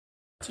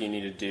Do you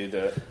need to do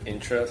the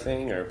intro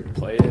thing or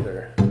play it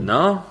or?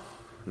 No,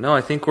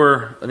 I think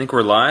we're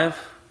live.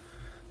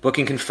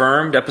 Booking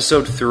confirmed.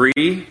 Episode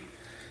 3.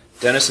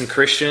 Dennis and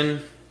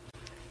Christian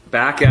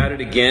back at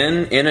it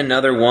again in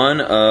another one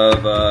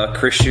of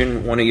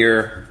Christian, one of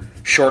your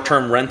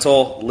short-term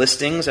rental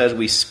listings as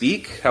we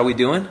speak. How we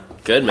doing?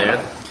 Good,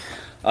 man.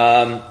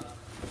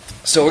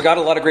 So we got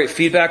a lot of great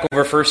feedback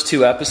over our first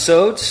 2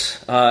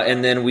 episodes,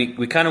 and then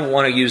we kind of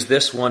want to use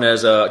this one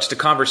as just a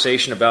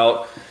conversation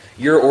about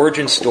your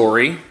origin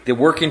story. The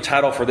working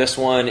title for this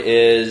one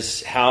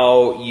is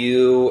how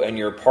you and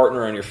your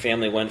partner and your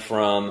family went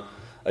from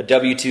a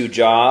W-2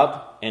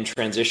 job and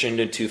transitioned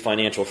into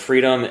financial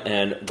freedom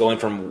and going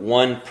from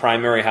one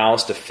primary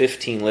house to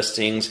 15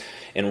 listings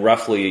in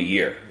roughly a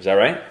year. Is that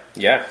right?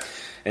 Yeah.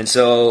 And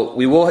so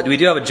we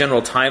do have a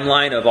general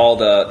timeline of all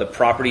the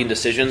property and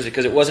decisions,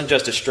 because it wasn't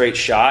just a straight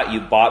shot.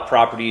 You bought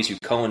properties, you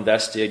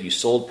co-invested, you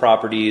sold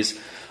properties,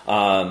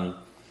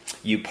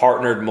 you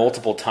partnered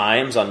multiple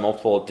times on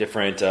multiple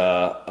different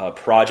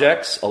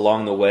projects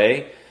along the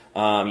way.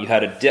 You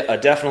had a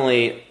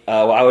definitely,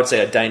 I would say,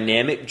 a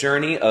dynamic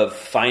journey of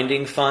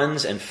finding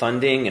funds and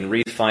funding and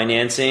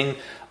refinancing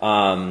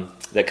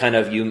that kind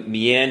of you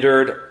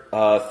meandered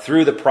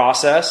through the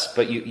process,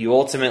 but you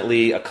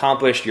ultimately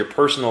accomplished your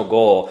personal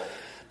goal.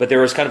 But there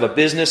was kind of a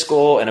business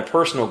goal and a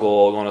personal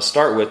goal I want to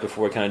start with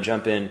before we kind of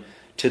jump in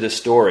to the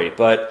story.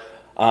 But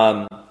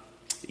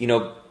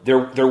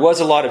there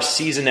was a lot of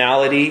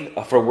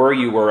seasonality for where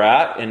you were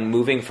at, and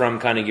moving from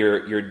kind of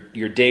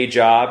your day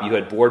job. You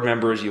had board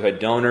members, you had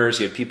donors,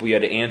 you had people you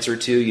had to answer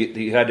to.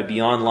 You had to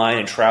be online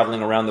and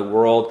traveling around the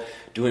world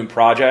doing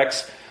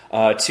projects,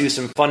 to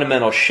some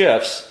fundamental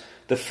shifts.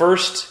 The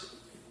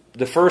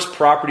first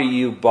property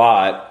you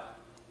bought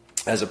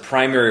as a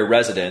primary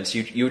residence,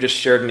 you just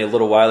shared with me a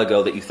little while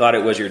ago that you thought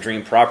it was your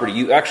dream property.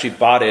 You actually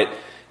bought it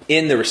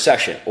in the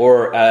recession,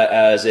 or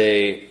as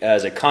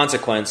a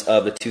consequence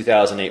of the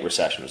 2008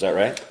 recession. Is that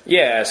right?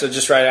 Yeah. So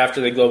just right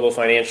after the global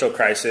financial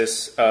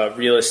crisis,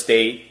 real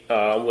estate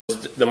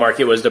the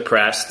market was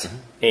depressed,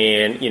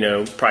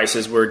 and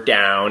prices were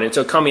down. And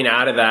so coming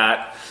out of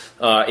that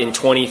in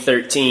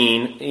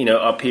 2013,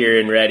 up here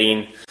in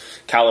Redding,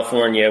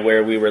 California,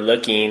 where we were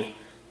looking,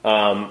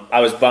 I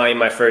was buying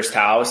my first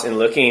house and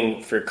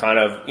looking for kind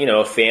of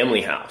a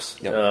family house.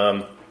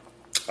 Yep.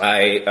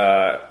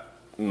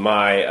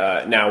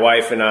 My now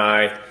wife and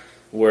I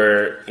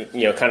were,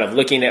 kind of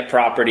looking at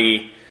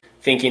property,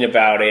 thinking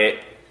about it,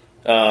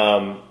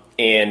 and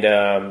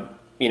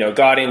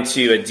got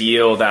into a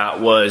deal that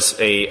was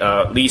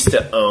a lease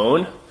to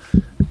own,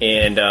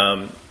 and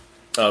a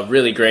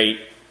really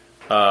great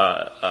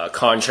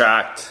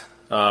contract.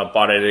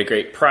 Bought it at a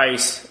great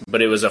price,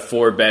 but it was a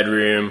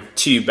 4-bedroom,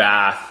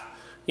 2-bath,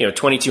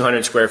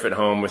 2,200 square foot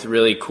home with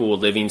really cool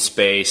living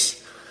space.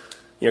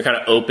 Kind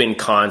of open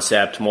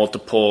concept,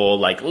 multiple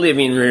like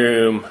living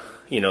room,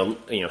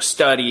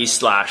 study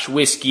 /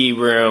 whiskey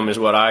room is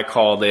what I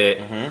called it.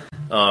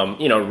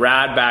 Mm-hmm.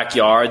 Rad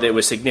backyard that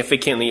was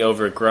significantly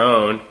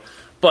overgrown,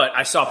 but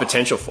I saw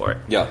potential for it.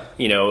 Yeah.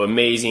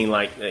 Amazing,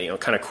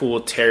 kind of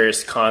cool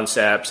terrace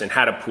concepts, and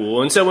had a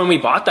pool. And so when we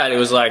bought that, I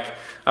was like,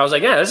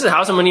 yeah, this is a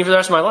house I'm going to need for the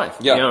rest of my life.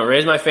 Yeah.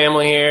 Raise my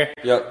family here,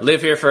 yep.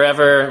 Live here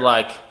forever.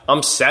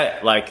 I'm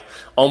set.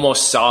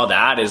 Almost saw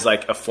that as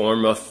a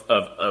form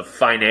of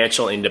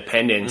financial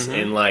independence.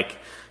 Mm-hmm.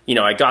 And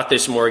I got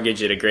this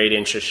mortgage at a great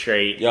interest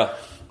rate. Yeah.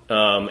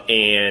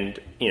 And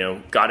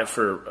got it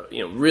for,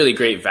 really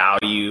great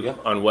value, yep.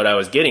 on what I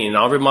was getting, and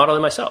I'll remodel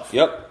it myself.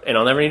 Yep. And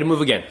I'll never need to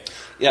move again.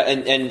 Yeah.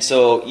 And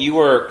so you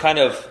were kind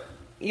of,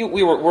 we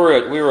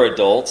were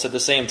adults at the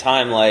same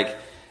time.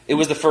 You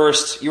were the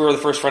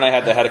first friend I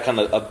had that had a kind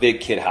of a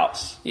big kid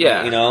house.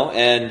 Yeah.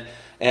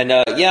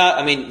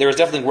 There was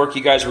definitely work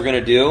you guys were going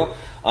to do.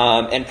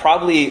 And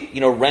probably,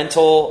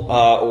 rental,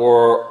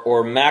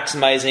 or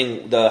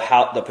maximizing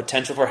the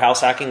potential for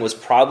house hacking was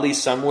probably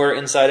somewhere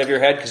inside of your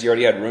head, because you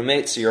already had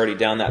roommates. So you're already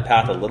down that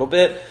path a little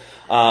bit.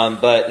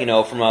 But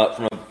from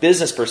a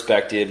business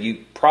perspective,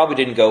 you probably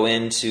didn't go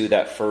into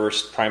that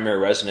first primary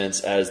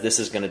residence as this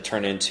is going to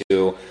turn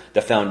into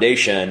the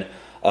foundation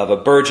of a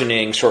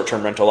burgeoning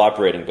short-term rental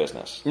operating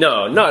business.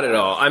 No, not at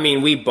all. I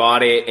mean, we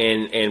bought it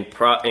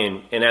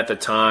and at the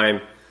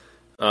time,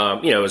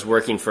 I was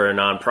working for a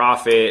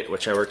nonprofit,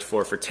 which I worked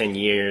for 10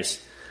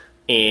 years,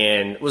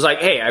 and was like,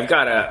 hey, I've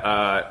got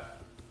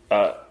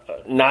a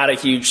not a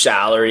huge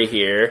salary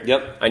here.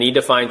 Yep. I need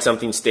to find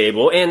something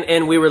stable.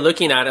 And we were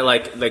looking at it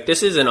like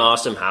this is an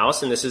awesome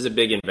house and this is a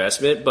big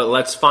investment, but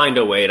let's find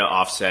a way to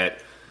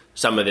offset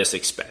some of this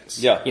expense.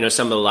 Yeah.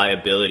 Some of the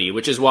liability,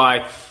 which is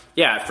why,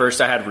 yeah, at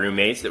first I had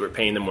roommates that were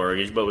paying the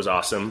mortgage, but it was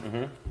awesome.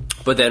 Mm-hmm.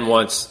 But then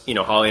once,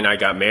 Holly and I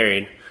got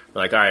married,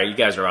 we're like, all right, you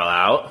guys are all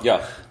out.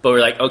 Yeah. But we're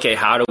like, okay,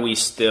 how do we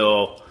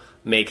still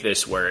make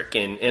this work?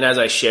 And as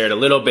I shared a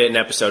little bit in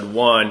episode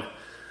 1,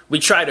 we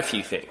tried a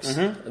few things.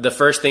 Mm-hmm. The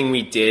first thing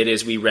we did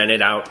is we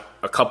rented out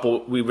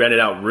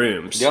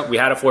rooms. Yep. We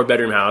had a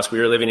 4-bedroom house. We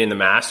were living in the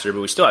master,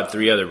 but we still had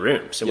 3 other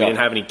rooms, and we didn't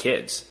have any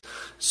kids.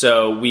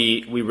 So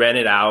we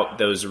rented out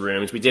those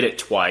rooms. We did it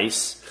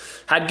twice.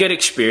 had good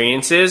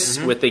experiences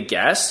with the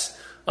guests,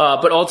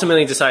 but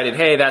ultimately decided,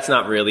 hey, that's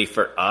not really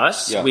for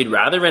us. Yeah. We'd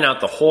rather rent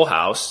out the whole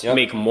house,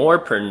 make more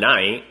per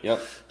night,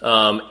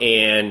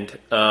 and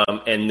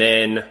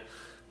then,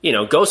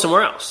 go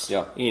somewhere else.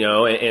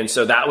 And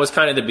so that was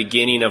kind of the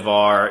beginning of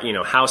our,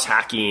 house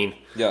hacking,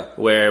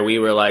 where we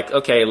were like,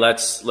 okay,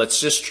 let's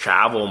just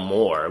travel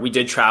more. We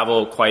did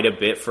travel quite a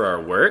bit for our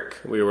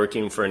work. We were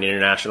working for an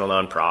international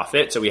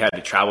nonprofit, so we had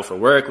to travel for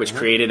work, which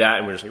created that.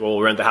 And we're just like, well,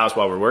 we'll rent the house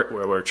while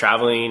we're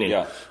traveling,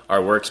 and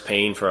our work's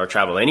paying for our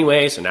travel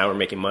anyway. So now we're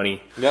making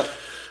money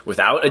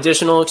without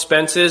additional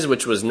expenses,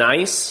 which was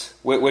nice.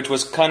 Which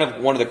was kind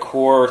of one of the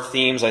core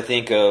themes, I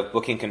think, of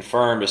Booking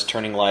Confirmed, is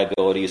turning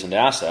liabilities into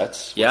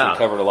assets. Which we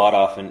covered a lot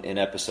off in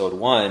episode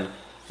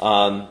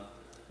 1.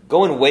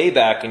 Going way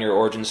back in your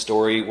origin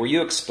story, were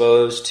you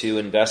exposed to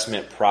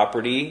investment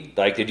property?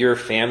 Like, did your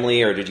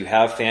family, or did you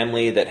have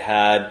family that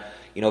had,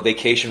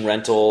 vacation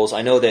rentals?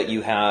 I know that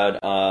you had,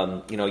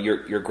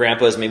 your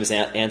grandpas, maybe his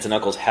aunts and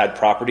uncles had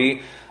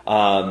property.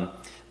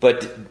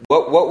 But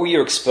what were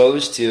you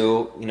exposed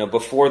to,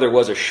 before there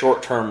was a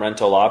short-term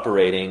rental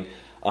operating?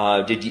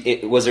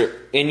 Was there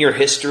in your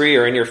history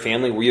or in your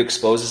family, were you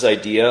exposed to this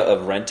idea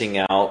of renting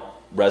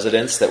out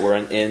residents that were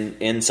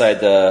inside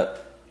the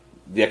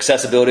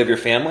accessibility of your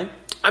family?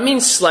 I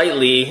mean,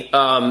 slightly.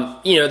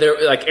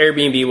 There, like,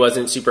 Airbnb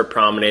wasn't super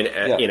prominent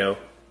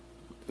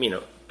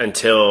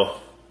until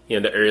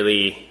the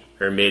early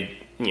or mid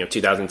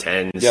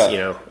 2010s.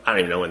 I don't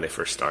even know when they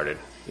first started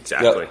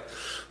exactly,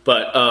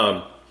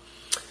 but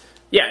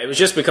it was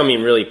just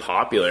becoming really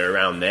popular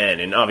around then.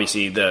 And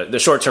obviously the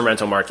short-term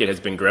rental market has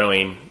been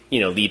growing,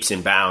 leaps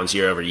and bounds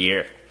year over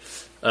year.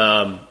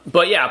 But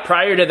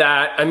prior to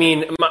that, I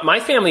mean, my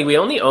family, we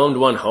only owned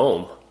one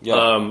home,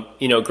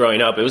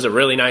 growing up. It was a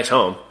really nice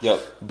home.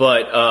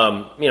 But,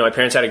 my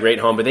parents had a great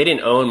home, but they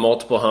didn't own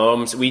multiple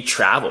homes. We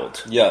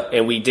traveled.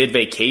 And we did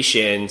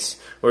vacations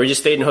where we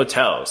just stayed in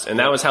hotels, and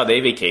that was how they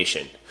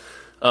vacationed.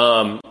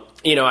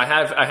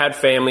 I had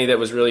family that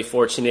was really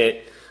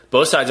fortunate.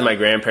 Both sides of my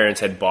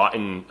grandparents had bought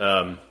in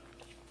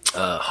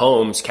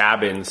homes,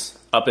 cabins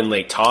up in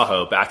Lake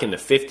Tahoe back in the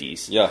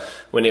 50s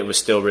when it was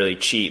still really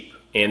cheap.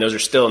 And those are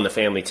still in the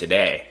family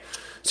today.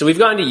 So we've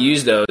gotten to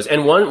use those.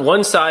 And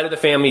one side of the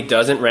family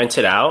doesn't rent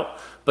it out,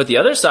 but the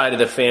other side of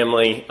the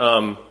family,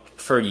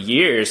 for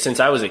years, since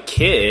I was a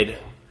kid,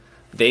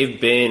 they've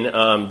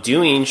been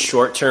doing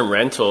short-term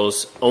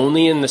rentals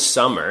only in the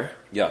summer.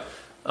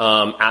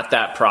 At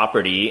that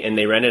property, and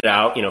they rent it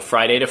out,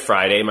 Friday to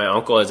Friday. My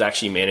uncle has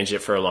actually managed it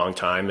for a long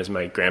time as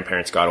my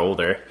grandparents got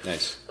older.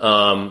 Nice.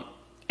 And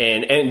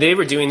they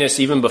were doing this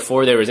even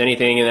before there was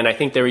anything, and then I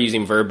think they were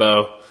using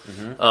Vrbo.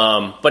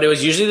 But it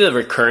was usually the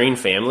recurring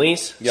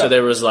families. So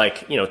there was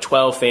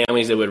 12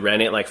 families that would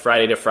rent it like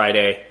Friday to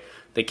Friday,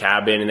 the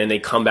cabin, and then they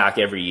come back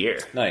every year.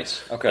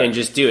 Nice. Okay. And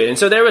just do it. And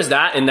so there was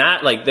that, and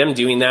that, like, them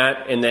doing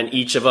that, and then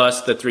each of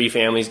us, the 3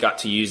 families, got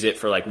to use it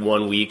for like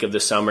 1 week of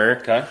the summer.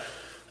 Okay.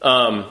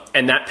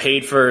 And that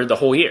paid for the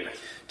whole year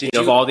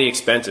of all the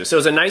expenses. So it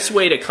was a nice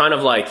way to kind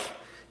of like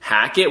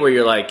hack it, where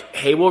you're like,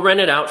 hey, we'll rent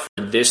it out for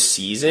this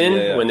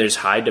season when there's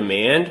high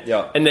demand.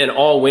 And then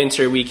all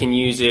winter we can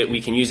use it. We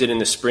can use it in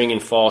the spring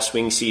and fall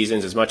swing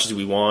seasons as much as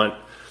we want.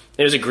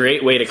 It was a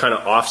great way to kind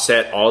of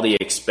offset all the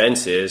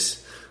expenses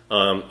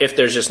if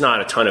there's just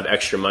not a ton of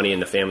extra money in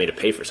the family to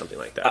pay for something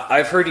like that.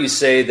 I've heard you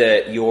say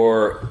that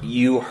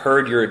you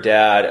heard your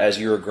dad as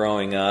you were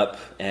growing up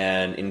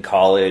and in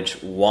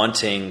college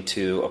wanting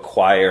to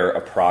acquire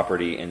a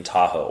property in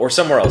Tahoe or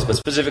somewhere else, but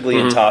specifically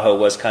in Tahoe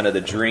was kind of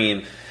the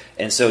dream.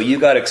 And so you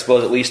got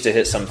exposed at least to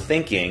hit some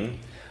thinking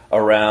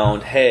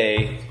around,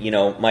 hey,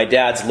 my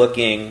dad's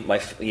looking,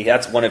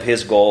 that's one of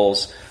his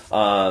goals.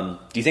 Do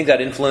you think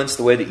that influenced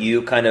the way that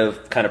you kind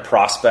of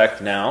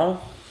prospect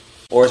now?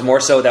 Or is more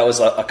so that was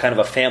a kind of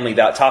a family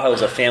value? Tahoe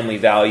is a family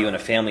value and a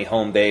family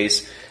home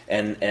base,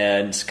 and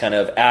kind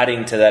of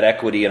adding to that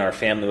equity in our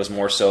family was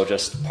more so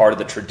just part of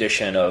the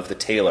tradition of the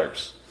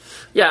Taylors.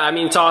 Yeah, I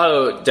mean,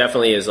 Tahoe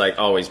definitely has like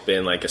always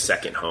been like a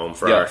second home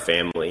for our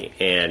family,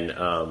 and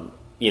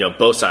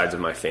both sides of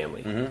my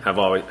family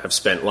have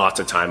spent lots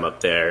of time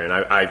up there, and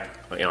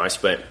I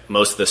spent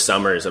most of the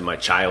summers of my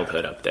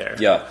childhood up there.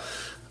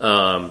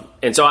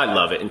 And so I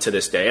love it, and to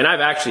this day. And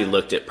I've actually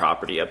looked at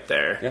property up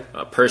there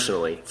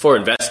personally for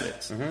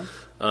investments.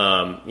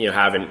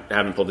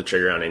 Haven't pulled the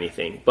trigger on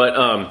anything. But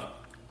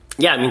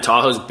I mean,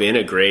 Tahoe's been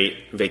a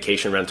great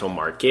vacation rental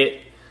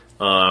market.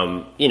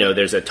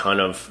 There's a ton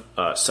of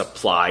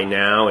supply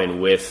now,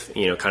 and with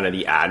kind of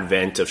the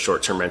advent of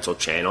short-term rental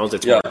channels,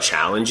 it's more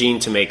challenging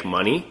to make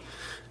money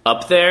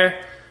up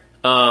there.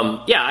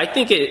 I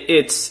think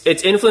it's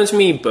influenced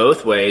me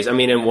both ways. I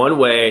mean, in one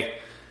way,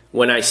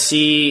 when I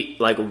see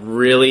like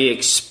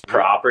really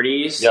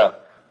properties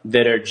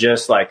that are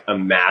just like a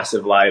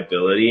massive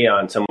liability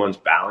on someone's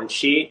balance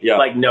sheet,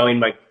 like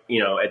knowing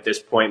at this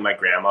point my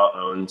grandma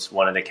owns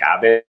one of the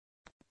cabins,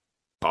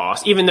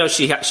 even though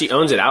she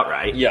owns it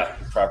outright.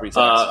 Property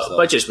taxes.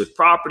 But just with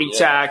property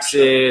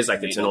taxes,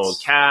 like it's an old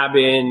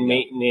cabin,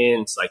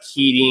 maintenance, like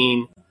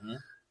heating.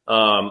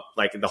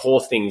 Like the whole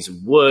thing's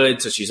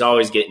wood. So she's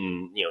always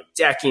getting,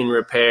 decking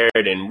repaired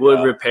and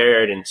wood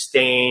repaired and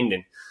stained.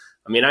 And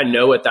I mean, I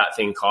know what that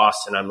thing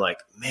costs. And I'm like,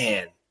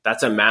 man,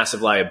 that's a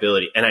massive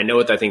liability. And I know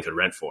what that thing could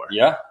rent for.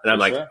 Yeah. And I'm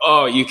like,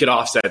 oh, you could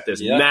offset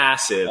this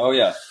massive. Oh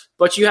yeah.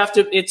 But you have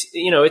to,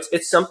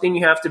 it's something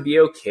you have to be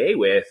okay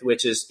with,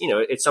 which is,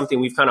 it's something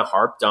we've kind of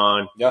harped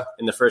on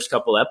in the first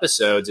couple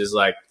episodes is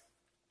like,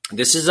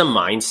 this is a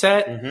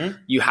mindset. Mm-hmm.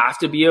 You have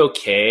to be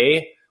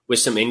okay with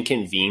some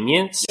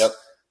inconvenience. Yep.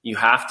 You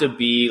have to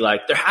be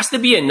like, there has to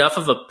be enough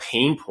of a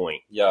pain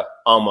point. Yeah.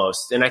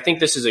 Almost. And I think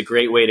this is a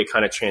great way to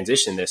kind of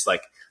transition this.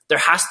 Like, there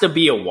has to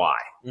be a why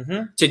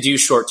to do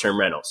short-term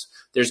rentals.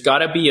 There's got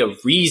to be a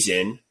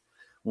reason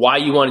why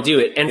you want to do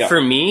it. And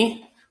for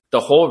me, the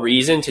whole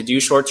reason to do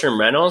short-term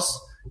rentals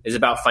is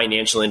about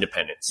financial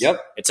independence.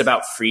 Yep. It's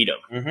about freedom.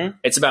 Mm-hmm.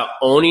 It's about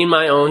owning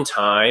my own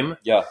time.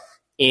 Yeah.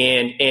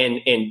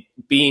 And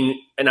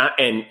being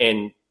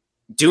and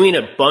doing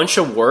a bunch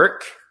of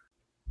work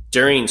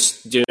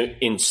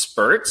in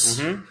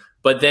spurts,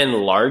 but then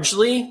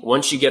largely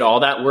once you get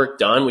all that work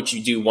done, which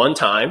you do one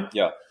time,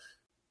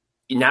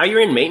 now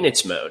you're in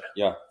maintenance mode.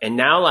 Yeah. And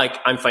now like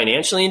I'm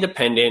financially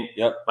independent.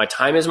 Yep. My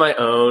time is my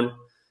own.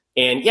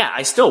 And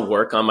I still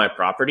work on my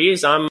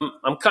properties. I'm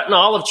cutting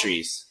olive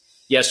trees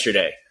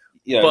yesterday.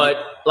 Yeah. But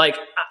like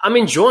I'm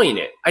enjoying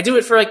it. I did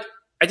it for like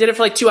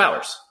 2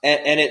 hours.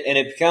 And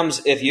it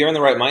becomes, if you're in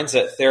the right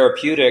mindset,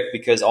 therapeutic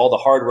because all the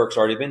hard work's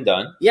already been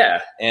done.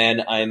 Yeah.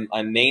 And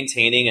I'm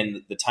maintaining,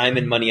 and the time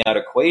and money out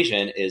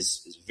equation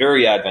is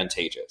very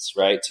advantageous,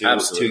 right?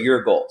 To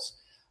your goals.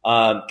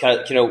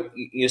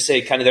 You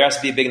say kind of there has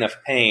to be a big enough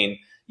pain.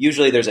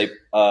 Usually there's a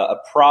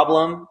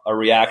problem, a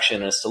reaction,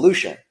 and a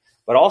solution.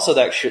 But also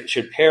that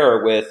should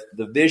pair with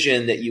the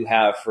vision that you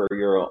have for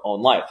your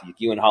own life.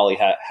 You and Holly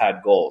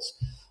had goals.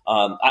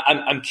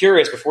 I'm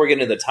curious, before we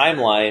get into the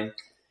timeline,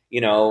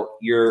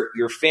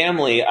 your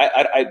family,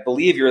 I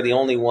believe you're the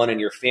only one in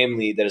your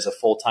family that is a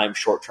full-time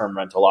short-term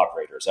rental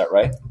operator. Is that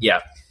right? Yeah.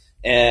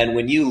 And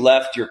when you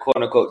left your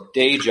quote-unquote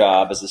day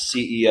job as a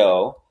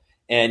CEO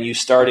and you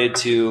started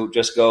to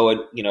just go and,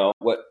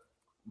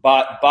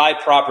 buy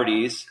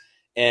properties,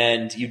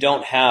 and you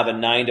don't have a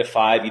 9 to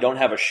 5, you don't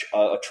have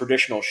a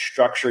traditional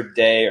structured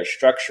day or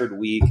structured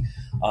week,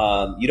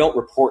 you don't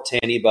report to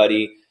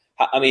anybody.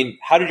 I mean,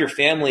 what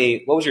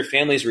was your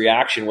family's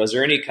reaction? Was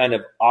there any kind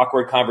of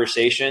awkward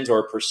conversations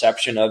or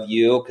perception of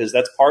you? Because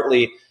that's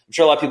partly, I'm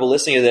sure a lot of people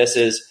listening to this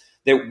is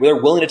they're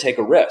willing to take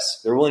a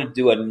risk. They're willing to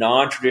do a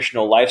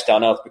non-traditional lifestyle.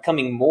 Now it's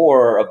becoming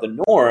more of the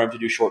norm to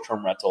do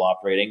short-term rental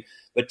operating,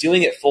 but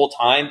doing it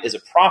full-time is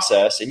a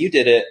process. And you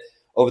did it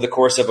over the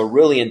course of a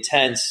really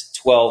intense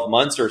 12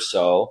 months or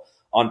so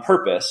on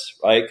purpose,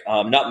 right?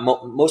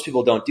 Most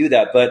people don't do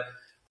that, but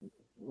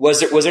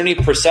was there any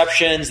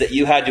perceptions that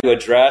you had to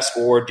address,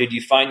 or did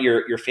you find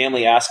your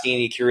family asking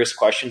any curious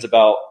questions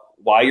about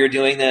why you're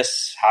doing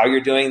this, how you're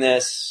doing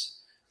this?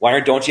 Why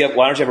don't you have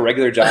a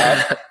regular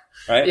job?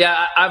 Right?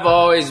 Yeah, I've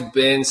always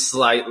been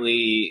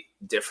slightly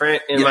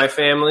different in my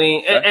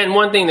family. Right. And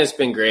one thing that's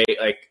been great,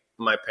 like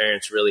my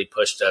parents really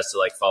pushed us to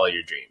like follow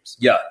your dreams.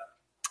 Yeah.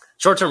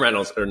 Short-term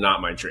rentals are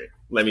not my dream.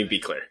 Let me be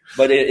clear.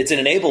 But it's an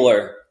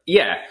enabler.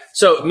 Yeah.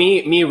 So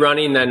me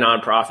running the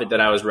nonprofit that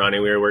I was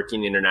running, we were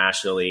working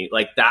internationally.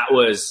 Like that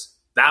was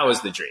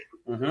the dream.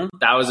 Mm-hmm.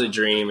 That was a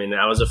dream, and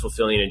that was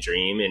fulfilling a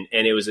dream.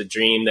 And it was a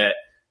dream that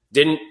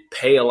didn't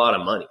pay a lot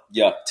of money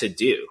to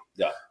do.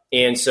 Yeah.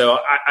 And so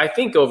I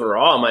think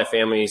overall my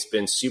family's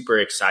been super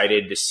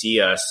excited to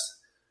see us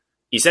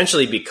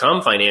essentially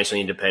become financially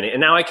independent.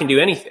 And now I can do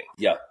anything.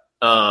 Yeah.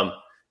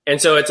 And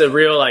so it's a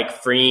real like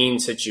freeing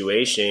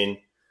situation,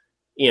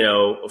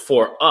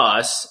 for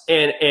us.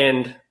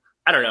 And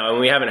I don't know, and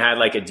we haven't had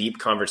like a deep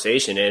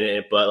conversation in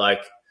it, but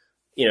like,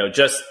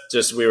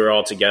 just we were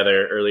all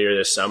together earlier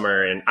this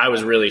summer, and I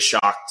was really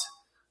shocked.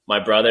 My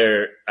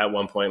brother at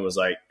one point was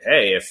like,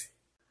 hey,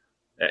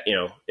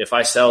 if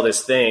I sell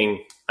this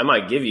thing, I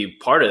might give you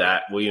part of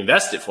that. Will you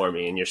invest it for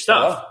me in your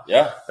stuff?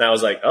 Yeah. And I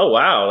was like, oh,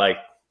 wow. Like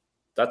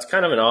that's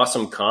kind of an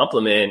awesome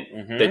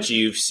compliment that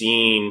you've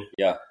seen.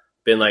 Yeah.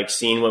 Been like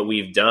seeing what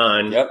we've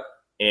done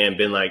and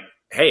been like,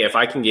 hey, if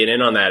I can get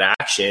in on that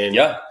action,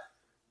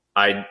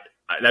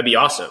 that'd be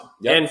awesome.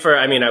 Yep.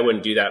 And I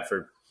wouldn't do that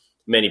for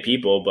many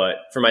people, but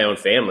for my own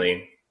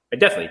family, I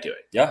definitely do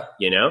it. Yeah.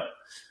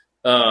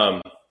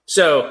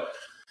 So,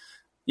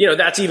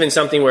 that's even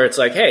something where it's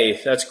like,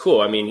 hey, that's cool.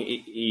 I mean,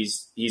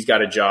 he's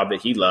got a job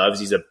that he loves.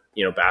 He's a,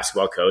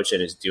 basketball coach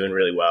and is doing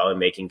really well and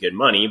making good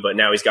money, but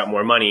now he's got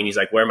more money and he's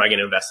like, where am I going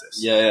to invest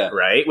this? Yeah.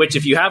 Right. Which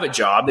if you have a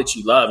job that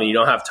you love and you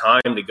don't have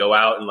time to go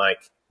out and like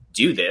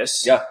do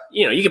this,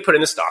 you could put it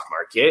in the stock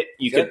market.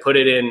 You could put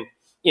it in,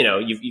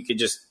 you could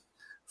just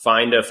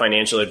find a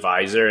financial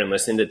advisor and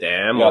listen to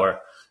them, or,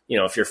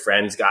 if your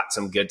friend's got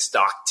some good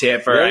stock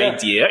tip or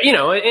idea,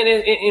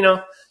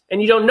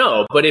 and you don't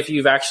know, but if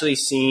you've actually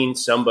seen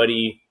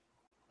somebody,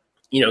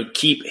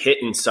 keep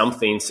hitting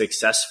something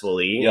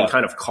successfully and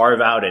kind of carve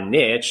out a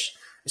niche,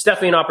 it's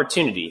definitely an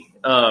opportunity.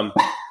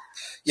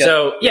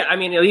 So, at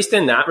least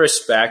in that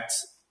respect,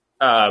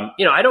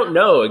 I don't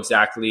know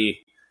exactly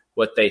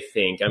what they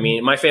think. I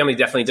mean, my family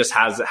definitely just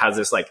has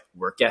this like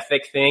work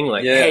ethic thing.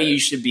 Like, hey, you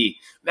should be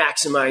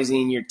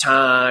maximizing your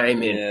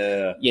time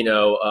and,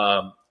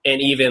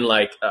 and even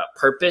like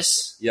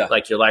purpose. Yeah.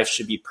 Like your life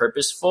should be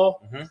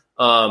purposeful.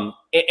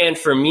 And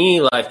for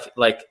me,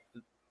 like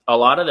a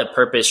lot of the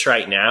purpose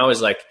right now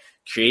is like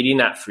creating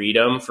that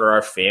freedom for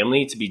our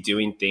family to be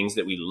doing things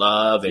that we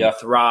love and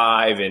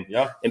thrive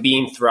and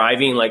being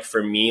thriving. Like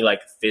for me,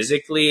 like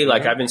physically,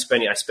 like I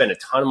spend a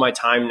ton of my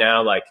time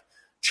now, like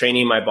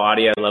training my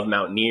body. I love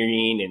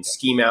mountaineering and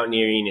ski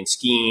mountaineering and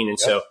skiing. And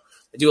so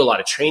I do a lot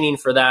of training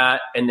for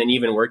that. And then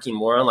even working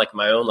more on like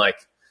my own, like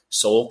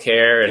soul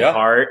care and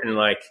heart and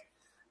like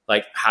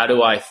how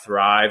do I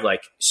thrive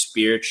like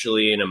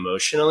spiritually and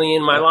emotionally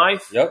in my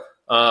life?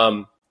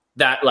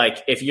 That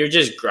like, if you're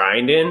just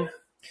grinding,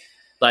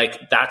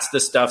 like that's the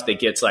stuff that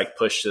gets like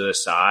pushed to the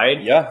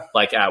side,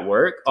 like at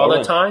work all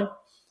the time.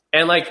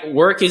 And like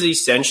work is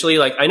essentially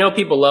like, I know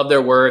people love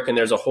their work and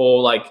there's a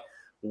whole like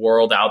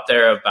world out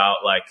there about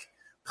like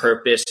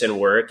purpose and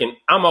work, and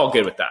I'm all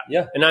good with that.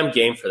 And I'm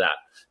game for that.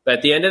 But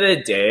at the end of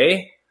the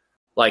day,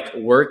 like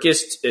work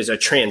is a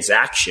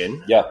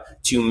transaction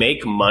to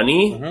make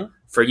money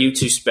for you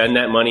to spend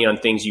that money on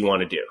things you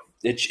want to do.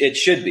 It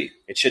should be.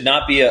 It should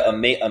not be a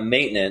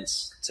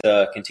maintenance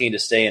to continue to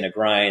stay in a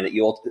grind that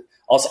you.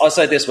 I'll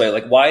say it this way: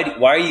 like why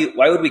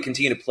would we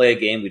continue to play a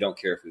game we don't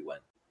care if we win?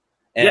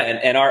 And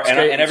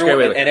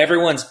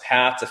everyone's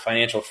path to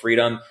financial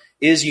freedom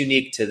is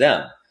unique to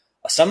them.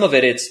 Some of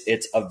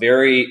it's a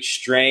very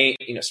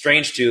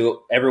strange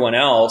to everyone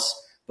else,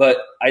 but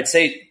I'd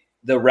say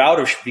the route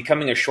of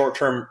becoming a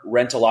short-term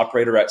rental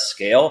operator at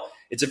scale,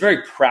 it's a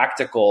very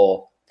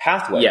practical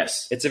pathway.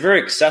 It's a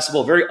very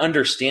accessible, very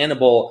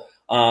understandable.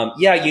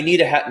 You need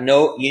to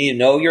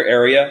know your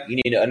area. You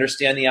need to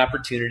understand the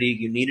opportunity.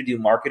 You need to do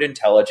market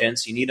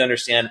intelligence. You need to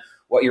understand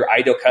what your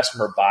ideal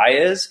customer buy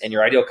is and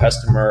your ideal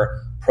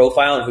customer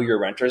profile and who your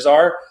renters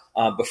are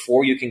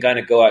before you can kind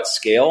of go at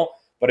scale.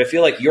 But I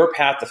feel like your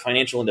path to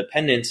financial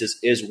independence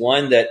is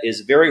one that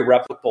is very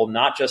replicable,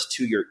 not just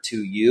to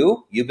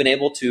you. You've been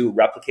able to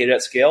replicate it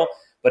at scale,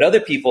 but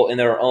other people in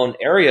their own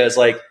areas,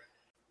 like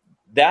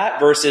that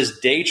versus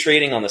day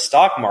trading on the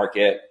stock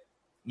market.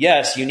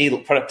 Yes, you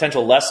need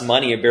potential less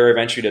money, a barrier of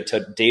entry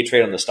to day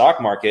trade on the stock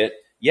market.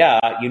 Yeah,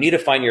 you need to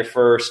find your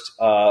first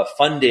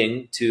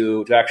funding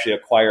to actually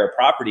acquire a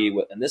property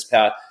in this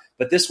path.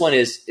 But this one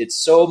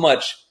it's so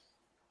much,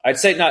 I'd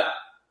say not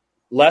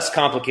less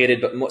complicated,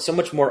 but so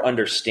much more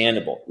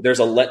understandable. There's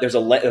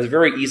a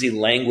very easy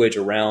language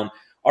around,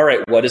 all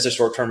right, what is a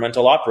short-term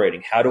rental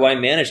operating? How do I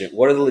manage it?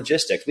 What are the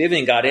logistics? We haven't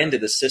even got into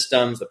the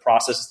systems, the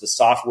processes, the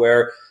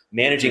software,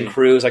 managing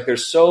crews. Like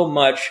there's so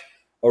much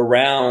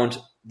around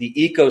the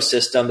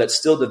ecosystem that's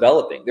still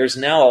developing. There's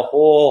now a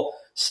whole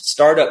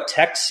startup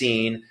tech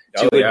scene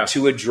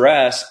to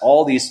address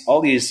all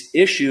these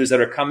issues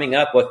that are coming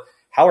up with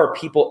how are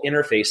people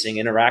interfacing,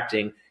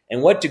 interacting,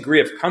 and what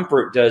degree of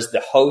comfort does the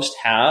host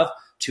have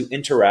to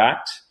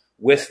interact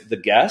with the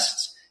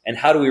guests, and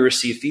how do we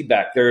receive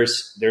feedback?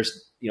 There's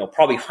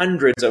probably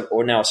hundreds of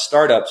or now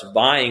startups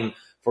vying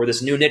for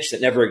this new niche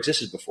that never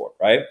existed before,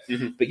 right?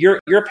 But your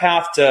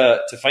path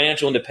to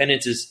financial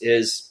independence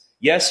is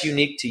yes,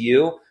 unique to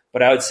you.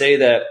 But I would say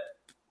that,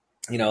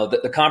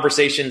 the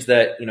conversations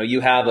that,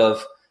 you have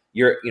of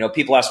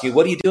people ask you,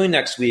 what are you doing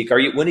next week?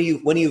 When are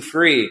you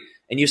free?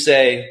 And you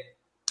say,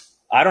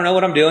 I don't know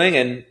what I'm doing.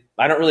 And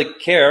I don't really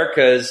care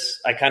because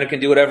I kind of can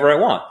do whatever I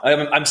want.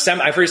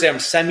 I first say I'm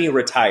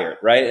semi-retired,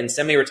 right? And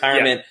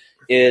semi-retirement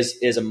is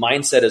a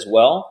mindset as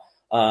well.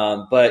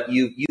 But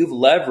you've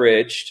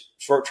leveraged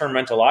short-term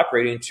rental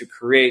operating to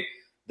create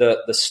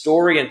the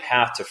story and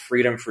path to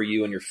freedom for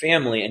you and your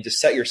family, and to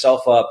set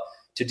yourself up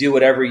to do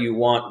whatever you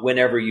want,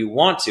 whenever you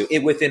want to,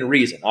 within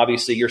reason.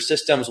 Obviously, your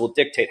systems will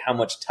dictate how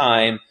much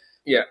time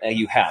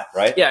you have,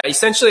 right? Yeah,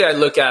 essentially, I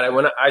look at it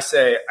when I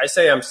say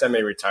I'm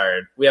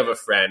semi-retired. We have a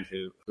friend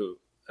who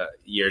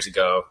years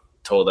ago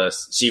told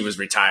us she was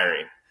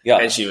retiring,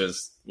 and she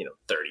was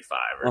 35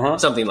 or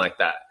something like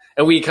that.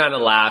 And we kind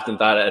of laughed and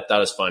thought it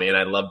was funny, and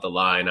I loved the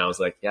line. I was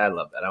like, yeah, I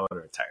love that. I want to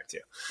retire too.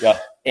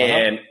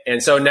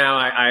 And so now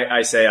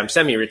I say I'm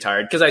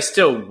semi-retired because I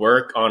still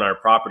work on our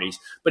properties.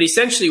 But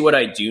essentially what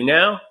I do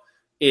now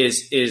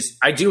is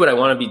I do what I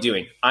want to be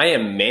doing. I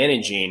am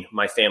managing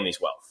my family's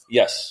wealth.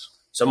 Yes.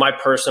 So my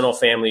personal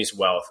family's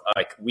wealth,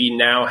 like we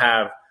now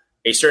have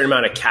a certain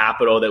amount of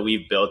capital that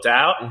we've built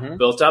up,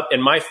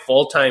 and my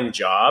full-time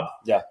job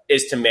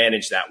is to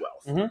manage that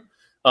wealth.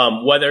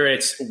 Whether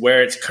it's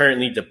where it's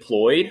currently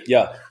deployed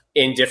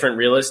in different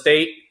real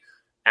estate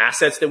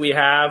assets that we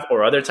have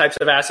or other types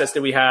of assets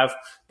that we have.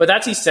 But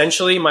that's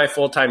essentially my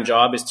full-time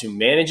job, is to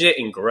manage it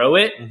and grow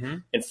it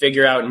and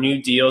figure out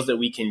new deals that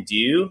we can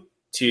do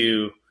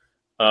to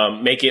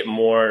make it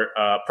more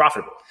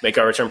profitable, make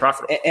our return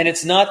profitable. And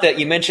it's not that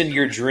you mentioned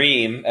your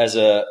dream as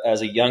a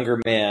younger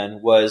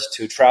man was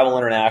to travel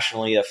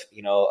internationally,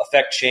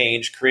 affect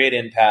change, create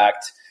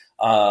impact,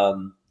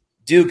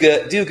 do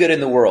good in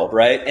the world,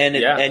 right?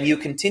 And you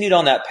continued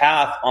on that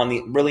path in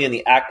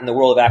the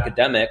world of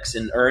academics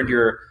and earned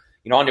your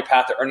on your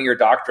path to earning your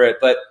doctorate.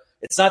 But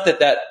it's not that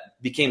that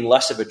became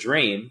less of a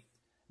dream.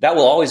 That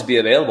will always be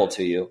available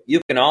to you.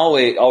 You can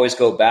always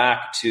go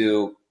back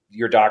to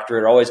your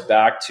doctorate, always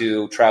back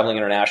to traveling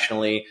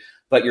internationally,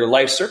 but your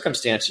life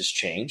circumstances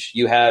change.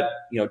 You had,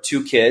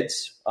 2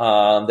 kids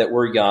that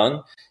were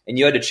young, and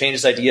you had to change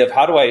this idea of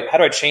how do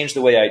I change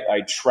the way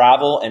I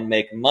travel and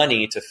make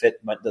money to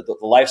fit the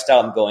lifestyle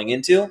I'm going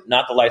into,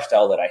 not the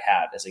lifestyle that I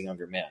had as a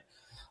younger man.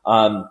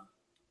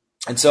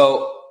 And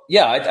so,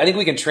 yeah, I think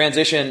we can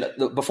transition.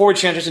 Before we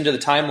transition to the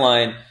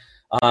timeline,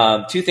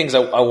 2 things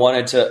I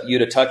wanted you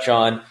to touch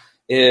on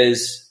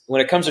is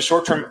when it comes to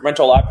short-term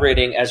rental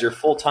operating as your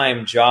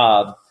full-time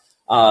job.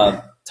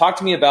 Talk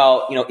to me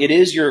about, it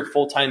is your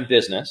full-time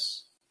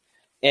business,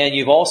 and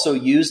you've also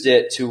used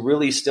it to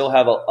really still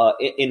have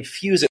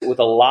infuse it with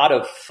a lot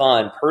of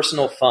fun,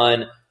 personal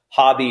fun,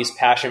 hobbies,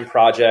 passion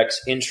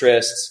projects,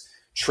 interests,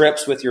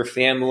 trips with your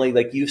family.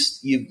 Like you've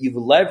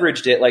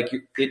leveraged it. Like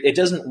it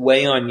doesn't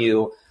weigh on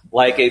you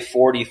like a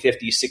 40,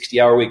 50, 60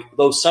 hour week.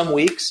 Though some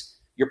weeks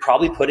you're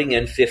probably putting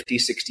in 50,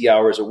 60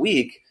 hours a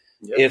week.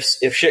 Yep.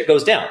 If shit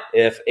goes down,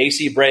 if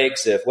AC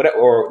breaks, if whatever,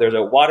 or there's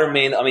a water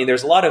main. I mean,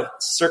 there's a lot of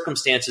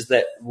circumstances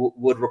that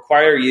would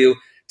require you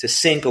to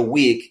sink a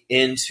week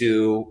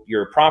into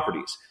your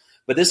properties.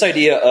 But this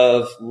idea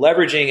of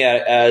leveraging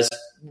it, as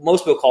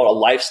most people call it, a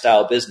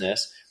lifestyle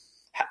business,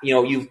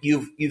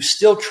 you've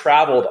still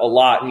traveled a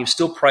lot, and you've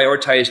still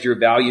prioritized your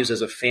values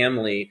as a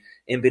family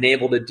and been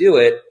able to do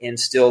it and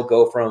still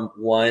go from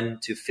 1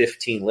 to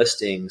 15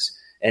 listings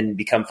and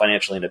become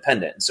financially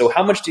independent. So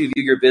how much do you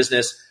view your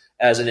business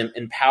as an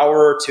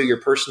empower to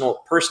your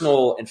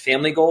personal and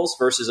family goals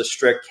versus a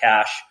strict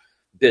cash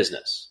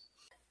business?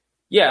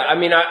 Yeah, I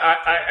mean,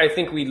 I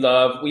think we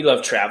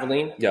love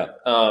traveling. Yeah.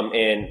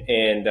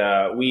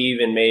 And we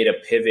even made a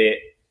pivot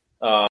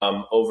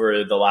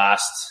over the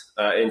last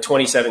in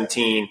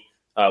 2017.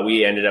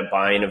 We ended up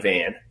buying a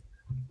van,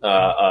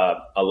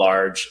 a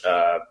large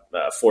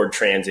Ford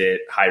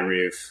Transit high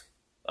roof,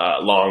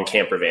 long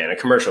camper van, a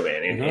commercial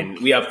van, and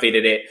we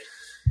updated it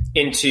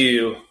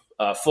into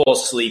full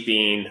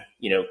sleeping,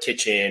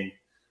 kitchen,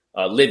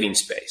 living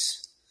space.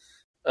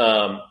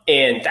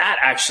 And that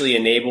actually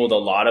enabled a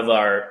lot of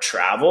our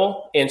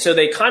travel. And so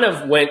they kind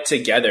of went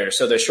together.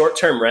 So the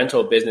short-term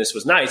rental business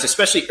was nice,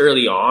 especially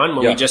early on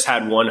when we just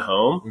had one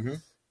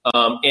home.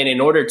 And in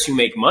order to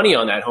make money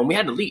on that home, we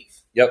had to leave.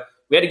 Yep.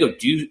 We had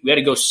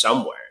to go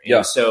somewhere.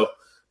 And so,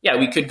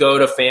 we could go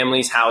to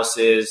families'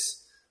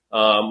 houses.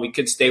 We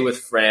could stay with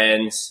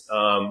friends.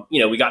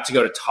 We got to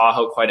go to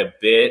Tahoe quite a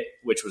bit,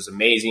 which was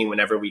amazing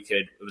whenever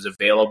it was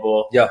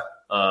available. Yeah.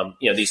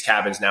 These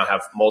cabins now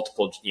have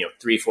multiple,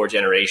 3-4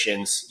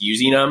 generations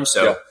using them.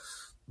 So,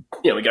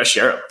 we got to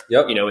share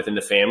them, within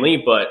the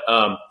family, but,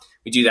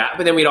 we do that.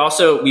 But then we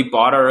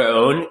bought our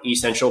own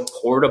essential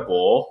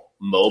portable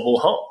mobile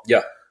home.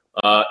 Yeah.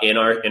 In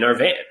our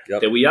van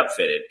that we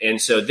upfitted.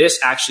 And so this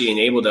actually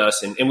enabled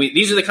us. And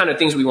these are the kind of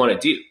things we want to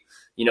do.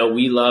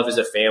 We love as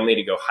a family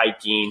to go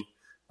hiking.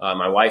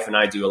 My wife and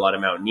I do a lot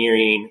of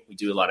mountaineering. We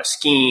do a lot of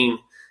skiing.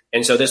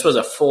 And so this was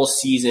a full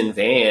season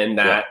van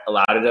that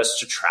allowed us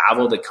to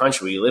travel the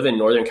country. We live in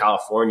Northern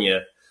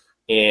California,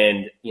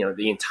 and,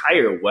 the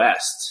entire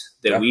West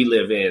that we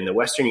live in, the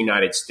Western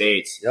United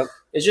States,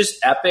 is just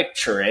epic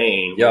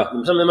terrain. Some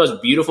of the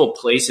most beautiful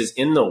places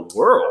in the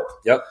world.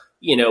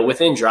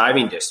 Within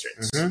driving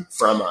distance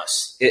from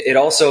us. It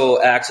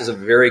also acts as a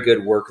very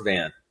good work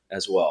van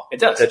as well. It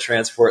does. To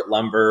transport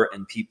lumber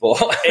and people.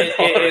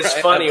 It's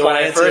funny. When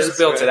I first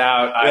built it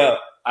out,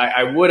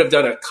 I would have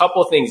done a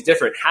couple things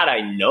different had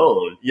I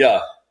known.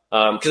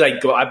 Because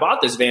I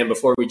bought this van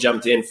before we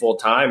jumped in full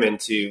time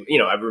into,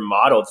 I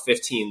remodeled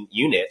 15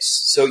 units.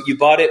 So you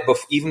bought it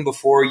even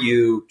before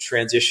you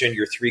transitioned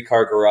your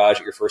 3-car garage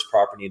at your first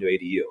property into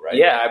ADU, right?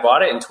 Yeah, I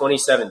bought it in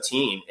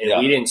 2017,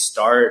 and we didn't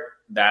start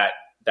that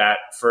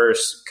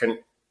first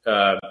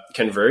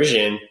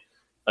conversion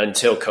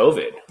until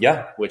COVID.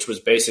 Which was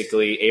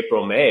basically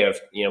April, May of,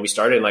 we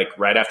started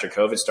right after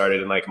COVID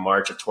started in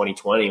March of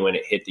 2020 when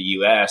it hit the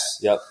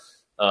US.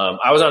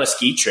 I was on a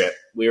ski trip.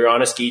 We were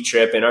on a ski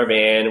trip in our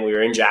van. We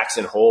were in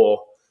Jackson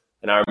Hole.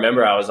 And I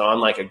remember I was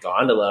on a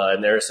gondola,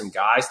 and there were some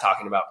guys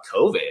talking about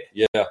COVID.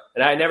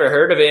 And I had never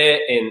heard of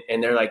it.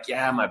 And they're like,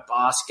 yeah, my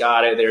boss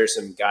got it. There were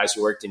some guys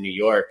who worked in New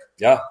York.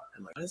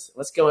 I'm like,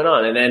 what's going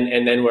on?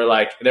 And then we're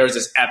like, there was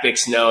this epic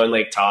snow in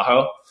Lake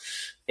Tahoe.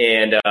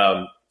 And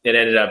it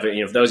ended up,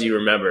 for those of you who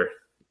remember,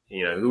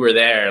 who were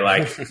there,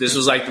 this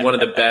was one of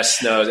the best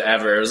snows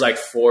ever. It was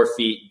 4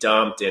 feet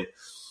dumped. And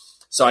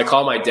so I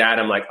called my dad.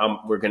 I'm like,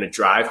 we're going to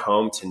drive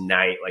home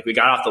tonight. We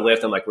got off the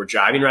lift. I'm like, we're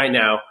driving right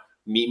now.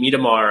 Meet me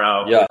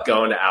tomorrow. We're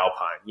going to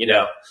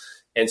Alpine,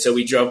 And so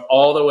we drove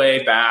all the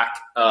way back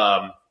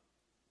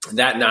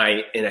that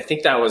night. And I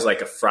think that was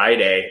a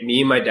Friday. Me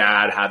and my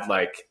dad had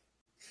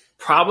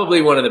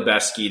probably one of the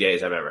best ski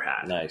days I've ever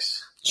had.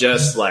 Nice.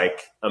 Just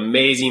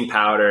amazing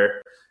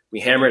powder. We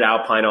hammered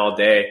Alpine all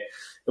day,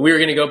 and we were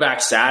going to go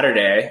back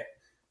Saturday.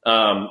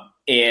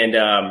 And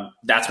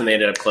that's when they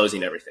ended up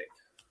closing everything.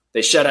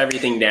 They shut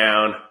everything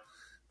down.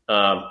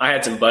 I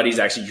had some buddies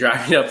actually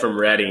driving up from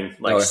Reading,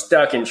 like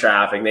stuck in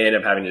traffic. They ended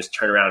up having to just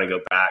turn around and go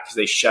back because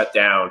they shut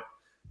down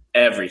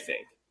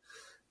everything.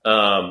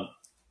 And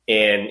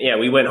yeah,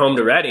 we went home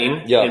to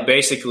Reading, and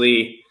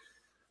basically,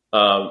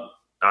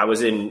 I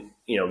was in,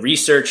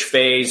 research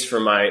phase for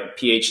my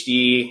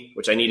PhD,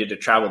 which I needed to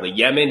travel to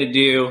Yemen to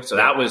do. So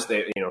that was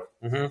the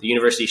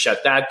university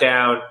shut that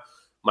down.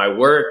 My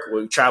work,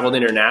 we traveled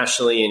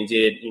internationally and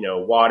did,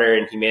 water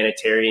and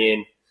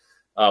humanitarian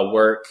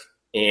work.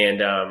 And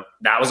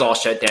that was all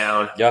shut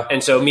down. Yeah.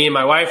 And so me and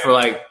my wife were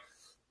like,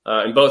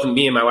 and both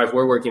me and my wife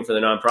were working for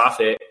the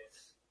nonprofit.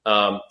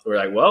 We're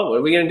like, well, what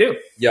are we going to do?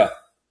 Yeah.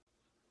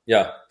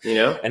 Yeah.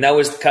 And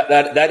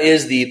that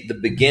is the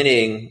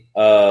beginning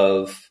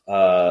of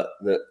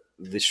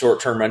the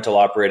short-term rental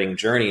operating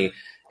journey.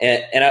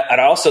 And I'd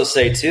also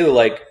say too,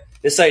 like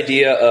this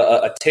idea,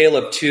 a tale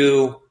of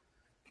two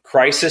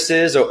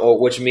crises, or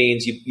which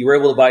means you were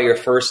able to buy your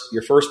first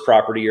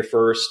property, your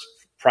first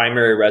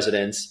primary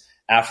residence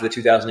after the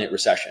 2008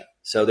 recession.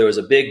 So there was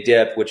a big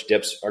dip, which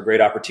dips are a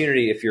great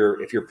opportunity if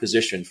you're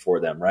positioned for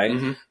them, right?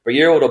 Mm-hmm. But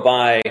you're able to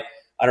buy,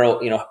 I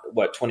don't know,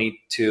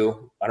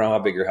 22. I don't know how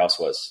big your house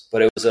was,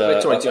 but it was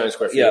like 2,200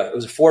 square feet. Yeah, it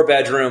was a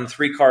 4-bedroom,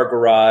 3-car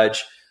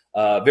garage,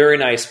 very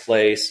nice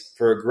place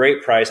for a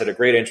great price at a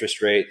great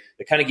interest rate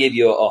that kind of gave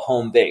you a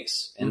home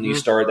base, and you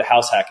started the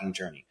house hacking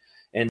journey.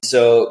 And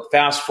so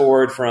fast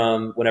forward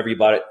from whenever you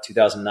bought it,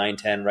 2009,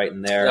 10, right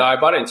in there. No, I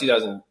bought it in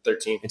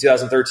 2013. In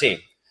 2013.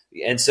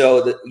 And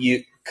so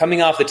you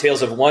coming off the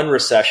tails of one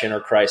recession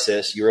or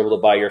crisis, you were able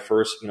to buy your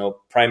first,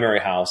 primary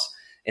house.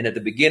 And at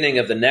the beginning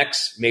of the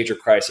next major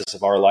crisis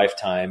of our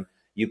lifetime,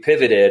 you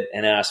pivoted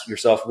and asked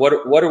yourself, what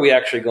are we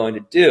actually going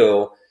to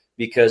do?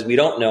 Because we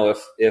don't know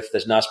if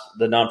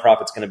the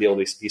nonprofit's going to be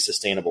able to be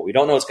sustainable. We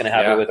don't know what's going to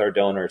happen with our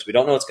donors. We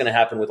don't know what's going to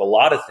happen with a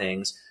lot of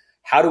things.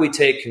 How do we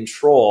take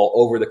control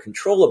over the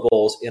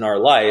controllables in our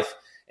life?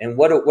 And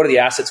what are the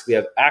assets we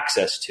have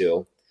access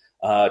to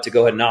go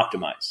ahead and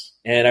optimize?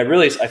 And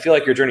I feel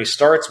like your journey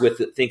starts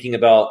with thinking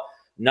about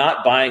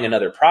not buying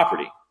another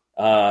property.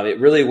 It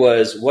really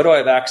was, what do I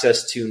have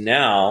access to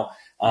now?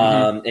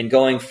 And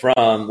going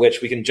from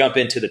which we can jump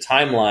into the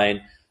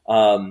timeline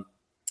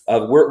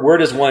of where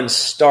does one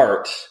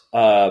start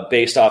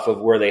based off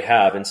of where they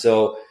have. And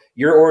so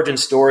your origin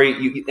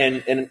story,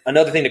 and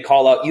another thing to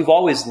call out, you've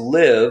always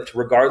lived,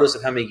 regardless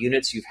of how many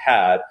units you've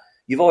had,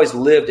 you've always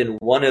lived in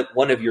one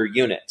of your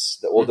units,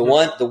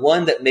 the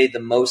one that made the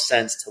most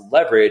sense to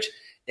leverage.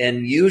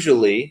 And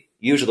usually,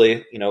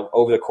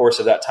 over the course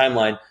of that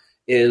timeline,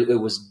 it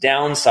was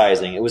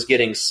downsizing. It was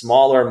getting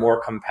smaller, more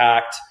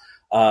compact,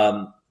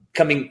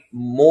 becoming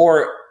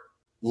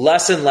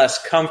less and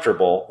less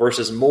comfortable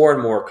versus more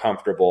and more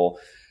comfortable,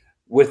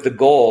 with the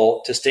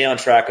goal to stay on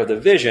track of the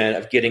vision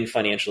of getting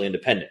financially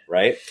independent,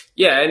 right?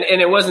 Yeah,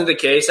 and it wasn't the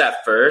case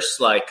at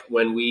first. Like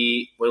when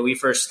we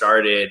first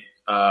started,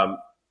 at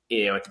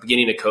the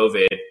beginning of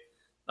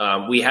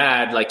COVID, we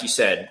had, like you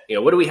said,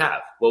 what do we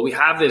have? Well, we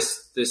have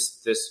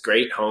this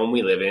great home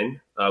we live in.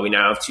 We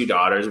now have 2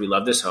 daughters. We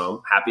love this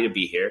home. Happy to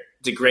be here.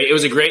 It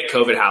was a great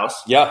COVID house.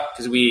 Yeah.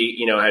 Because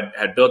we,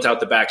 had built out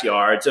the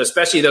backyard. So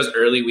especially those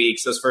early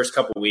weeks, those first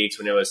couple of weeks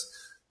when it was,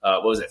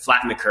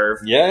 flatten the curve.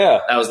 Yeah.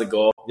 That was the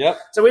goal. Yep.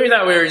 So we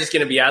thought we were just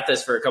going to be at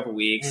this for a couple of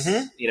weeks,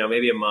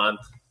 maybe a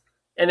month,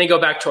 and then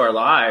go back to our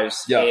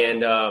lives. Yeah.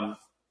 And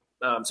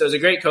so it was a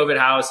great COVID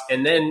house.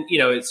 And then,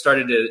 it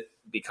started to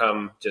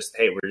become just,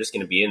 hey, we're just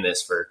going to be in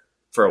this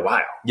for a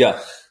while. Yeah.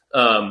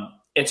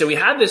 And so we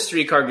had this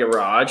 3-car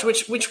garage,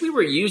 which we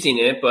were using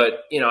it,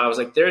 but I was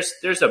like, there's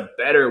a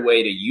better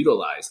way to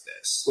utilize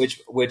this.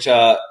 Which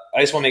I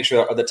just want to make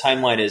sure the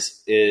timeline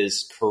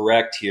is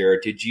correct here.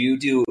 Did you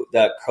do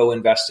that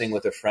co-investing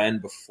with a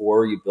friend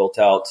before you built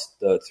out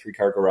the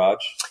 3-car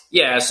garage?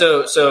 Yeah.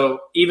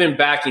 So even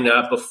backing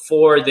up,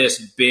 before this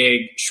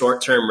big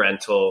short-term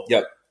rental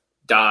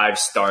dive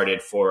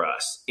started for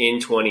us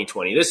in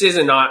 2020,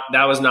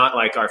 that was not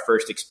like our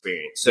first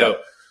experience. So.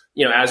 Yep.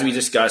 As we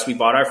discussed, we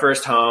bought our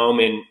first home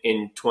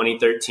in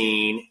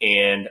 2013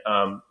 and,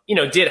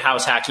 did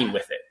house hacking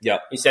with it. Yeah.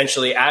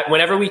 Essentially,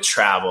 whenever we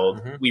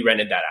traveled, we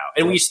rented that out.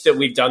 And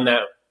we've done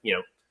that,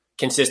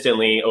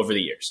 consistently over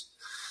the years.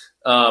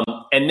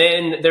 And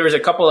then there was a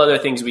couple other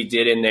things we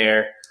did in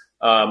there.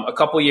 A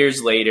couple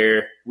years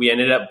later, we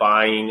ended up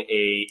buying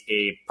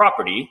a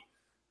property.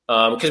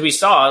 Because we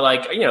saw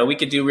we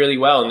could do really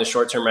well in the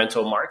short-term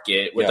rental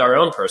market with our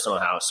own personal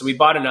house. So we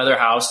bought another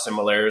house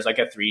similar. It was like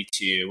a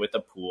 3-2 with a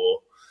pool,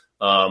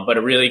 but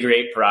a really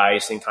great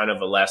price and kind of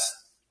a less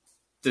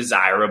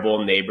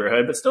desirable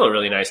neighborhood, but still a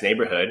really nice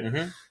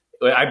neighborhood.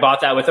 I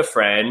bought that with a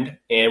friend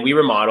and we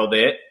remodeled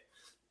it.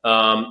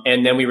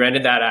 And then we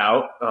rented that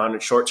out on a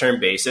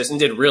short-term basis and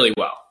did really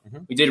well.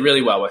 We did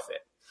really well with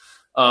it.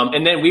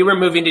 And then we were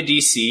moving to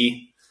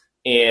DC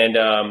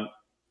and,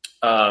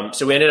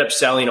 so we ended up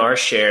selling our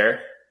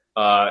share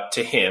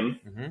to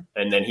him,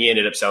 and then he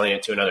ended up selling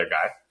it to another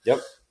guy. Yep.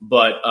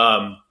 But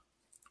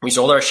we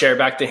sold our share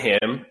back to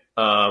him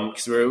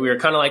because we were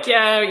kind of like,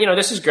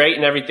 this is great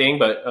and everything,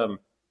 but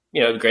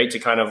great to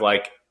kind of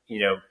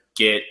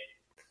get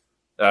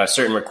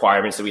certain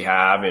requirements that we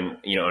have and,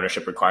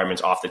 ownership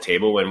requirements off the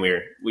table when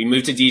we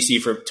moved to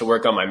DC to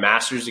work on my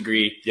master's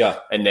degree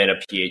and then a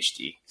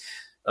PhD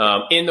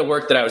in the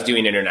work that I was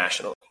doing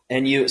internationally.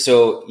 And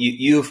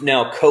you've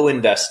now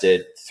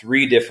co-invested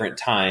 3 different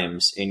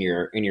times in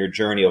your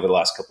journey over the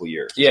last couple of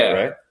years. Yeah.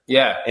 Right.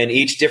 Yeah. And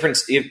each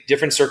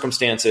different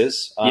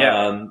circumstances.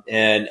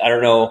 And I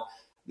don't know,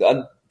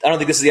 I don't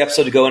think this is the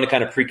episode to go into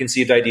kind of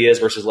preconceived ideas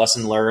versus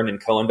lesson learned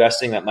and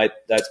co-investing.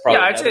 That's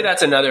probably, I'd say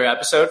that's another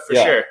episode for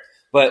sure.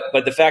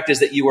 But the fact is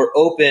that you were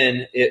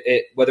open,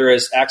 whether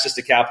it's access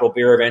to capital,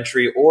 barrier of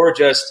entry, or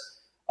just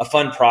a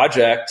fun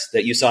project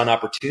that you saw an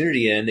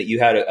opportunity in, that you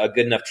had a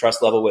good enough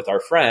trust level with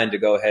our friend to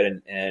go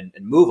ahead and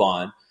move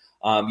on.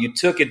 You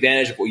took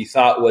advantage of what you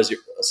thought was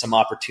some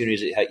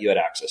opportunities that you had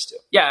access to.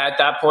 Yeah, at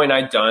that point,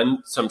 I'd done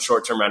some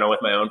short-term rental with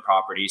my own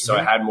property, so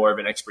I had more of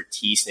an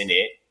expertise in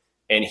it,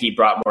 and he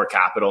brought more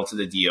capital to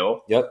the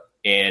deal. Yep.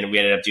 And we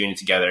ended up doing it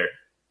together.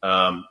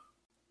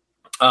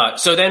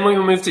 So then when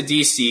we moved to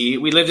DC,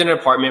 we lived in an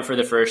apartment for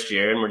the first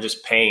year, and we're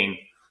just paying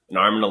an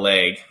arm and a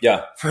leg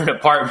for an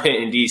apartment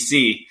in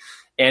DC.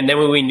 And then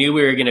when we knew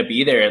we were going to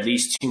be there at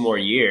least 2 more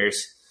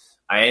years,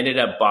 I ended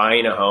up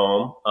buying a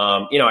home.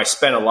 We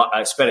spent a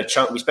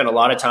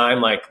lot of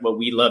time, like what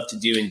we love to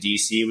do in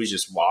DC was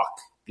just walk.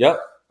 Yep.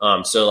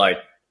 So like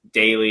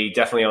daily,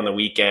 definitely on the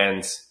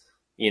weekends,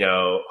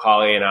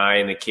 Holly and I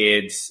and the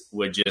kids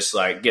would just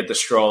like get the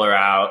stroller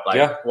out,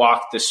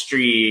 walk the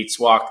streets,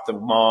 walk the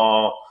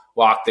mall,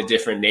 walk the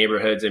different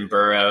neighborhoods and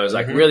boroughs,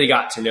 like really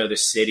got to know the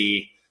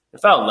city. I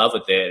fell in love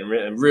with it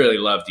and really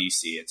love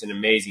DC. It's an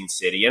amazing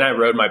city. And I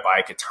rode my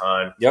bike a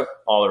ton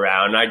all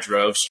around. And I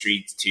drove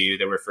streets too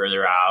that were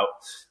further out.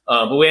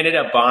 But we ended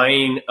up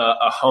buying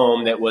a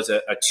home that was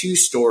a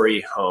 2-story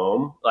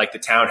home, like the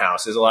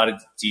townhouses. A lot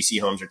of DC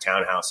homes are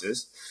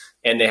townhouses.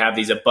 And they have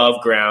these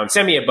above ground,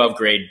 semi-above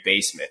grade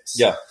basements.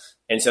 Yeah.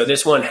 And so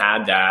this one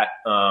had that.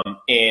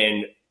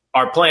 And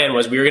our plan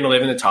was we were going to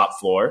live in the top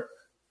floor,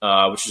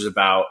 which was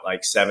about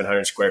like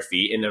 700 square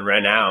feet, and then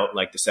rent out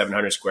like the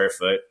 700 square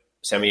foot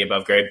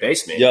semi-above grade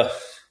basement. Yeah.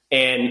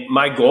 And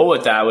my goal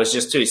with that was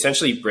just to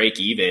essentially break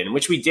even,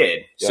 which we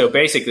did. Yeah. So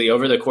basically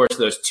over the course of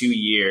those 2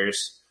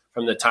 years,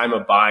 from the time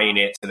of buying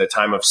it to the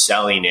time of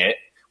selling it,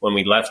 when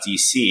we left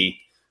DC,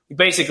 we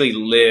basically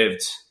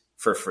lived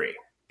for free.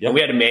 Yep. And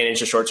we had to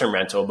manage a short-term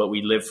rental, but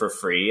we lived for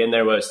free. And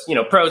there was,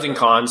 pros and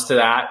cons to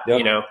that.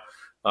 Yep.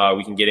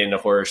 We can get into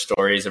horror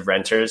stories of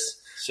renters,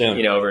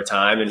 soon, over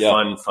time,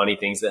 and funny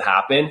things that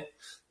happen.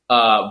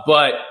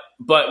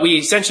 But we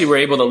essentially were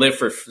able to live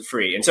for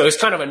free. And so it's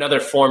kind of another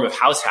form of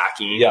house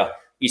hacking,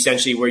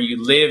 essentially, where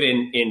you live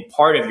in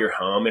part of your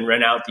home and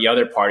rent out the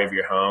other part of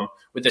your home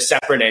with a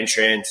separate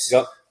entrance.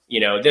 Yep.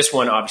 This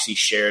one obviously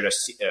shared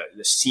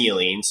the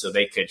ceiling, so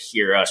they could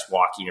hear us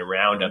walking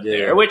around up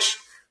there, which,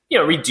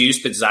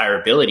 reduced the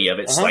desirability of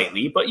it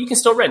slightly, but you can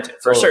still rent it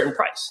for a certain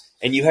price.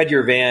 And you had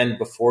your van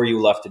before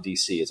you left to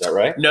DC, is that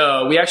right?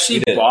 No, we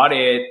actually bought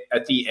it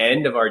at the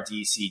end of our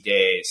DC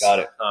days. Got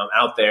it.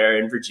 Out there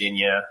in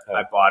Virginia. Okay.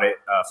 I bought it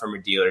from a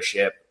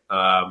dealership.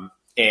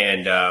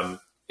 And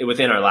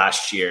within our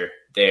last year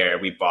there,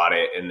 we bought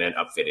it and then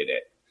upfitted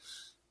it.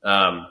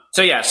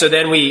 So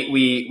then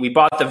we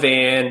bought the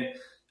van,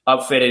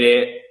 upfitted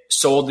it,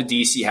 sold the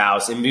DC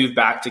house, and moved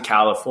back to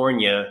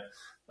California.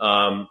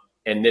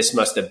 And this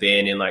must have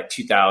been in like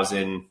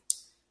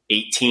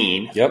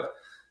 2018. Yep.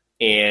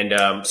 And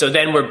so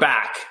then we're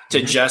back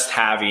to just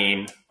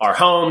having our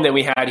home that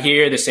we had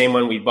here, the same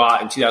one we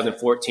bought in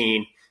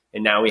 2014.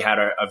 And now we had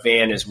a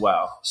van as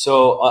well.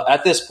 So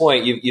at this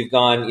point, you've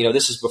gone,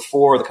 this is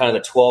before the kind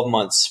of the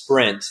 12-month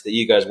sprint that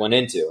you guys went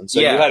into. And so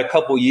you had a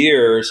couple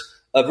years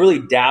of really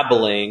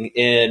dabbling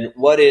in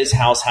what is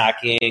house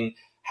hacking,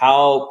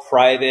 how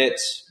private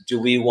do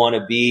we want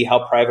to be,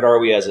 how private are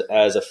we as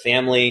a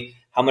family,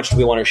 how much do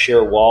we want to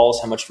share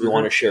walls, how much do we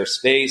want to share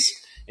space.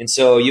 And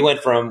so you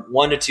went from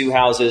 1 to 2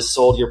 houses,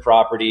 sold your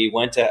property,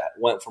 went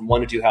from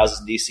 1 to 2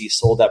 houses in DC,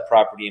 sold that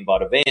property and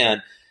bought a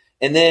van.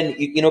 And then,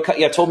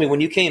 you told me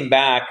when you came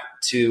back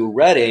to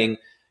Redding,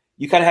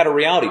 you kind of had a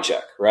reality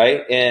check,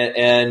 right?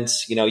 And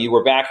you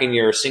were back in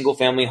your single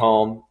family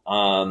home.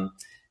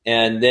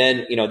 And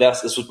then,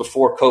 this was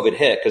before COVID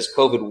hit, because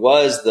COVID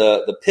was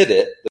the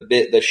pivot,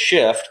 the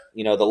shift,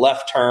 the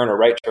left turn or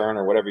right turn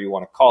or whatever you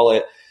want to call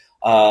it,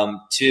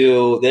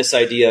 to this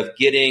idea of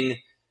getting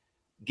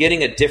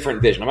a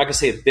different vision. I'm not going to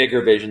say a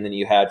bigger vision than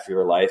you had for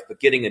your life, but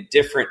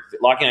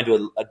locking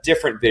onto a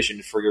different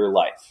vision for your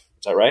life.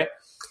 Is that right?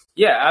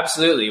 Yeah,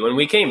 absolutely. When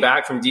we came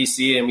back from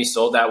DC and we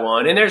sold that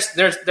one, and there's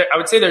I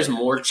would say there's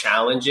more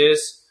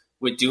challenges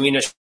with doing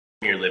a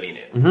you're living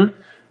in,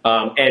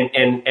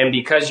 and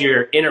because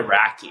you're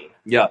interacting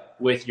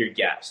with your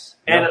guests,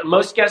 and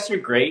most guests are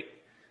great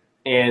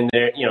and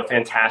they're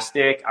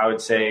fantastic. I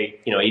would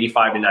say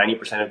 85 to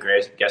 90% of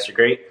guests are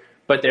great,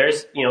 but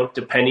there's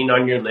depending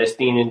on your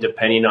listing and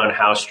depending on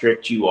how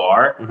strict you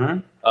are,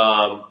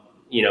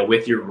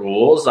 with your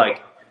rules,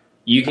 like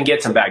you can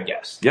get some bad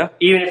guests. Yeah,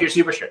 even if you're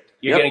super strict,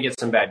 you're going to get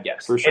some bad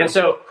guests. For sure. And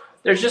so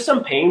there's just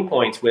some pain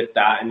points with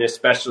that, and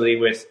especially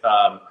with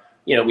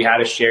we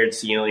had a shared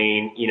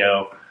ceiling.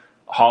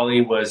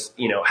 Holly was,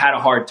 had a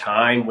hard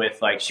time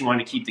with like, she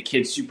wanted to keep the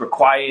kids super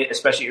quiet,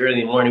 especially early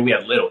in the morning. We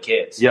had little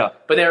kids. Yeah.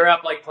 But they were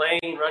up like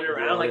playing, running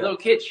around like little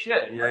kids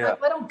should. Like,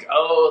 let them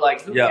go.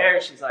 Like, who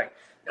cares? She's like,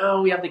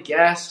 no, we have the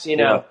guests,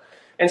 Yeah.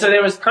 And so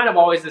there was kind of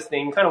always this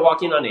thing, kind of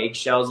walking on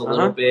eggshells a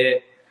little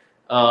bit.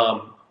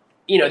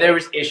 There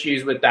was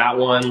issues with that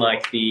one,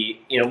 like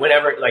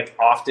whenever, like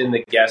often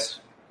the guests,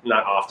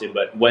 not often,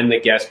 but when the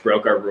guests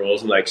broke our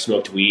rules and like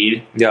smoked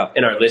weed in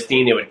our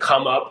listing, it would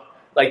come up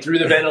like through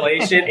the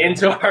ventilation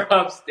into our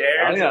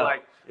upstairs. And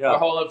like our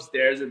whole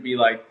upstairs would be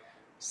like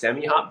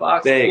semi-hot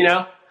box,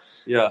 Yeah.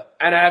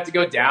 And I have to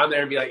go down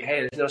there and be like,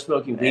 hey, there's no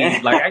smoking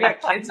weed. Like, I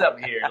got kids up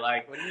here.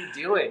 Like, what are you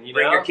doing?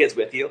 Bring your kids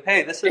with you.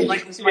 Hey, this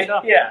is my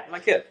dog. Yeah. My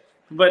kid.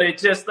 But it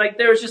just like,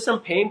 there was just some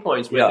pain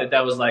points with it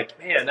that was like,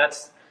 man,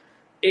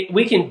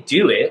 we can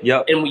do it.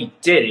 And we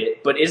did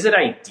it, but is it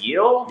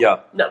ideal?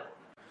 No.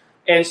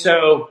 And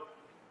so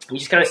we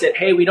just kind of said,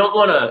 hey, we don't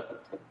want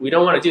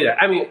to do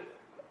that. I mean,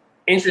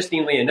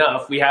 interestingly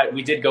enough,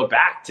 we did go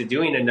back to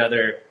doing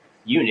another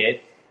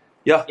unit.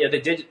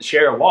 That did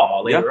share a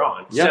wall later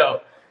on.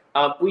 So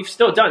we've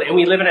still done it. And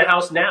we live in a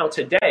house now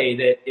today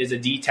that is a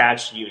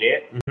detached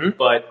unit,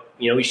 but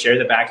we share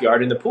the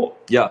backyard and the pool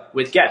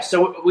with guests.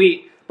 So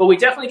we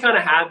definitely kind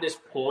of had this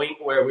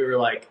point where we were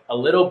like a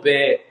little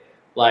bit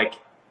like,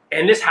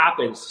 and this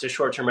happens to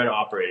short-term rental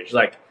operators.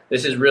 Like,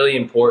 this is really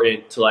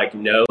important to like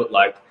note,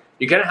 like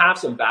you're going to have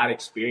some bad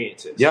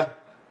experiences.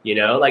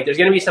 Like there's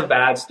going to be some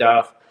bad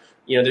stuff.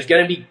 There's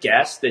going to be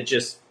guests that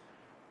just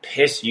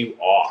piss you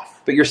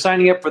off. But you're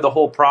signing up for the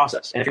whole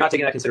process. And if you're not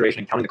taking that consideration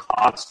and counting the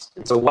costs,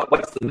 and so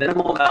what's the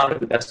minimal amount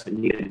of investment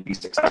needed to be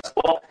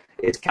successful?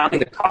 It's counting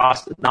the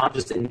cost, not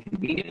just the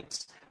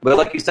inconvenience. But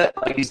like you said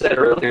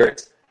earlier,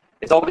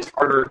 it's always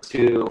harder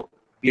to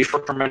be a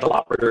short-term rental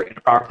operator in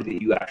a property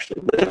that you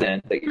actually live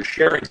in, that you're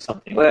sharing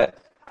something with.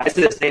 I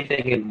say the same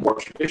thing in more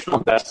traditional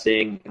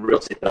investing in real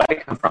estate that I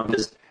come from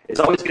is it's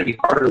always going to be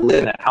harder to live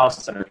in that house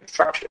that's under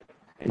construction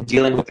and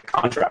dealing with the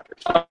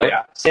contractors.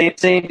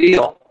 Same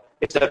deal,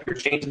 except you're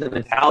changing the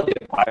mentality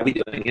of why are we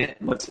doing it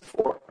and what's it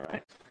for,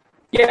 right?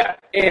 Yeah,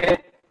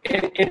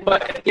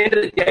 but at the end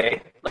of the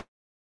day, like,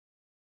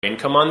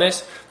 income on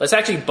this, let's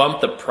actually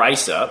bump the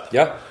price up.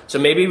 So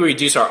maybe we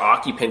reduce our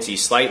occupancy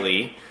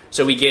slightly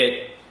so we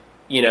get,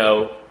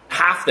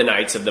 half the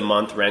nights of the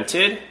month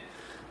rented.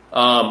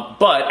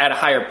 But at a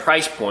higher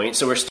price point,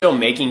 so we're still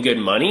making good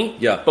money.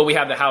 But we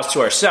have the house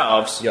to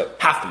ourselves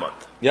half the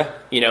month.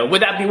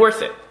 Would that be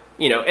worth it?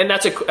 And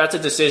that's a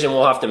decision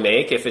we'll have to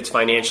make if it's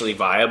financially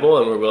viable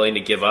and we're willing to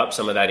give up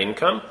some of that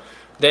income.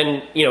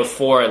 Then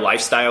for a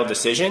lifestyle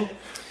decision,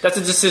 that's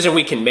a decision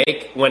we can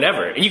make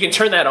whenever. And you can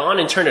turn that on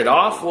and turn it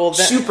off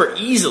super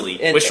easily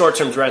with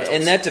short-term rentals.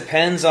 And that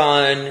depends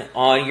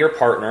on your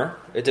partner.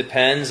 It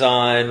depends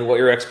on what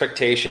your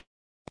expectation.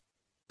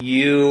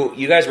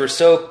 You guys were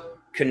so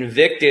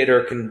convicted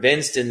or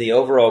convinced in the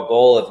overall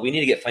goal of we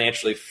need to get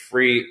financially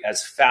free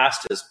as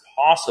fast as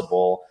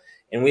possible,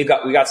 and we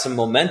got some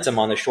momentum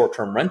on the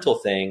short-term rental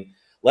thing.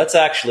 Let's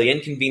actually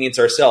inconvenience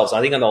ourselves.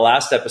 I think on the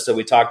last episode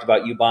we talked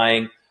about you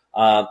buying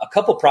a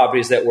couple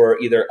properties that were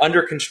either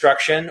under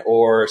construction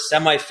or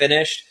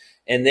semi-finished,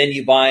 and then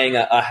you buying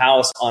a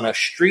house on a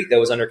street that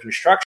was under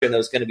construction that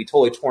was going to be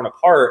totally torn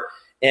apart,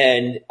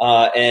 and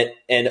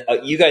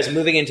you guys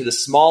moving into the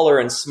smaller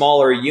and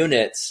smaller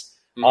units.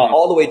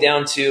 All the way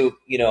down to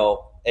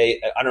I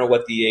don't know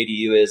what the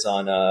ADU is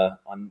on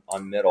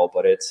Middle,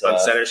 but it's on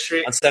Center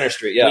Street. On Center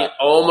Street, we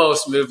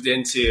almost moved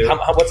into.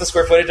 What's the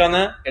square footage on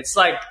that? It's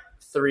like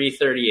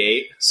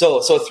 338.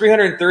 So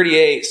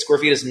 338 square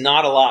feet is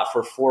not a lot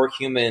for 4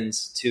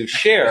 humans to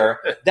share.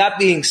 That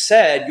being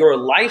said, your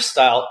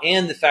lifestyle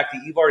and the fact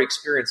that you've already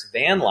experienced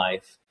van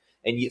life,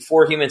 and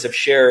 4 humans have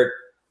shared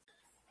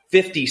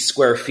 50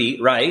 square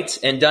feet, right,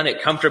 and done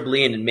it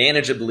comfortably and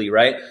manageably,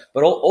 right?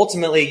 But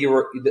ultimately,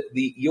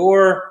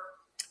 your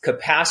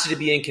capacity to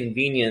be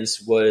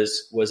inconvenienced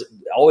was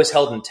always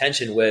held in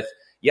tension with,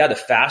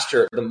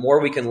 the more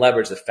we can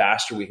leverage, the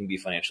faster we can be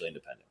financially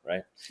independent,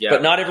 right?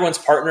 But not everyone's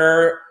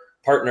partners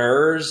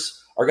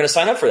are going to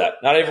sign up for that.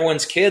 Not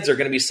everyone's kids are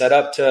going to be set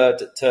up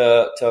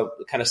to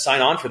kind of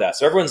sign on for that.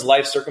 So everyone's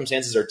life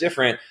circumstances are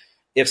different.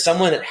 If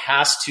someone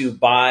has to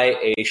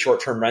buy a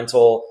short-term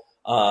rental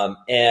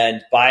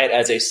and buy it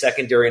as a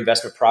secondary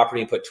investment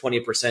property and put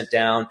 20%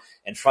 down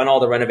and fund all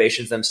the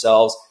renovations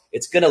themselves,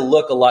 it's going to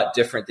look a lot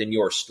different than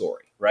your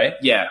story, right?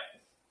 Yeah,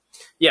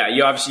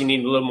 you obviously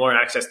need a little more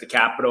access to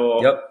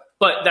capital.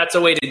 But that's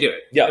a way to do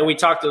it. And we've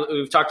talked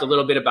a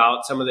little bit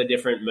about some of the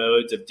different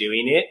modes of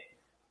doing it.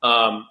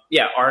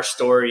 Our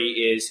story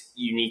is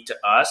unique to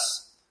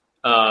us.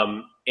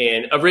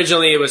 And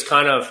originally it was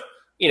kind of,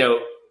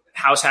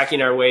 house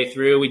hacking our way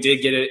through. We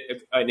did get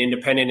an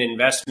independent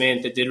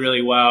investment that did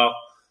really well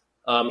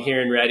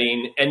here in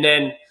Redding. And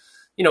then,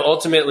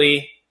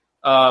 ultimately,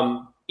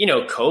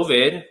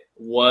 COVID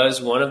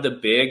was one of the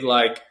big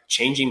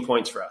changing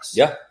points for us.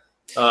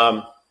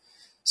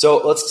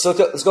 So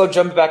let's go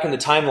jump back in the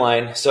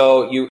timeline.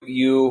 So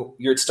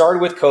you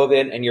started with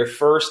COVID, and your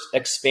first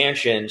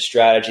expansion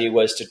strategy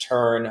was to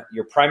turn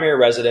your primary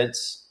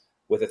residence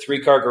with a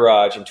 3-car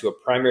garage into a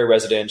primary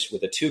residence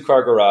with a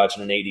 2-car garage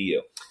and an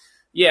ADU.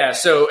 Yeah.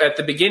 So at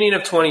the beginning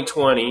of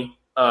 2020,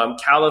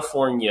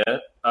 California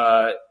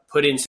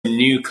put in some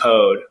new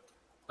code.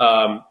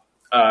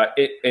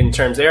 In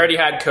terms, they already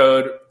had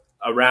code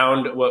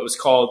around what was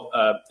called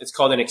it's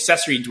called an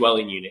accessory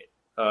dwelling unit.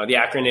 The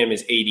acronym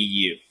is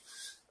ADU.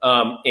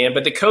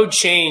 But the code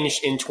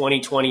changed in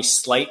 2020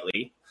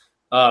 slightly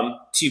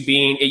to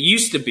being, it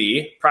used to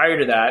be, prior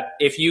to that,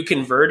 if you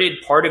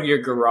converted part of your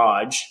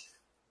garage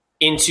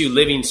into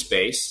living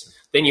space,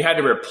 then you had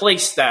to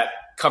replace that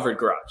covered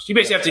garage. You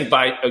basically have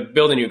to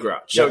build a new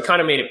garage. So it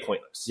kind of made it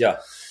pointless. Yeah.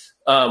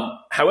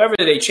 However,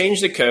 they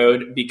changed the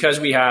code because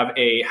we have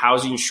a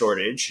housing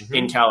shortage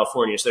in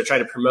California. So they're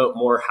trying to promote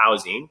more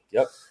housing.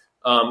 Yep.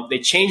 They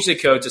changed the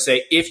code to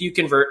say if you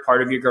convert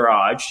part of your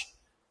garage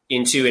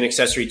into an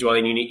accessory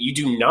dwelling unit, you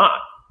do not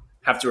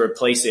have to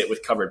replace it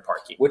with covered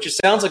parking. Which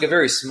sounds like a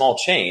very small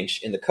change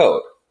in the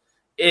code.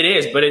 It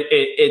is, but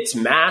it's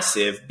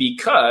massive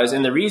because,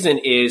 and the reason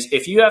is,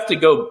 if you have to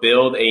go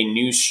build a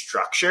new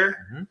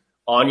structure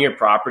on your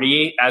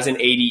property as an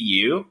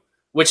ADU,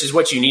 which is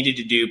what you needed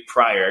to do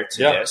prior to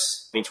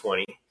this,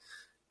 2020,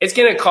 it's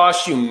going to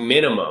cost you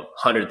minimum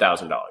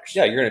 $100,000.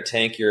 Yeah, you're going to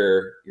tank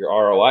your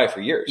ROI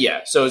for years.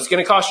 Yeah, so it's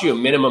going to cost you a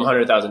minimum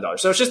 $100,000.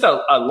 So it's just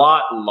a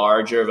lot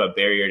larger of a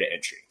barrier to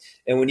entry.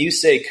 And when you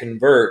say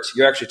convert,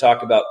 you're actually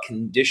talking about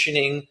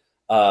conditioning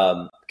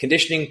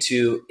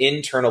to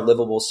internal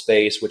livable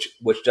space,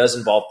 which does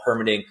involve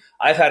permitting.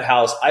 I've hacked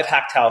house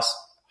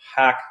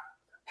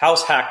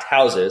hacked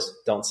houses.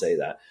 Don't say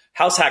that.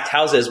 House hacked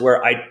houses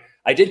where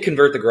I did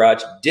convert the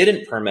garage,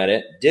 didn't permit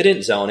it,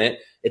 didn't zone it.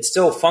 It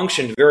still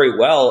functioned very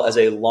well as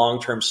a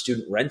long-term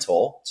student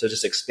rental, so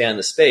just expand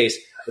the space.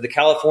 But the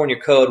California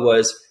code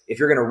was, if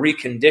you're going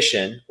to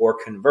recondition or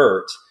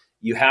convert,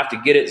 you have to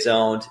get it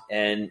zoned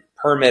and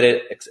permit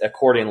it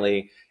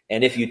accordingly.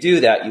 And if you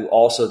do that, you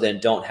also then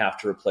don't have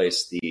to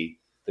replace the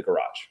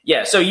garage.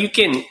 Yeah, so you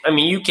can,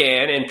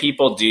 and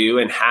people do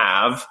and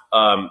have,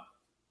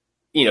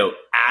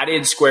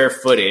 added square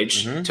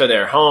footage to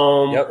their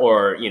home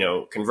or,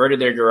 converted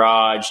their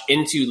garage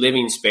into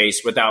living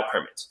space without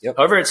permits.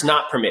 However, it's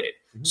not permitted.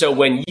 So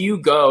when you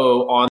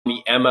go on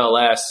the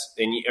MLS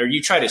or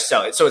you try to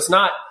sell it, so it's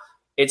not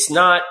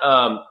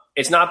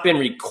been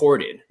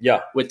recorded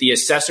with the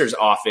assessor's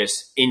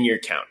office in your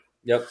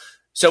county.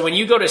 So when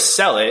you go to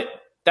sell it,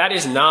 that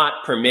is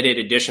not permitted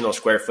additional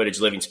square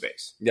footage living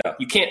space.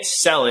 You can't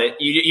sell it.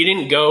 You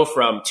didn't go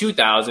from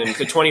 2,000 to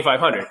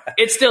 2,500.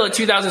 It's still a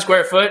 2,000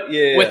 square foot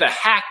with a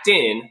hacked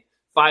in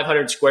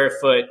 500 square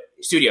foot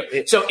studio.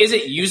 So is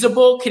it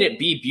usable? Can it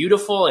be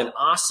beautiful and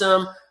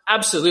awesome?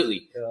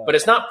 Absolutely. But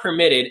it's not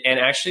permitted. And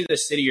actually the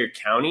city or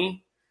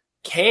county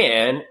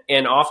can,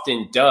 and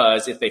often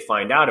does, if they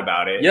find out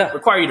about it,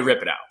 require you to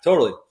rip it out.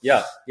 Totally.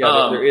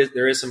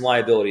 There is some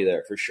liability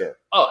there for sure.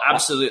 Oh,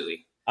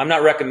 absolutely. I'm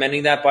not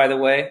recommending that, by the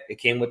way. It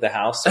came with the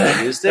house, so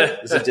I used it.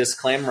 There's a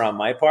disclaimer on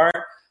my part.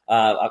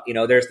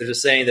 There's a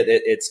saying that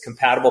it's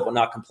compatible but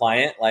not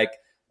compliant. Like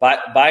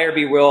buy or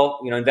be will,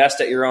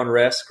 invest at your own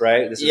risk,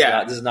 right? This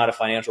is not a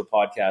financial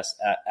podcast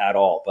at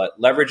all, but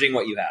leveraging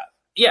what you have.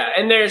 Yeah,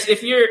 and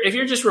if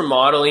you're just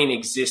remodeling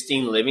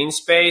existing living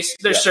space,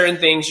 there's certain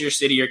things your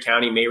city or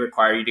county may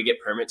require you to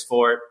get permits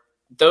for.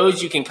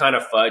 Those you can kind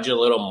of fudge a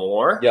little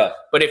more. Yeah.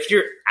 But if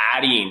you're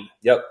adding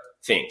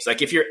things,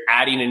 like if you're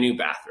adding a new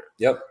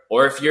bathroom,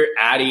 or if you're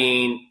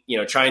adding,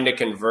 trying to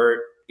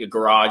convert your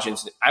garage,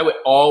 I would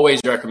always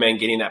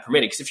recommend getting that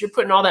permitted, because if you're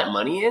putting all that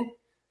money in,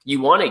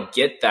 you want to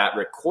get that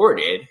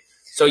recorded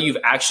so you've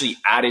actually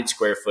added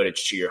square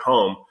footage to your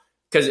home.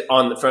 Because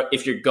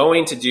if you're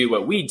going to do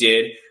what we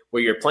did,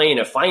 where you're playing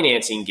a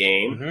financing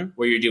game,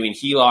 where you're doing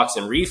HELOCs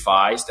and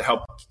refis to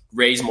help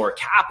raise more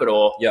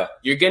capital,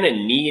 you're going to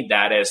need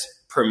that as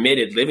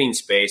permitted living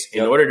space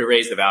in order to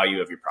raise the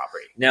value of your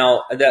property.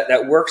 Now,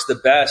 that works the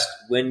best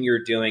when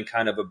you're doing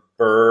kind of a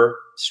BRRRR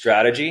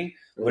strategy.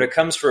 When it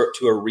comes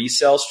to a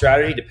resale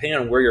strategy, depending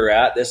on where you're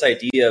at, this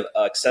idea of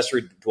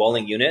accessory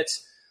dwelling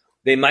units,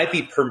 they might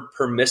be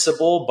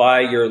permissible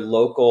by your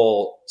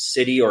local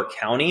city or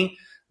county.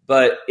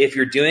 But if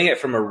you're doing it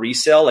from a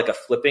resale, like a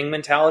flipping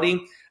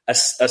mentality,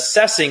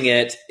 assessing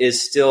it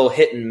is still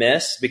hit and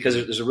miss, because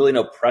there's really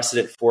no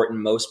precedent for it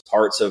in most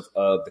parts of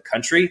the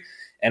country.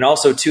 And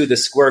also, too, the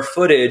square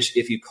footage,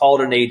 if you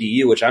call it an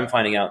ADU, which I'm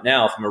finding out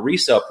now from a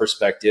resale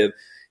perspective,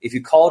 if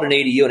you call it an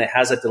ADU and it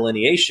has that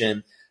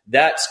delineation,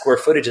 that square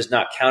footage is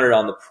not counted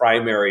on the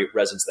primary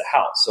residence of the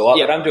house. So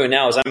what I'm doing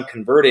now is I'm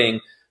converting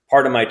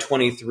part of my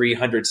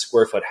 2,300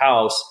 square foot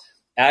house,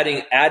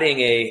 adding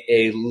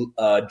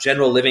a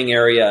general living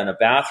area and a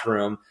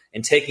bathroom,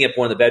 and taking up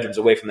one of the bedrooms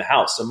away from the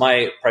house. So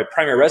my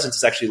primary residence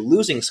is actually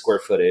losing square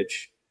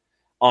footage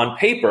on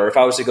paper if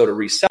I was to go to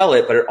resell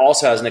it, but it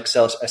also has an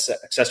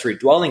accessory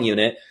dwelling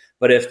unit.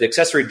 But if the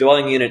accessory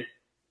dwelling unit,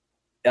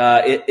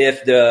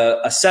 if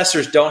the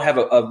assessors don't have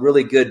a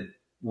really good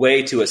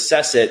way to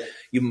assess it,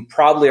 you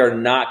probably are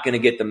not going to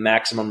get the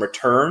maximum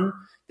return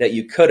that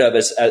you could have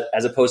as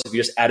opposed to if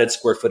you just added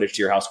square footage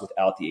to your house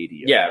without the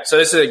ADU. Yeah. So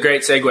this is a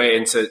great segue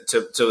into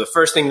the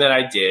first thing that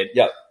I did.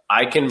 Yep.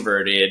 I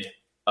converted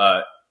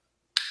a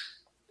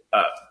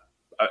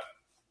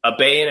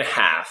bay and a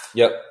half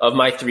of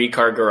my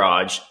 3-car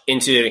garage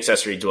into an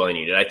accessory dwelling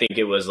unit. I think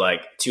it was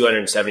like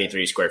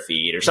 273 square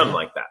feet or something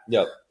like that.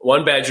 Yep.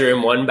 1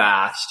 bedroom, 1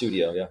 bath.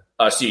 Studio,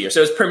 yeah. Studio.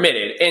 So it's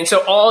permitted. And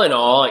so all in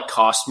all, it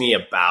cost me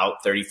about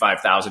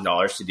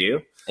 $35,000 to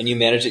do. And you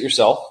managed it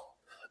yourself?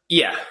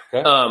 Yeah.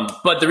 Okay.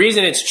 But the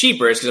reason it's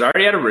cheaper is because it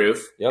already had a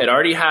roof. Yep. It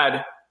already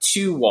had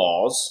 2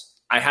 walls.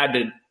 I had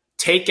to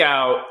take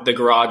out the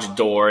garage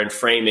door and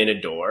frame in a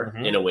door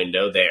in a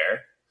window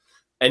there.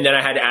 And then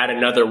I had to add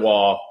another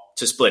wall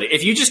to split it.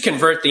 If you just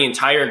convert the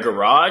entire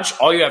garage,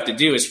 all you have to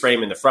do is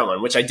frame in the front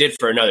one, which I did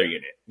for another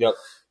unit. Yep.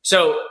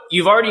 So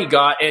you've already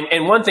got,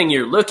 and one thing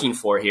you're looking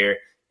for here,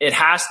 it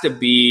has to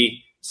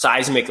be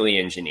seismically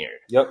engineered.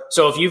 Yep.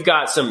 So if you've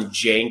got some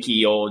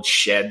janky old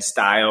shed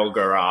style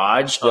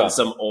garage on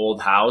some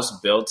old house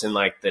built in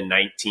like the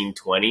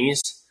 1920s,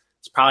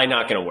 it's probably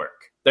not going to work.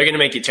 They're going to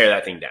make you tear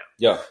that thing down.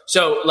 Yeah.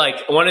 So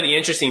like one of the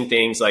interesting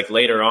things, like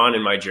later on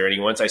in my journey,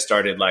 once I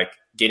started like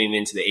getting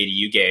into the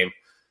ADU game,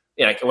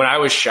 like when I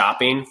was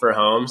shopping for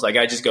homes, like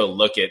I just go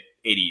look at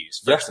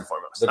ADUs first and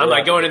foremost. I'm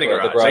like going in the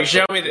garage. Like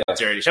show me the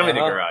dirty, show me the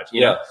garage.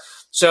 You know.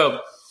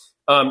 So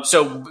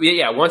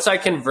once I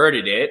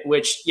converted it,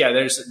 which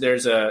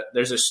there's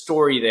a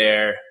story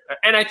there,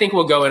 and I think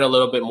we'll go in a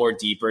little bit more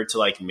deeper to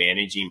like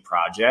managing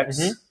projects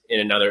in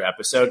another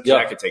episode because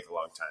that could take a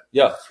long time.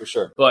 Yeah, for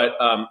sure. But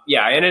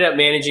I ended up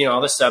managing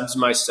all the subs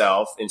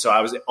myself, and so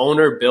I was the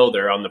owner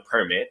builder on the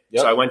permit.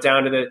 So I went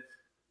down to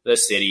the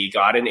city,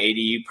 got an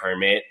ADU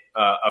permit.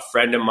 A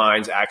friend of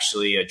mine's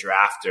actually a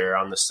drafter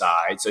on the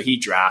side, so he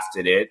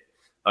drafted it.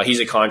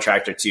 He's a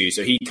contractor too,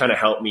 so he kind of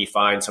helped me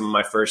find some of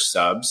my first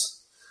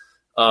subs.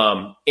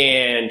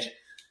 And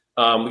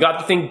we got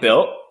the thing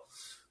built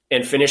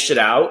and finished it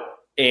out.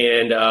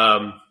 And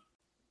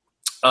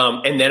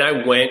then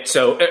I went,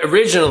 so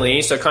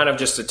originally, so kind of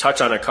just to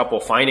touch on a couple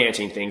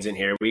financing things in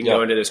here, we can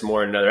go into this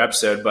more in another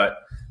episode, but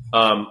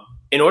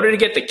in order to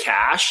get the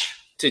cash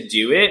to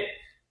do it,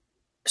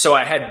 so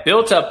I had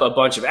built up a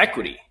bunch of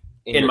equity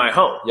in my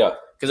home. Yeah.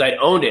 Because I'd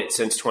owned it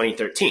since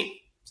 2013.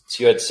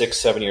 So you had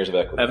 6-7 years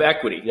of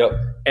equity. Yep.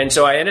 And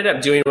so I ended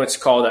up doing what's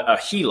called a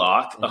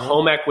HELOC, a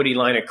home equity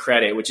line of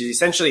credit, which is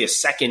essentially a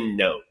second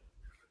note.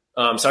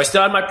 So I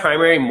still had my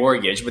primary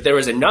mortgage, but there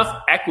was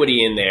enough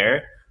equity in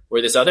there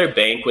where this other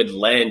bank would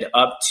lend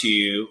up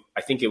to,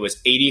 I think it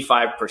was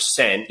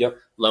 85%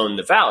 loan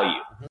to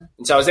value.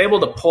 And so I was able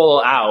to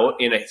pull out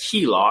in a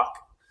HELOC,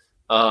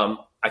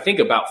 I think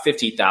about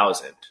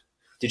 $50,000.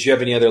 Did you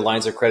have any other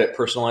lines of credit,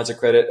 personal lines of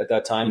credit at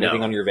that time? No.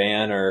 Anything on your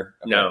van or?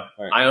 Okay. No,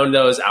 right. I owned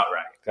those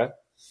outright. Okay.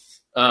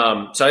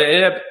 So I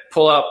ended up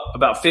pull up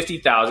about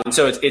 50,000.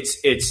 So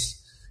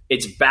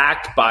it's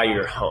backed by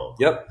your home.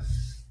 Yep.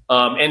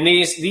 And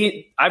these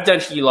I've done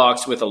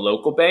HELOCs with a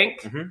local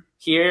bank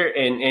here,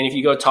 and if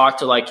you go talk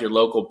to like your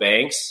local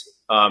banks,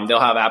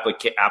 they'll have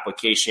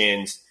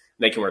applications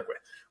they can work with.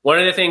 One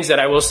of the things that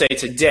I will say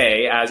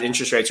today, as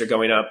interest rates are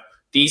going up,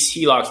 these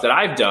HELOCs that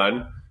I've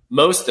done,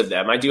 most of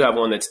them, I do have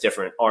one that's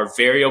different, are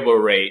variable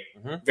rate,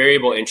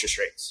 variable interest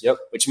rates,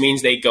 which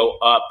means they go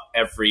up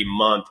every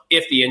month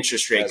if the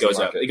interest rate goes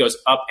up. It goes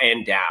up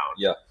and down.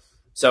 Yeah.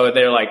 So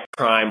they're like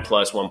prime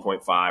plus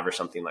 1.5 or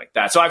something like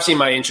that. So I've seen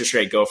my interest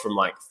rate go from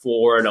like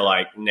 4 to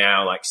like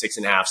now like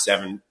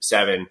 6.5,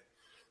 7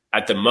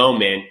 at the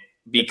moment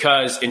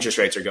because interest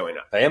rates are going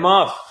up. Pay them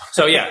off.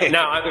 So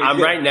now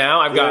I'm right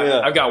now. I've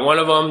got one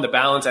of them, the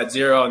balance at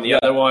 0, and the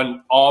other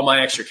one, all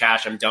my extra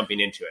cash I'm dumping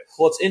into it.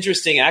 Well, it's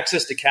interesting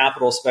access to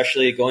capital,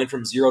 especially going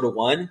from 0 to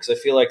 1, because I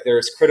feel like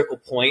there's critical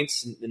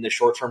points in the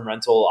short-term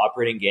rental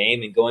operating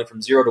game, and going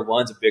from 0 to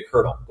 1 is a big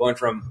hurdle. Going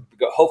from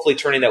hopefully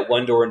turning that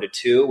one door into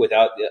 2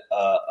 without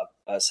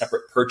a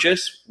separate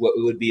purchase, what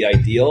would be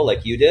ideal,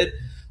 like you did.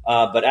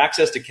 But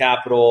access to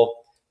capital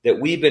that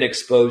we've been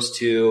exposed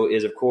to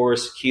is, of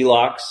course,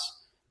 HELOCs.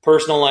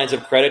 Personal lines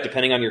of credit,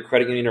 depending on your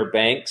credit union or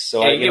banks.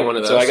 So I get one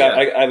of those. So I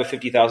have a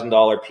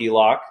 $50,000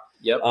 PLOC.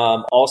 Yep.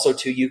 Also,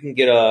 too, you can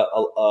get I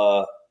don't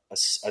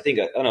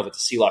know if it's a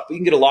C-lock, but you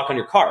can get a lock on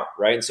your car,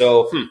 right? And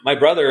so my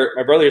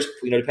brother's,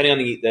 depending on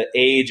the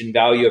age and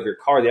value of your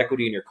car, the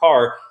equity in your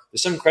car,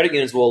 some credit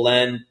unions will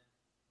lend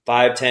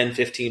 $5,000,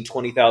 $10,000,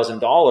 $15,000,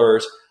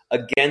 $20,000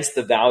 against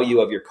the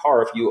value of your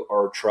car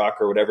or truck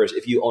or whatever,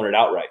 if you own it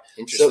outright.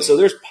 So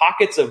there's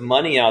pockets of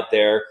money out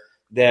there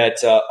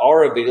that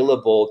are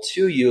available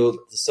to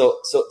you. So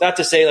that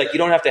to say, like, you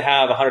don't have to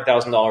have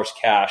 $100,000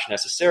 cash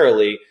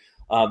necessarily,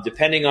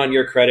 depending on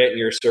your credit and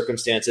your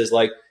circumstances.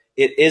 Like,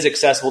 it is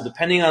accessible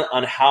depending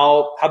on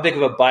how big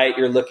of a bite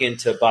you're looking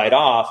to bite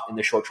off in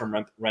the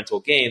short-term rental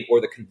game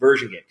or the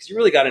conversion game. Because you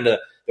really got into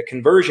the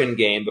conversion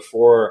game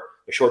before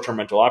the short-term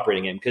rental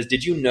operating game. Because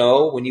did you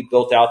know when you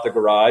built out the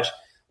garage,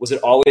 was it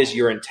always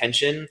your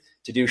intention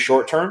to do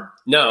short-term?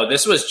 No,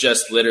 this was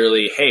just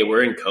literally, hey,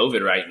 we're in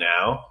COVID right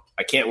now.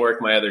 I can't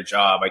work my other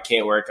job. I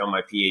can't work on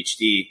my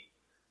PhD.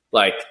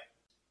 like,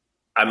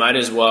 I might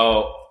as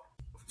well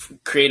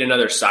create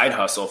another side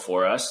hustle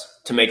for us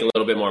to make a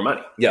little bit more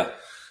money. Yeah.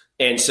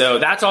 And so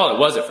that's all it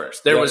was at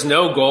first. There was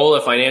no goal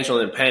of financial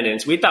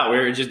independence. We thought we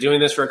were just doing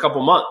this for a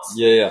couple months.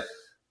 Yeah.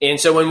 And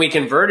so when we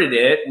converted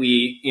it,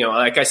 we,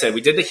 like I said,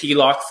 we did the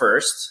HELOC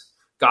first,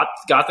 got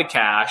the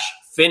cash,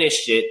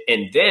 finished it.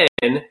 And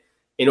then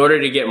in order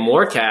to get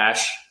more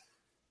cash,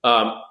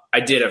 I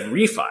did a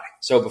refi.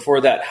 So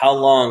before that, how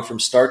long from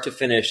start to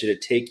finish did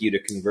it take you to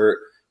convert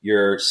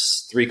your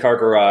 3-car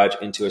garage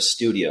into a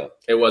studio?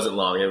 It wasn't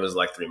long. It was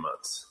like 3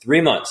 months.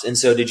 3 months. And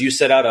so did you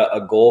set out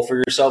a goal for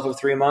yourself of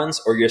 3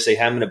 months, or you say,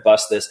 hey, I'm going to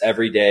bust this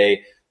every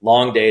day,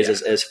 long days,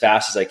 as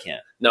fast as I can?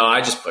 No,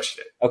 I just pushed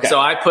it. Okay. So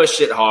I pushed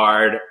it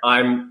hard.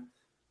 I'm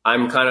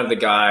kind of the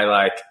guy,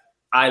 like,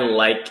 I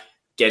like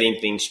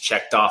getting things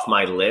checked off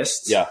my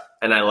list. Yeah.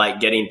 And I like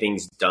getting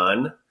things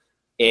done.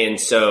 And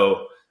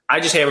so I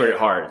just hammered it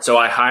hard. So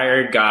I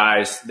hired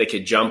guys that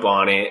could jump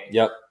on it.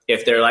 Yep.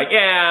 If they're like,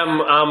 yeah,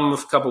 I'm a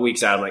couple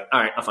weeks out, I'm like, all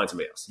right, I'll find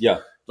somebody else. Yeah.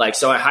 Like,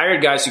 so I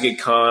hired guys who could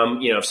come.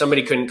 If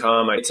somebody couldn't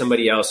come, I had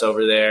somebody else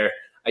over there.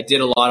 I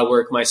did a lot of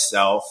work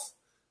myself.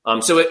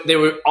 So they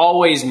were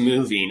always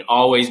moving,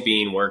 always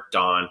being worked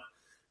on,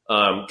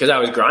 because I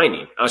was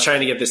grinding. I was trying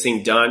to get this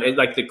thing done. And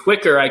like, the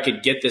quicker I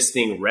could get this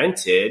thing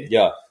rented,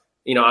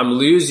 I'm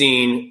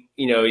losing,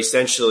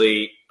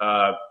 essentially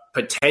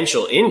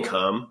potential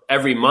income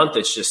every month.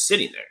 It's just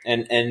sitting there.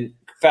 And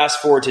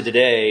fast forward to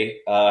today,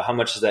 how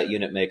much does that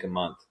unit make a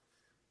month?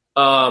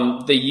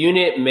 The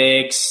unit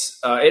makes,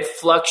 it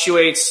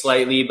fluctuates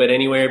slightly, but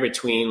anywhere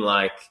between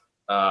like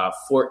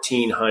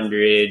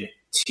 1,400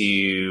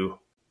 to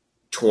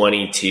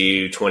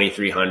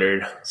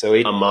 2,300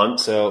 a month.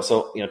 So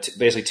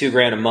basically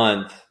 $2,000 a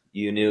month.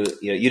 You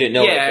didn't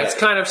know. Yeah, it's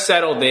kind of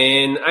settled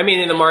in. I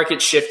mean, in the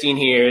market's shifting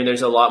here, and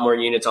there's a lot more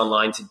units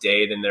online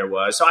today than there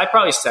was. So I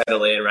probably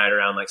settle in right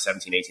around like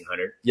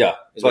 1,700-1,800. Yeah,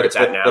 is where it's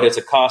at now. But it's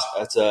a cost.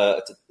 It's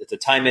a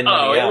time in,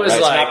 money out. Right? It's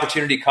an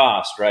opportunity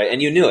cost, right? And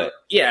you knew it.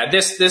 Yeah,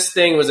 this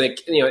thing was 80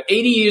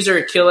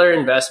 user killer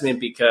investment,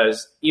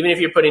 because even if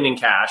you're putting in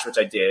cash, which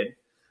I did,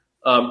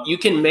 you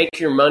can make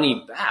your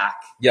money back.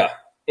 Yeah.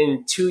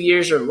 In 2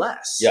 years or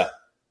less. Yeah.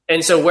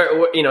 And so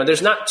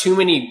there's not too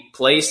many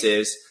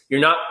places. You're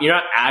not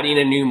adding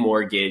a new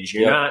mortgage.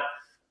 You're not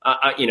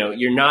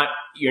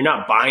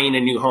buying a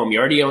new home. You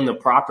already own the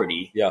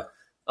property. Yeah.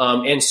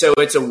 And so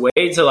it's a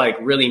way to like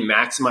really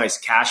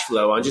maximize cash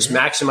flow on just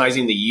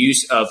maximizing the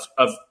use of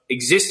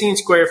existing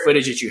square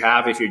footage that you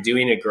have. If you're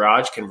doing a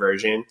garage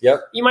conversion,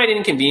 you might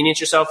inconvenience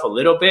yourself a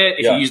little bit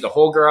if you use the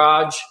whole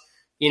garage,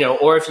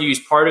 or if you use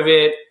part of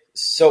it.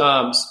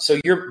 So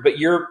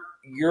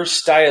you're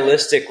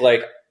stylistic.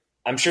 Like,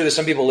 I'm sure there's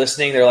some people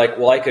listening. They're like,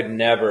 well, I could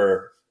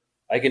never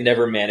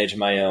manage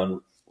my own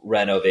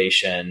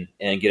renovation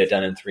and get it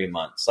done in 3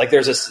 months. Like,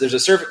 there's a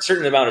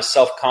certain amount of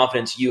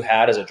self-confidence you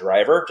had as a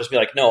driver. Just be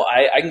like, no,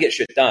 I can get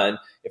shit done.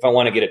 If I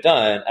want to get it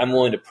done, I'm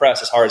willing to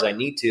press as hard as I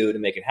need to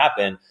make it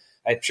happen.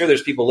 I'm sure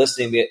there's people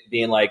listening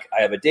being like,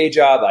 I have a day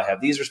job. I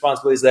have these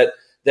responsibilities that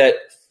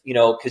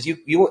because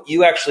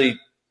you actually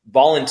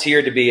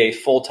volunteered to be a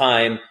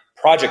full-time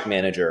project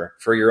manager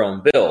for your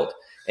own build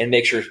and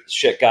make sure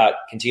shit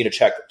continue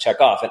to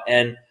check off.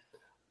 And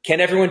can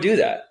everyone do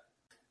that?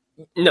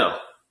 No.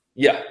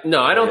 Yeah.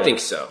 No, I don't think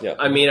so. Yeah.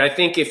 I mean, I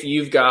think if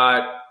you've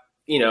got,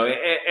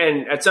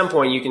 and at some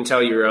point you can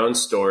tell your own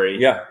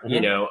story,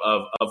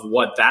 of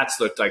what that's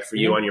looked like for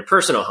you on your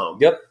personal home.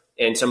 Yep.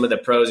 And some of the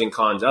pros and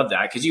cons of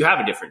that, because you have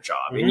a different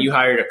job and you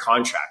hired a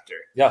contractor.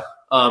 Yeah.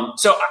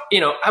 So,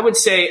 I would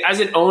say as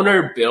an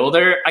owner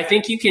builder, I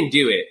think you can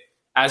do it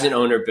as an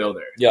owner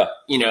builder. Yeah.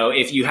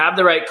 If you have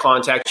the right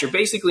contacts, you're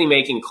basically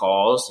making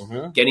calls,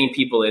 getting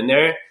people in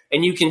there,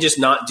 and you can just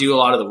not do a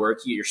lot of the work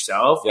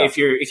yourself if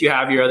you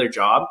have your other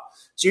job.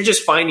 So you're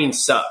just finding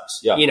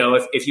subs. Yeah.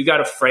 If you got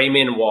to frame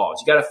in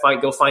walls, you got to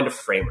go find a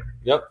framer.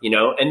 Yep.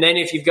 And then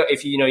if you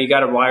got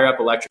to wire up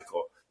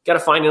electrical, you got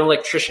to find an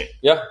electrician.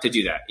 To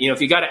do that. If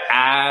you got to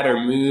add or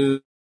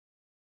move,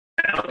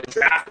 a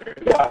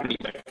drafter, you have to be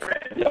my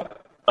friend.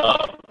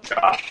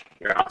 Josh,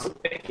 you're awesome.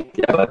 Thank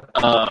you.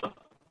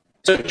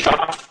 So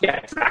Josh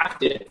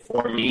drafted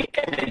for me,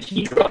 and then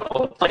he drew up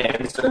all the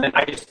plans, and then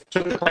I just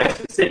took the plans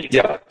to the city.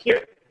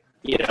 Here.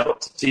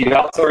 So you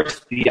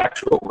outsourced the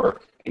actual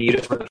work, and you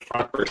just were the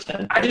front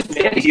person. I just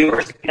managed. You were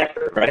a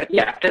connector, right?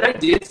 Yeah, and I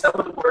did some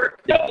of the work.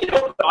 Yeah.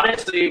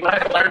 Honestly, what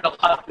I learned a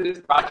lot through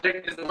this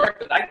project is the work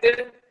that I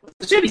did was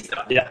the shitty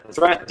stuff. Yeah, that's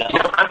right.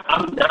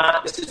 I'm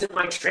not. This isn't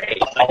my trade.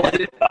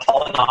 The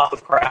hauling off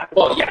of crap.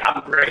 Well, yeah,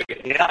 I'm great.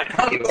 Yeah, I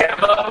know you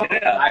demo.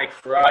 Yeah. I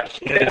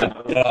crush.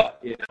 Yeah.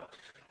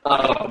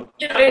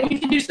 And you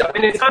can do stuff,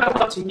 and it's kind of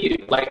up to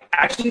you. Like,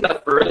 actually,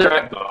 the further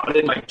I've gone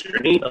in my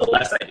journey, the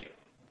less I do,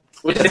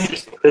 which is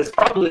interesting. It's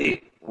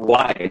probably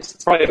wise.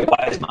 It's probably a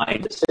wise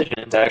mind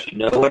decision to actually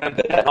know what I'm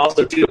good at, and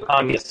also to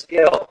economy of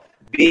scale,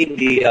 being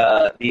the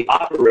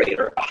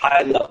operator, a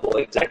high level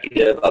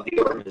executive of the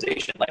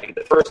organization. Like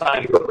the first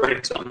time you were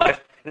learning so much,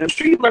 and I'm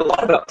sure you learned a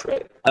lot about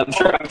trade. I'm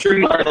sure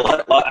you learned a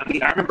lot. I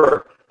mean, I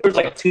remember was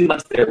like 2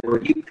 months there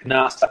where you could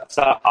not stop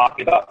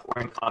talking about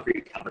pouring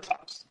concrete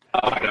countertops. Oh,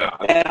 I know.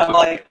 And I'm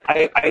like,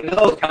 I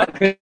know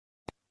concrete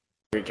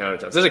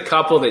countertops. There's a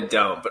couple that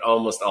don't, but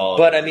almost all.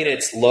 But I mean,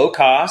 it's low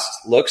cost,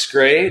 looks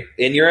great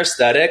in your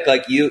aesthetic.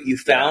 Like you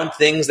found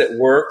things that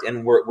worked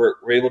and were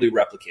able to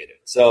replicate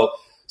it. So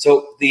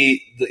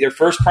your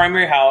first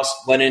primary house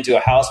went into a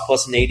house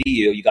plus an ADU.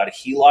 You got a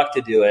HELOC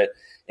to do it,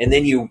 and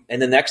then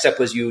the next step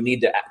was you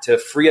need to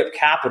free up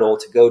capital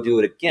to go do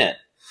it again.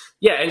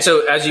 Yeah, and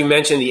so as you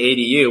mentioned the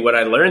ADU, what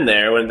I learned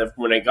there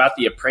when I got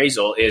the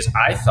appraisal is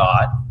I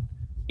thought,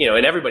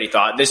 and everybody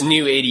thought this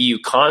new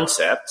ADU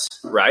concept,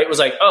 right, was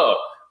like, oh,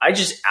 I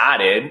just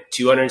added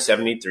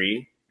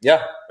 273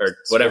 or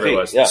whatever it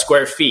was,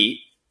 square feet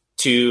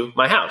to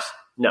my house.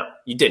 No,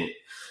 you didn't.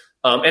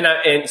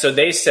 And so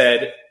they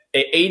said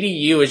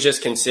ADU is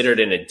just considered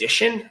an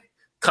addition,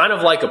 kind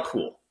of like a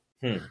pool.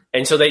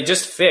 And so they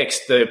just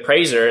fixed the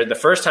appraiser. The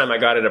first time I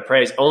got it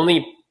appraised,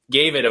 only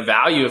gave it a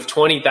value of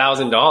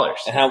 $20,000.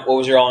 And what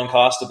was your all-in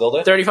cost to build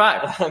it?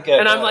 $35,000. Okay,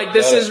 and I'm like,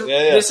 this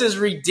is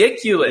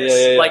ridiculous.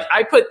 Yeah. Like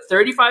I put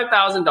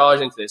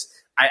 $35,000 into this.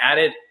 I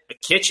added a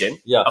kitchen,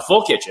 a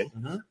full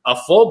kitchen, a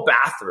full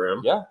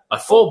bathroom, a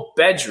full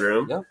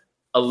bedroom,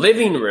 a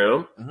living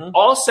room,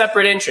 all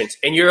separate entrance,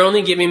 and you're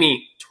only giving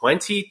me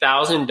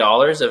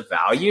 $20,000 of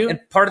value. And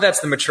part of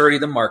that's the maturity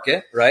of the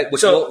market, right?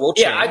 Which will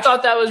change. Yeah, I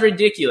thought that was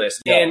ridiculous.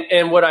 Yeah.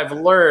 And what I've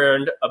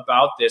learned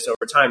about this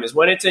over time is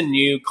when it's a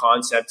new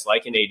concept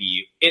like an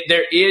ADU,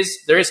 there is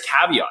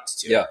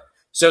caveats to it.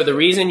 So the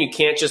reason you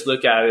can't just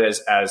look at it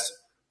as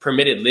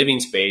permitted living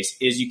space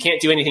is you can't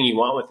do anything you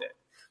want with it.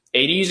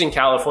 ADUs in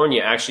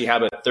California actually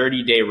have a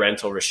 30-day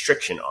rental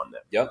restriction on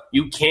them.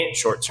 You can't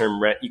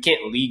short-term rent. You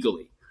can't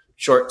legally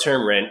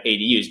short-term rent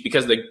ADUs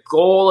because the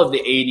goal of the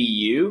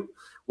ADU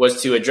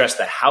was to address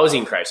the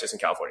housing crisis in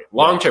California,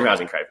 long-term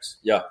housing crisis.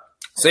 So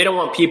they don't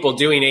want people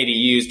doing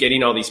ADUs,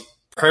 getting all these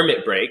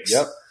permit breaks,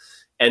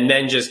 and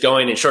then just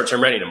going and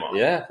short-term renting them all.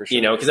 For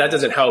sure. Because that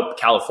doesn't help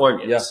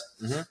Californians.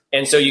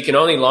 And so you can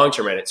only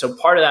long-term rent it. So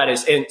part of that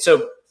is, and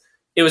so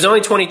it was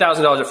only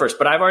 $20,000 at first,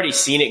 but I've already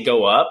seen it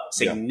go up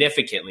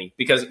significantly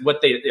because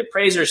what the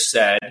appraisers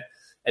said,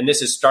 and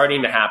this is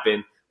starting to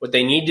happen, what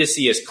they need to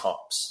see is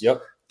comps.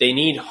 They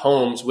need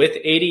homes with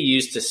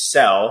ADUs to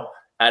sell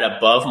at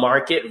above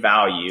market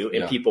value,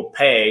 and people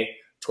pay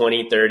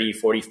 $20,000,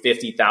 $30,000,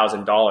 $40,000,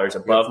 $50,000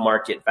 above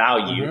market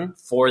value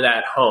for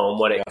that home,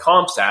 what it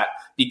comps at,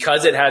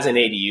 because it has an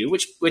ADU,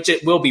 which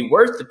it will be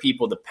worth the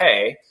people to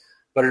pay.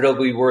 But it'll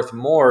be worth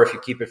more if you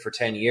keep it for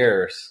 10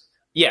 years.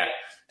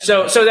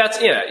 So that's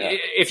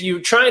if you're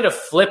trying to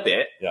flip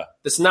it,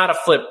 it's not a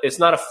flip. It's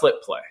not a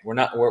flip play. We're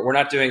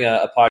not doing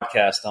a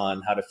podcast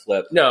on how to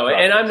flip. No,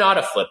 and I'm not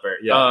a flipper,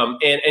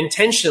 and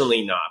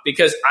intentionally not,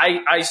 because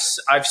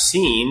I've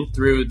seen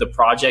through the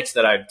projects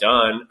that I've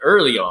done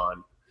early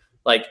on,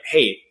 like,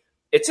 hey,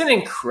 it's an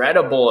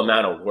incredible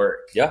amount of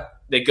work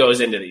that goes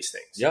into these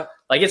things.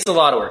 Like it's a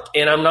lot of work,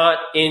 and I'm not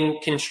in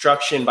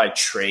construction by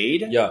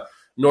trade.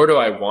 Nor do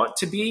I want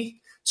to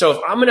be. So if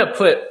I'm going to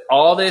put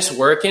all this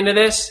work into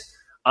this,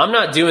 I'm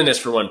not doing this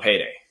for one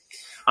payday.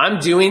 I'm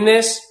doing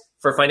this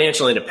for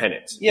financial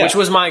independence, which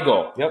was my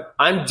goal.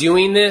 I'm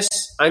doing this.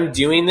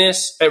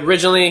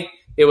 Originally,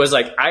 it was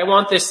like, I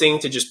want this thing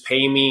to just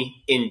pay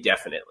me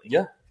indefinitely.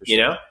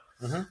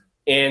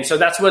 And so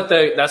that's what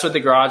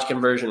the garage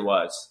conversion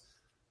was.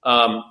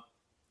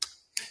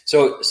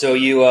 So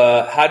you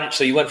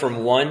went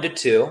from 1 to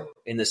 2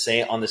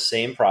 on the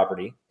same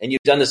property, and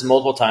you've done this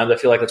multiple times. I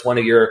feel like it's one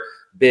of your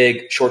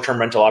big short-term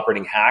rental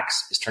operating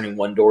hacks is turning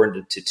one door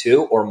into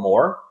 2 or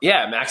more.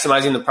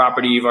 Maximizing the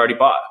property you've already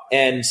bought.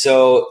 And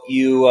so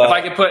you,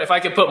 if I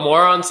could put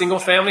more on single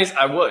families,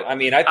 I would. I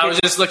mean, I was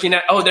just looking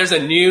at, there's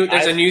a new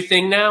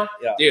thing now,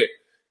 dude.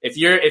 If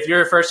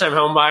you're a first-time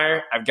home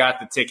buyer, I've got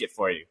the ticket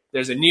for you.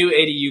 There's a new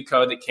ADU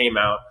code that came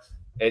out.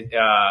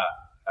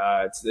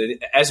 It's the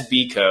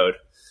SB code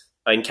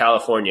in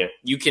California.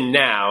 You can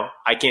now.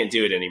 I can't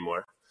do it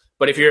anymore.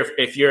 But if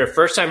you're a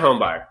first-time home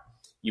buyer,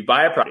 you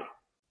buy a property.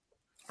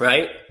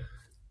 Right?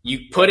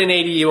 You put an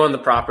ADU on the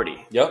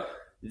property.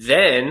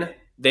 Then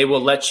they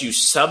will let you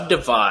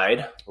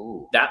subdivide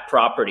that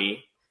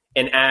property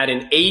and add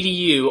an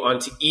ADU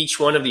onto each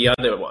one of the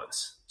other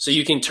ones. So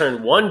you can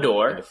turn one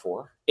door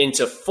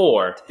into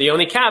 4. The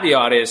only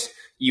caveat is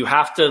you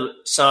have to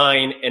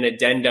sign an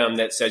addendum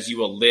that says you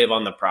will live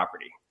on the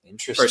property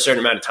for a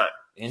certain amount of time.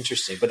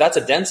 Interesting. But that's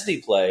a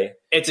density play.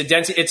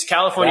 It's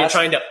California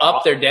trying to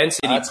up their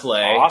density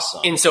play.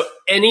 Awesome. And so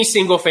any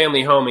single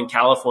family home in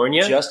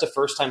California. Just a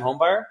first time home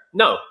buyer?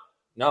 No,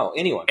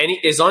 anyone.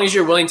 As long as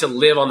you're willing to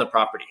live on the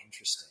property.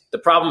 Interesting. The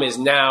problem is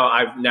now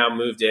I've now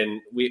moved in.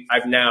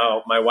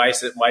 My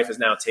wife has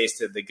now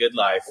tasted the good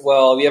life.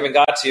 Well, we haven't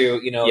got to,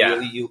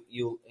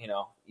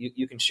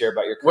 you can share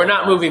about your. We're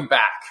not moving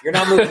back. You're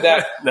not moving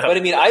back. No. But I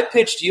mean, I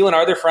pitched you and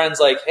our other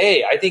friends like,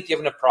 hey, I think you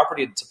have enough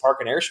property to park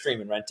an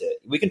Airstream and rent it.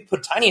 We can put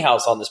a tiny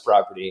house on this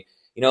property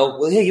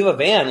well, hey, you have a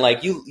van,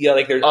 like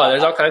like there's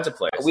there's all kinds of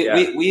places.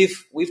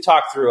 We've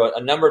talked through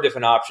a number of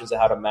different options of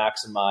how to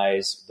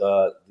maximize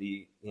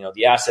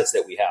the assets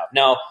that we have.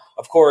 Now,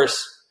 of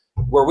course,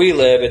 where we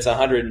live, it's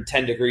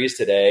 110 degrees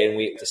today, and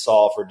we have to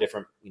solve for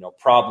different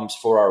problems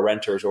for our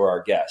renters or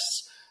our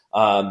guests.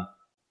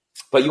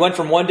 But you went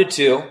from 1 to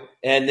 2,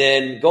 and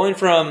then going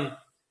from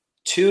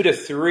 2 to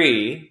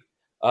 3.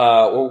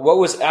 What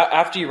was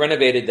after you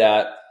renovated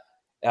that?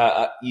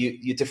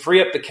 You to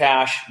free up the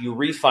cash, you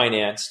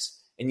refinanced,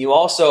 and you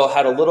also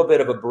had a little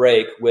bit of a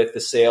break with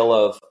the sale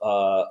of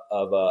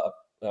a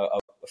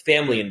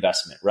family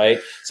investment, right?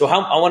 So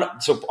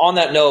on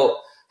that note,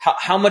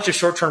 how much of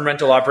short-term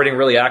rental operating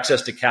really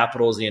access to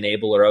capital is the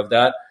enabler of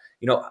that?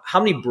 How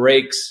many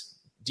breaks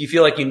do you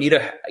feel like you need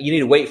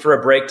to wait for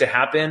a break to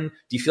happen?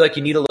 Do you feel like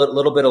you need a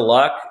little bit of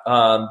luck?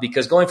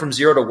 Because going from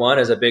 0 to 1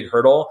 is a big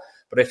hurdle,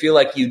 but I feel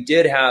like you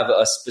did have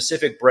a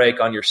specific break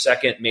on your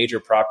second major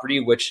property,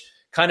 which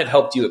kind of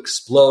helped you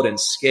explode and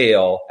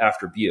scale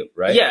after Butte,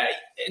 right? Yeah.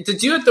 To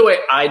do it the way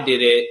I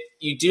did it,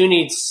 you do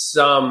need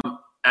some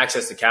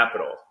access to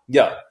capital.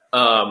 Yeah.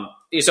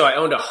 So I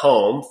owned a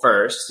home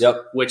first,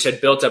 which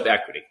had built up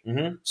equity.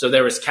 Mm-hmm. So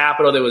there was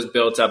capital that was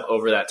built up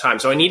over that time.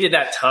 So I needed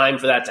that time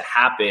for that to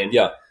happen.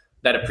 Yeah.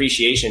 That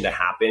appreciation to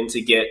happen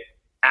to get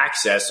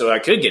access so I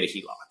could get a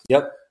HELOC.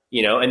 Yep.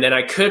 And then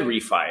I could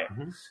refi it.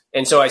 Mm-hmm.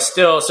 And so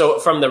so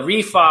from the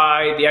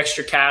refi, the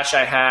extra cash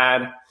I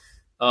had,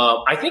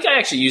 I think I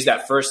actually used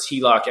that first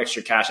HELOC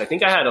extra cash. I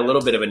think I had a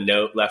little bit of a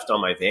note left on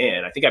my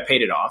van. I think I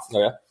paid it off. Oh,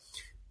 yeah.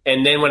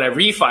 And then when I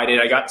refied it,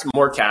 I got some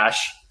more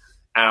cash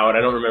out. I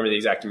don't remember the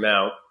exact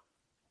amount.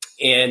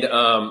 And,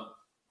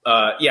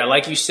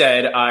 like you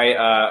said,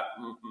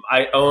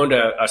 I owned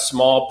a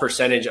small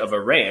percentage of a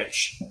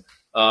ranch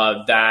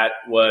that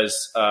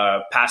was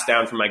passed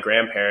down from my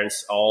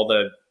grandparents. All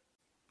the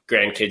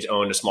grandkids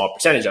owned a small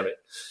percentage of it.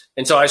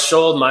 And so I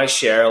sold my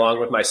share along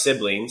with my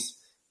siblings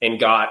and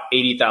got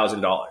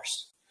 $80,000.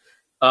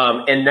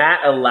 And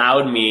that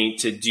allowed me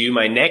to do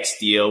my next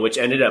deal, which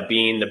ended up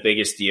being the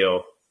biggest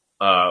deal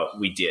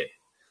we did.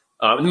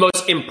 The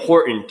most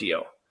important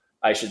deal,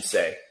 I should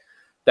say,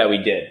 that we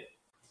did.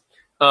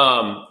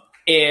 So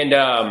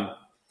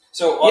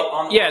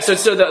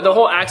the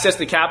whole access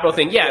to capital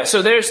thing. Yeah.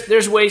 So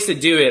there's ways to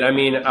do it. I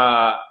mean,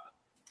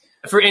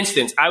 for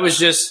instance, I was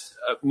just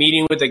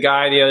meeting with a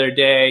guy the other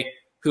day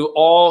who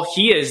all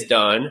he has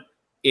done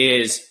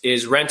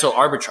is rental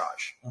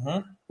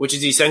arbitrage, which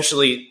is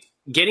essentially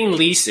getting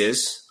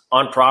leases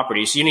on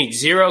properties. So you need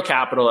zero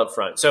capital up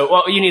front.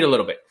 So, you need a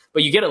little bit,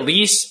 but you get a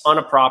lease on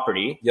a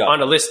property,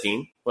 on a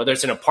listing, whether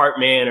it's an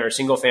apartment or a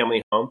single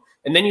family home,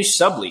 and then you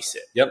sublease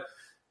it. Yep.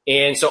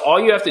 And so all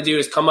you have to do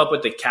is come up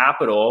with the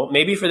capital,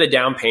 maybe for the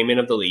down payment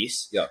of the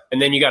lease,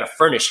 and then you got to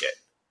furnish it.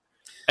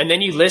 And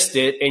then you list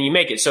it and you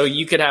make it. So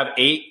you could have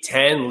 8,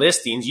 10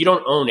 listings. You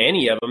don't own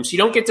any of them. So you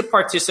don't get to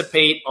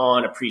participate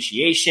on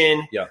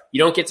appreciation. Yeah. You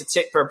don't get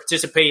to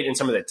participate in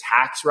some of the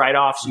tax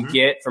write-offs you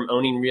get from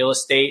owning real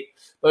estate.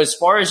 But as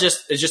far as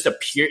it's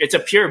a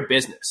pure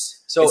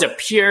business. So it's a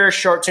pure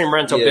short-term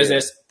rental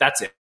business.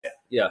 That's it.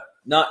 Yeah.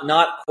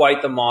 Not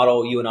quite the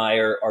model you and I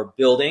are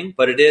building,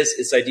 but it is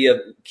this idea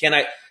of can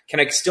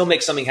I still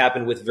make something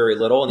happen with very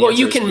little? And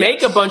you can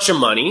make a bunch of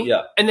money,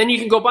 and then you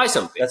can go buy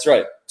something. That's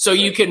right. So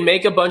you can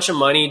make a bunch of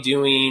money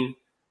doing,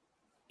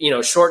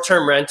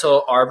 short-term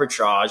rental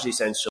arbitrage,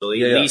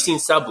 essentially, leasing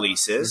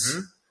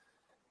subleases.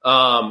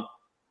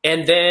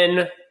 And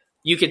then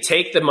you could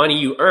take the money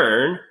you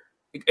earn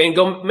and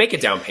go make a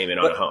down payment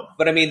on a home.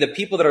 But I mean, the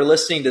people that are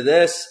listening to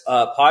this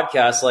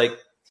podcast, like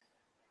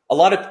a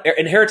lot of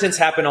inheritance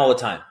happen all the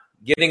time.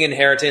 Getting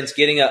inheritance,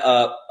 getting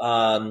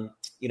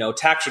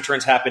tax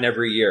returns happen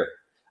every year.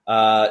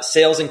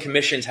 Sales and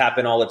commissions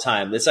happen all the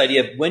time. This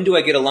idea of when do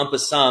I get a lump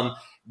of sum,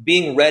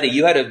 being ready,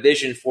 you had a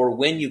vision for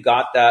when you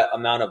got that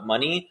amount of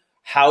money,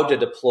 how to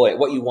deploy it,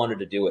 what you wanted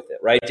to do with it,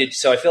 right?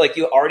 So I feel like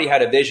you already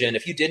had a vision.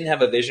 If you didn't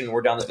have a vision,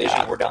 we're down this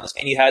path,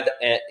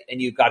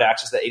 and you got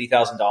access to that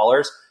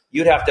 $80,000,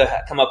 you'd have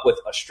to come up with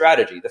a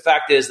strategy. The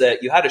fact is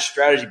that you had a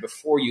strategy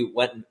before you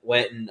went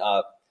and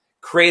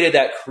created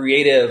that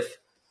creative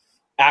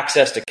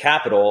access to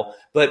capital.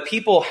 But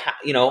people,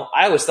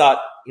 I always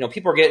thought,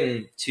 people are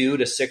getting $2,000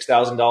 to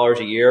 $6,000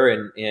 a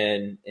year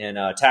in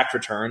tax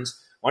returns.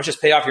 Why don't you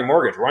just pay off your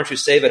mortgage? Why don't you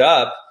save it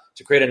up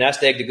to create a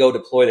nest egg to go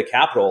deploy the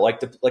capital?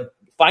 Like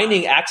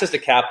finding access to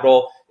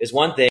capital is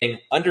one thing.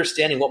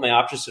 Understanding what my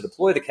options to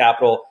deploy the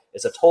capital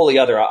is a totally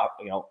other,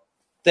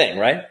 thing,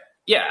 right?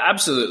 Yeah,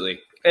 absolutely.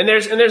 And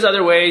there's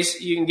other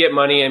ways you can get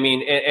money. I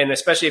mean, and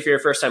especially if you're a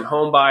first time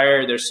home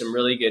buyer, there's some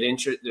really good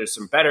interest. There's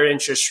some better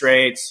interest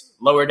rates,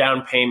 lower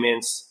down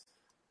payments.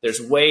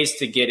 There's ways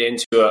to get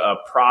into a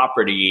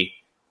property,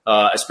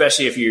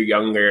 especially if you're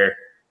younger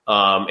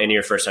and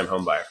you're a first time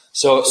home buyer.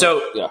 So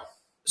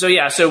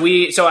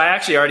I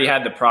actually already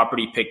had the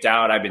property picked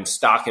out. I've been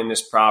stalking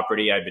this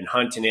property. I've been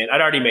hunting it.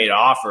 I'd already made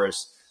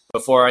offers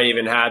before I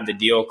even had the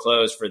deal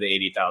closed for the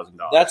 $80,000.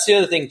 That's the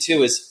other thing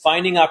too, is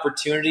finding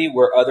opportunity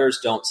where others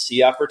don't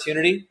see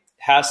opportunity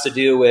has to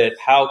do with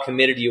how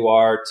committed you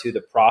are to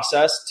the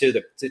process, to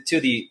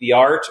the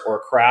art or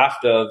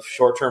craft of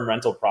short-term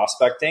rental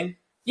prospecting.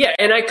 Yeah,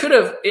 and I could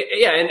have.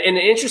 Yeah, and an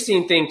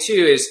interesting thing too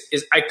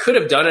is I could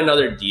have done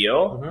another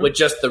deal with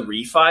just the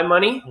refi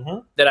money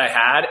that I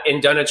had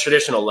and done a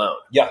traditional loan.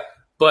 Yeah,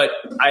 but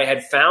I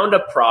had found a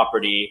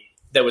property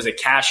that was a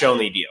cash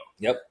only deal.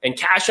 Yep. And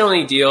cash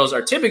only deals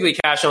are typically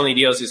cash only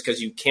deals is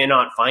because you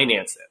cannot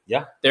finance them.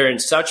 Yeah. They're in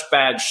such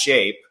bad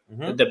shape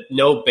that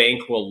no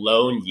bank will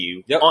loan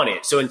you on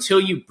it. So until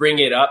you bring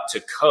it up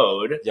to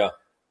code,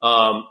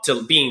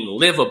 to being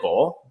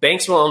livable,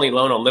 banks will only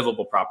loan on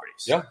livable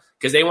properties. Yeah.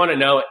 Because they want to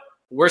know,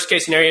 worst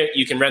case scenario,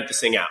 you can rent this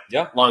thing out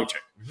long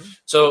term.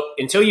 So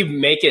until you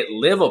make it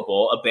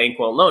livable, a bank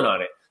won't loan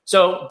on it.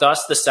 So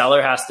thus the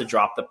seller has to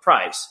drop the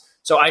price.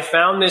 So I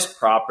found this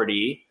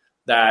property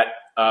that,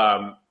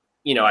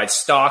 I'd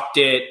stalked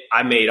it.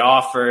 I made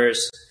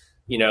offers.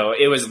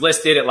 It was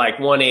listed at like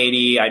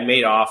 180. I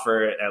made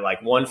offer at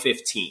like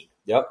 115.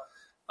 Yep.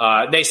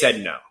 They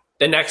said no.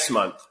 The next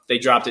month they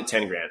dropped it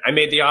 10 grand. I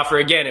made the offer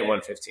again at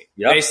 115.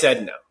 Yep. They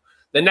said no.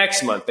 The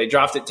next month they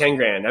dropped it 10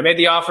 grand. I made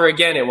the offer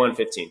again at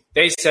 115.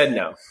 They said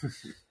no.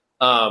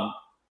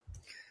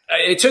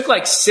 It took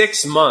like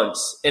 6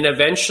 months, and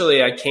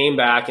eventually I came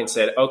back and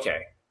said,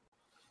 okay.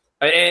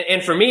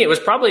 And for me, it was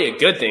probably a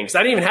good thing because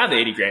I didn't even have the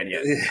 80 grand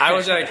yet. I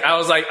was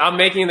like, I'm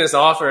making this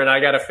offer and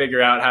I got to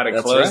figure out how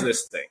to close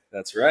this thing.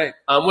 That's right.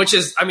 Which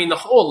is, the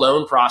whole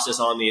loan process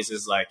on these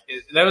is like,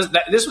 that was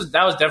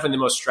definitely the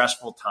most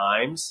stressful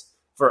times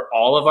for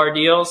all of our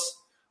deals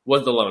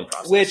was the loan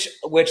process.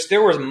 Which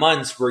there was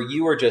months where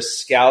you were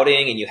just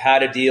scouting and you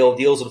had a deal,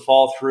 deals would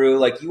fall through.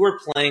 Like you were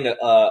playing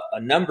a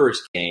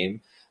numbers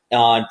game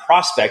on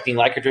prospecting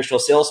like a traditional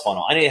sales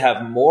funnel. I need to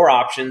have more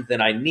options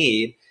than I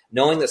need,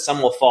 knowing that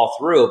some will fall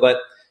through, but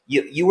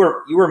you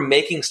were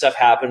making stuff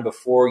happen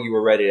before you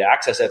were ready to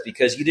access it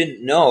because you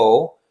didn't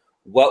know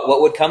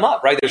what would come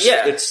up, right?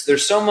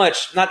 There's so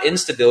much, not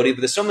instability,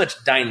 but there's so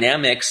much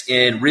dynamics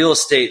in real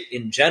estate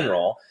in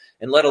general,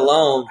 and let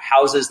alone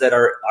houses that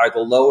are the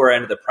lower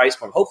end of the price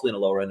point, hopefully in the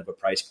lower end of a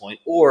price point,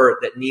 or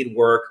that need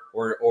work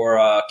or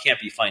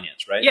can't be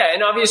financed, right? Yeah,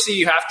 and obviously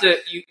you have to,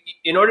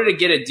 in order to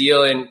get a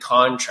deal in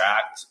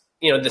contract,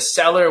 the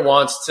seller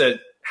wants to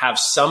have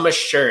some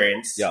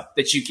assurance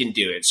that you can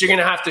do it. So you're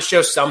going to have to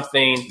show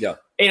something,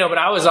 but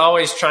I was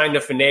always trying to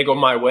finagle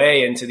my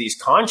way into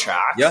these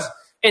contracts. Yeah.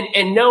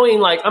 And knowing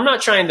like, I'm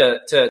not trying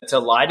to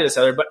lie to the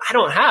seller, but I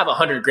don't have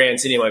 100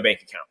 grand sitting in my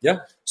bank account. Yeah.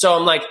 So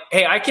I'm like,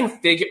 hey,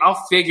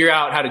 I'll figure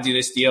out how to do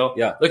this deal.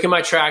 Yeah. Look at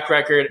my track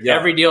record. Yeah.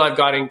 Every deal I've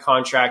got in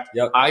contract,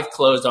 I've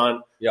closed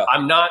on. Yeah.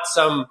 I'm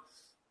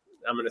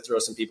going to throw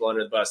some people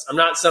under the bus. I'm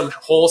not some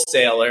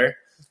wholesaler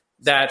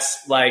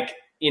that's like,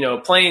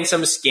 playing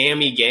some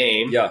scammy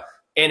game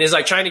and is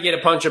like trying to get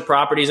a bunch of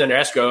properties under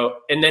escrow.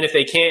 And then if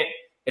they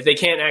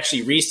can't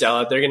actually resell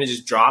it, they're going to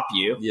just drop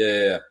you.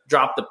 Yeah.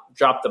 Drop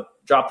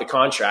the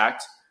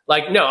contract.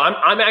 Like, no,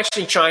 I'm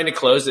actually trying to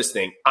close this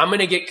thing.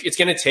 It's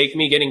going to take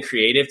me getting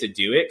creative to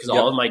do it. Cause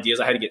all of my deals,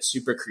 I had to get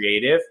super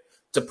creative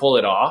to pull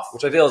it off.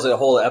 Which I feel is a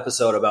whole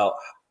episode about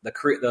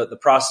the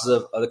process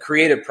of the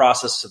creative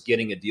process of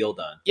getting a deal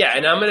done. Yeah,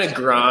 and I'm going to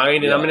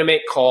grind and I'm going to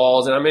make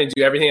calls and I'm going to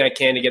do everything I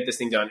can to get this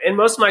thing done. And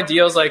most of my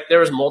deals, like there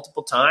was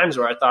multiple times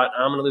where I thought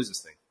I'm going to lose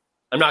this thing.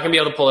 I'm not going to be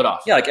able to pull it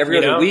off. Yeah, like every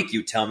other week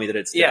you tell me that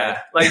it's dead. Yeah,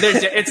 like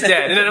it's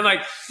dead. And then I'm like,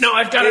 no,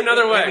 I've got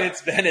another way.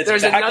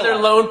 There's another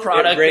loan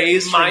product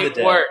that might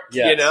work,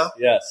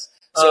 Yes.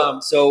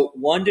 So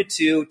 1 to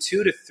 2,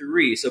 2 to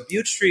 3. So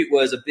Butte Street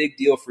was a big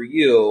deal for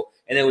you,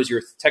 and it was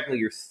technically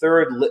your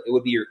third. It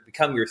would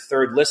become your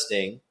third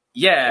listing.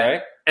 Yeah,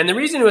 right? And the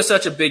reason it was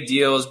such a big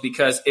deal is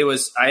because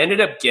I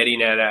ended up getting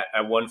it at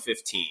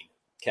 115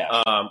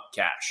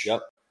 cash.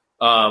 Yep.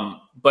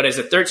 But it's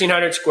a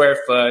 1,300 square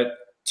foot,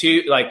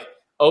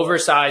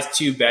 oversized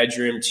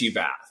 2-bedroom,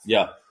 2-bath.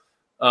 Yeah.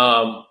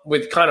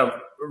 With kind of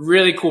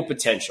really cool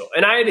potential.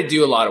 And I had to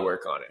do a lot of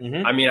work on it.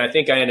 Mm-hmm. I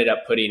think I ended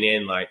up putting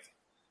in like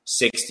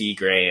 60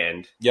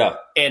 grand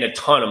and a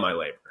ton of my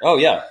labor. Oh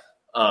yeah.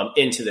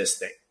 Into this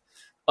thing.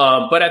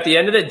 But at the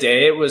end of the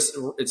day,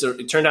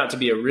 it turned out to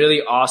be a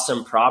really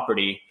awesome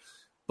property,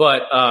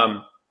 but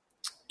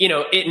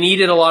it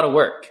needed a lot of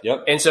work.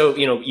 Yep. And so,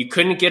 you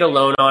couldn't get a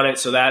loan on it.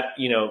 So that,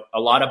 a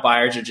lot of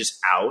buyers are just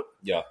out.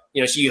 Yeah.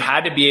 So you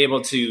had to be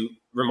able to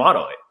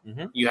remodel it.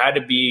 Mm-hmm. You had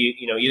to be,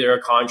 either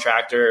a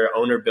contractor,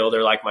 owner,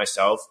 builder like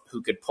myself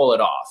who could pull it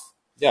off.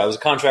 Yeah. It was a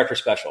contractor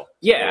special.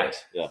 Yeah.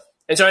 Yeah.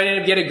 And so I ended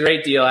up getting a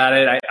great deal at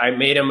it. I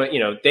made them,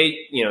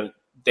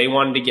 they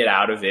wanted to get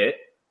out of it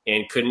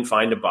and couldn't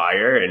find a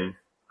buyer. And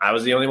I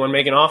was the only one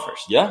making offers.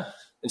 Yeah.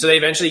 And so they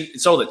eventually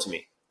sold it to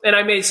me. And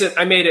I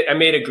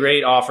made a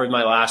great offer with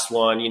my last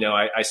one.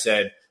 I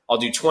said, I'll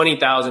do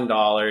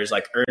 $20,000,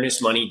 like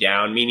earnest money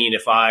down, meaning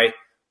if I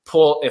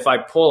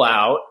pull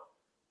out,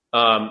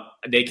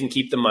 they can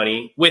keep the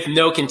money with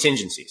no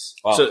contingencies.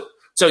 Wow.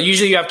 So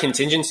usually you have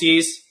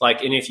contingencies,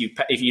 like, and if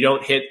you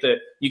don't hit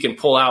you can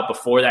pull out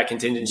before that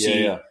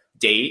contingency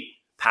date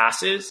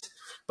passes.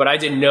 but I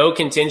did no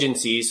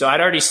contingency. So I'd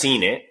already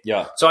seen it.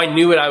 Yeah. So I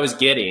knew what I was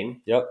getting.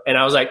 Yep. And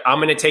I was like, I'm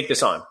going to take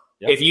this on.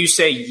 Yep. If you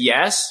say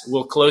yes,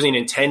 we're closing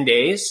in 10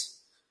 days,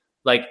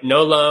 like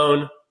no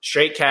loan,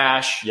 straight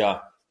cash,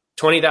 Yeah.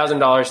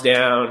 $20,000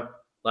 down,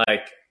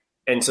 like,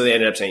 and so they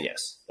ended up saying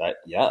yes. I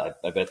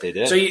bet they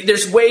did. So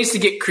there's ways to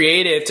get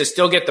creative to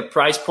still get the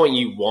price point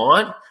you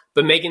want,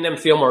 but making them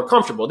feel more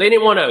comfortable. They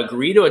didn't want to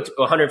agree to a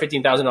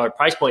 $115,000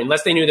 price point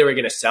unless they knew they were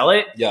going to sell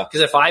it. Yeah.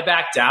 Because if I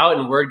backed out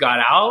and word got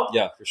out,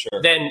 yeah, for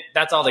sure. then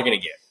that's all they're going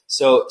to get.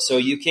 So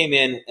you came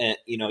in and,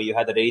 you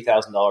had that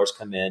 $80,000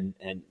 come in,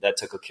 and that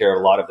took care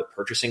of a lot of the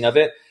purchasing of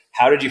it.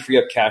 How did you free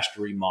up cash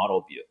to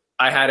remodel Butte?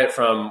 I had it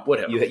from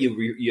Woodhill.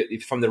 You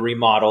from the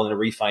remodel and the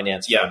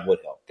refinance from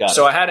Woodhill. Got it.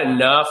 So I had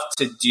enough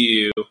to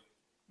do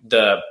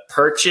the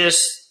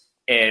purchase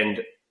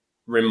and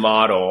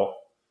remodel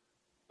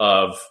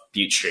of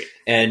Butte Street.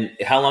 And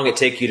how long it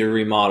take you to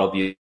remodel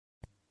Butte?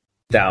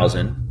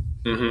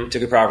 $1,000.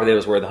 Took a property that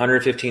was worth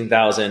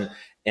 $115,000,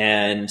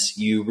 and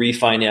you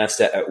refinanced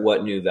it at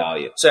what new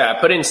value? So I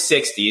put in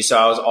 60, so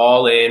I was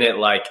all in at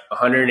like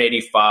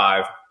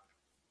 185.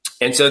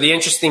 And so the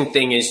interesting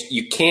thing is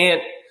you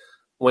can't,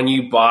 when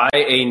you buy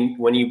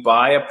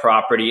a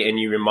property and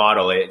you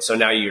remodel it, so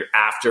now you're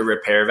after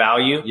repair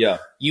value. Yeah.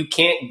 You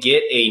can't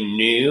get a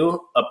new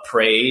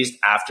appraised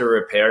after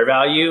repair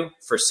value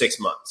for 6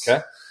 months.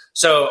 Okay.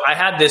 So I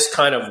had this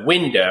kind of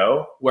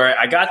window where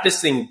I got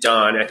this thing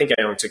done. I think it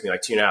only took me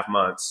like 2.5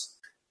 months,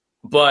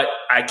 but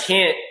I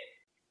can't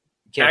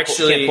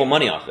pull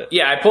money off it.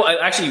 Yeah,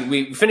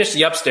 we finished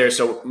the upstairs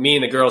so me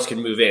and the girls could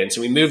move in.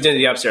 So we moved into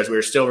the upstairs. We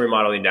were still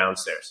remodeling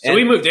downstairs. So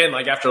we moved in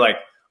like after like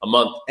a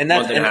month. And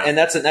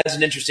that's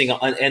an interesting,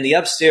 and the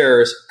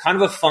upstairs, kind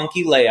of a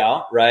funky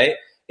layout, right?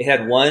 It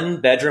had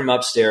one bedroom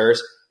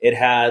upstairs. It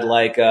had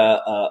like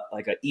a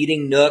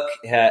eating nook.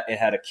 It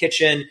had a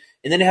kitchen,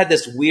 and then it had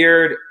this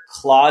weird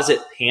closet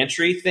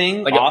pantry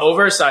thing, like an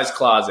oversized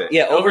closet.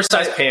 Yeah,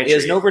 oversized pantry. It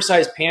was an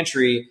oversized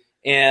pantry.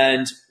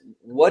 And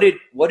what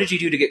did you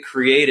do to get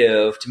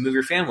creative to move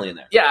your family in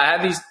there? Yeah, I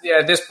had these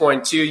at this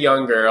point 2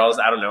 young girls.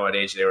 I don't know what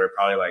age they were.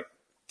 Probably like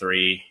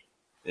 3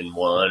 and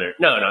 1, or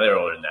no, they were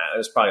older than that. It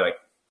was probably like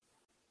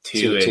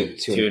two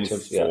and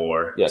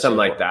 4, something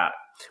like that.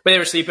 But they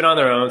were sleeping in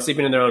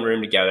their own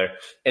room together.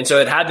 And so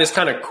it had this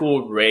kind of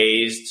cool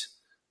raised,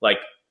 like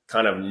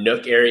kind of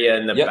nook area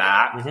in the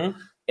back. Mm-hmm.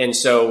 And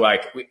so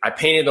like I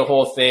painted the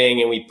whole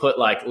thing, and we put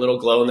like little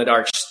glow in the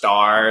dark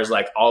stars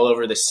like all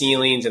over the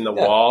ceilings and the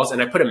walls.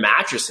 And I put a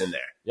mattress in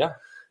there. Yeah.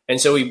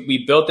 And so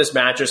we built this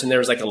mattress, and there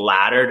was like a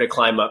ladder to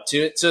climb up to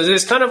it. So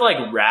this kind of like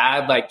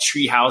rad, like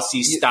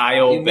treehousey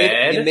style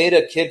bed. You made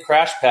a kid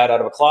crash pad out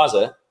of a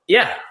closet.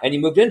 Yeah. And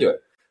you moved into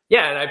it.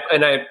 Yeah.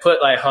 And I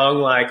put like hung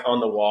like on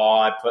the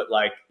wall. I put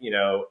like,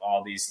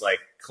 all these like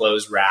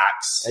clothes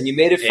racks. And you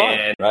made it fun,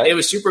 and right? It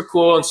was super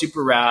cool and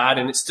super rad,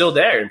 and it's still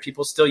there, and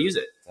people still use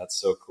it. That's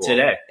so cool.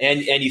 Today.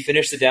 And you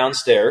finished the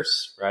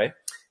downstairs, right?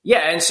 Yeah.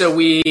 And so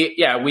we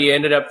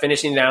ended up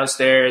finishing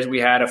downstairs. We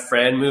had a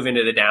friend move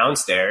into the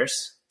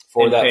downstairs.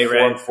 For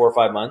that 4 or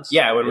 5 months?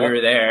 Yeah, when we were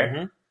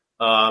there.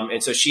 Mm-hmm.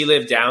 And so she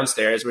lived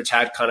downstairs, which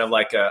had kind of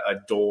like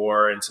a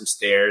door and some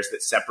stairs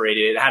that separated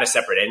it. It had a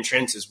separate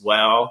entrance as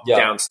well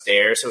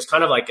downstairs. So it was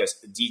kind of like a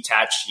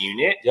detached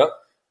unit. Yep.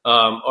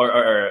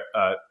 Or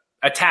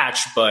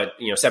attached, but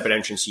separate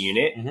entrance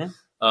unit.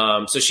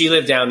 Mm-hmm. So she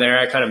lived down there.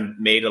 I kind of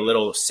made a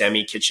little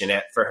semi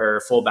kitchenette for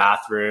her, full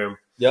bathroom.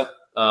 Yep.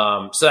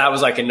 So that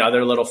was like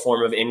another little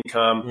form of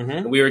income.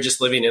 Mm-hmm. We were just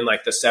living in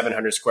like the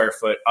 700 square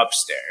foot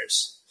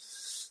upstairs.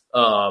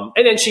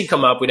 And then she'd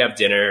come up, we'd have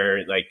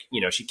dinner, like,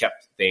 she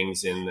kept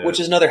things in which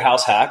is another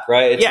house hack,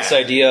 right? It's this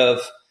idea of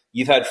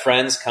you've had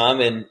friends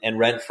come and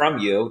rent from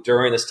you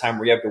during this time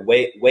where you have to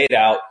wait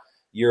out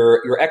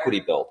your equity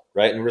build,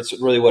 right? And it's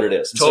really what it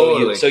is.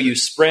 Totally. So you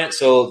sprint.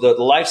 So the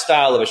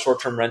lifestyle of a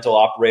short-term rental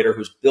operator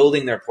who's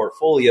building their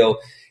portfolio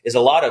is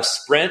a lot of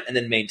sprint and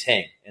then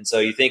maintain. And so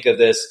you think of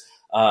this,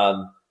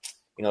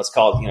 it's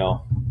called,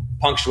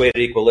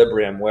 punctuated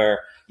equilibrium,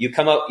 where you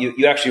come up,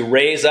 you actually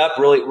raise up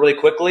really, really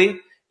quickly.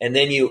 And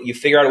then you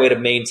figure out a way to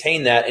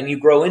maintain that, and you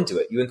grow into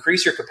it. You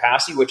increase your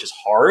capacity, which is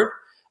hard.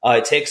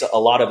 It takes a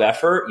lot of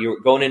effort.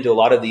 You're going into a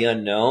lot of the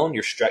unknown.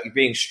 You're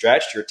being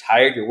stretched. You're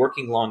tired. You're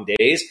working long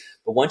days.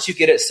 But once you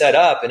get it set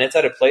up and it's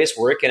at a place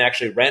where it can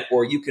actually rent,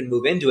 or you can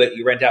move into it,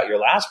 you rent out your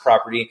last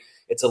property,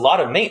 it's a lot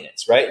of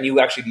maintenance, right? And you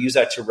actually use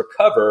that to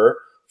recover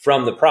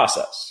from the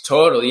process.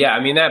 Totally. Yeah. I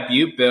mean, that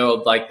Butte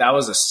build, like that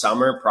was a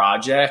summer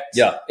project.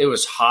 Yeah. It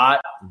was hot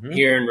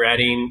here in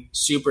Redding,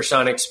 super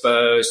sun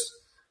exposed.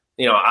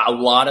 A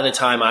lot of the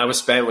time I was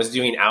spent was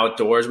doing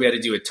outdoors. We had to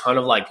do a ton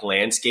of like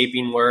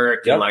landscaping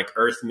work and like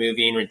earth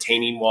moving,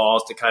 retaining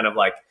walls to kind of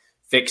like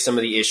fix some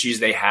of the issues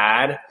they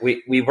had.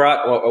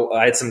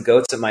 I had some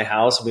goats at my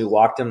house, and we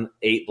walked them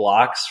 8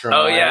 blocks from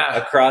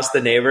across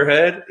the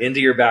neighborhood into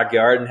your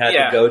backyard and had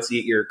the goats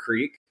eat your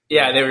creek.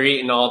 Yeah, they were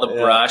eating all the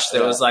brush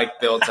that was like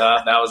built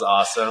up. That was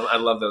awesome. I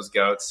love those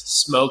goats.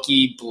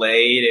 Smokey,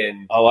 Blade,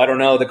 and I don't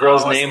know. The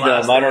girls what's named the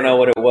last them. I don't name? know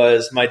what it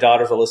was. My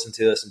daughters will listen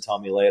to this and tell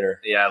me later.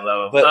 yeah, I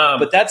love them.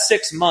 But that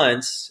 6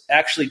 months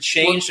actually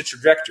changed the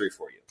trajectory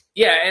for you.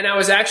 Yeah, and I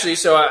was actually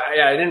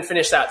I didn't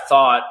finish that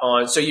thought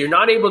on. So you're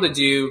not able to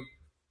do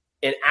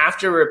an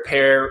after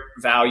repair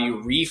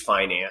value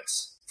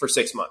refinance for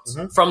 6 months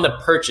from the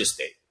purchase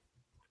date.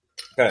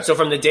 Okay. So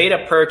from the date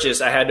of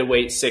purchase, I had to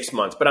wait 6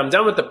 months. But I'm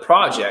done with the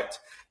project,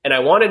 and I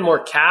wanted more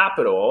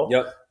capital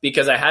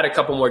because I had a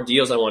couple more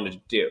deals I wanted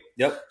to do.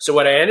 Yep. So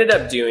what I ended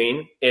up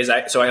doing is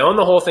I own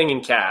the whole thing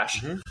in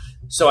cash.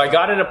 So I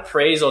got an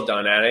appraisal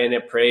done at it, and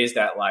it appraised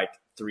at like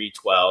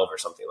 312 or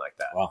something like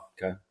that. Wow.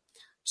 Okay.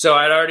 So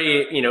I'd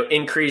already,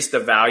 increased the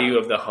value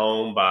of the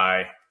home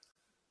by,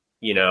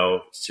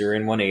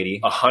 Syrian 180.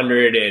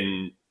 100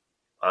 and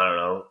I don't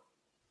know,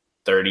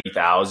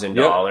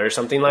 $30,000,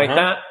 something like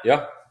that.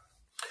 Yeah.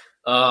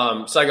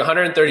 So like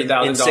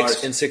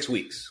 $130,000 in 6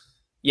 weeks.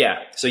 Yeah.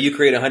 So you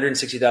create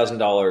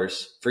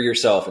 $160,000 for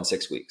yourself in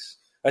 6 weeks.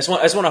 I just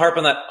want to harp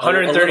on that.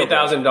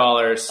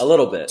 $130,000. A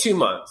little bit. 2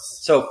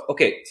 months. So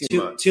okay,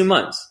 2 2 months.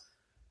 months.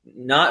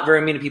 Not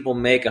very many people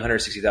make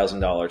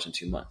 $160,000 in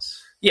 2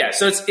 months. Yeah.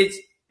 So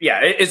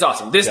it's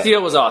awesome. This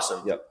deal was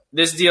awesome. Yep.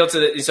 This deal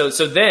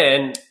so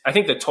then I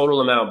think the total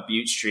amount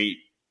Butte Street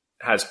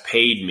has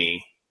paid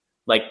me,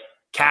 like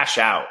cash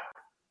out,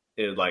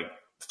 is like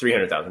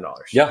 $300,000.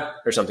 Yeah.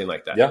 Or something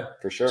like that. Yeah,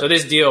 for sure. So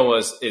this deal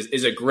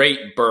is a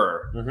great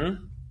Burr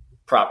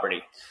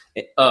property.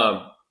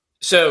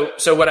 So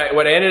what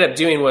I ended up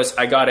doing was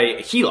I got a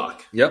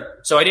HELOC. Yep.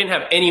 So I didn't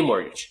have any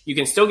mortgage. You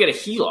can still get a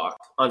HELOC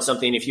on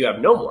something if you have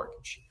no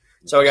mortgage.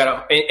 So I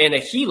got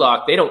a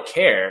HELOC. They don't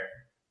care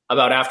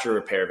about after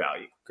repair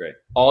value. Great.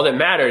 All that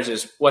matters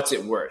is what's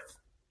it worth.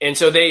 And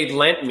so they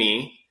lent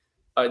me.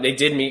 They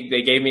gave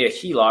me a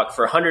HELOC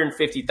for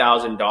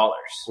 $150,000,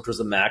 which was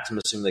the max I'm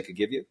assuming they could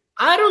give you.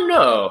 I don't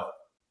know.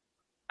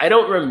 I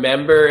don't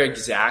remember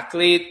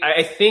exactly.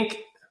 I think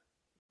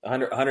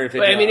 150.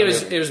 I mean,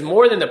 it was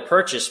more than the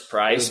purchase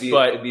price,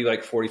 but it'd be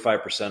like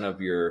 45% of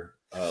your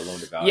loan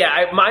to value. Yeah,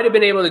 I might have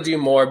been able to do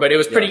more, but it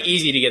was pretty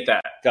easy to get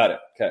that. Got it.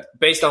 Okay.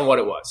 Based on what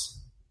it was.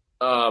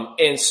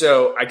 And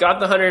so I got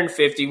the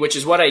 150, which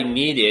is what I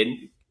needed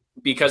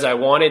because I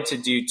wanted to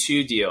do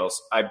 2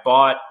 deals. I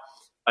bought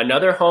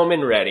another home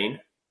in Reading.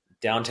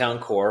 Downtown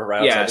core,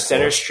 right outside the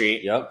Center core.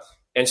 Street. Yep.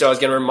 And so I was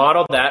going to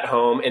remodel that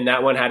home, and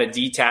that one had a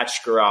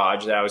detached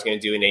garage that I was going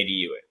to do an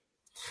ADU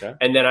in. Okay.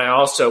 And then I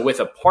also, with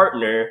a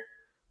partner,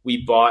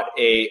 we bought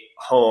a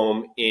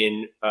home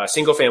a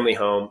single-family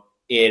home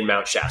in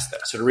Mount Shasta.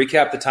 So to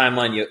recap the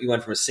timeline, you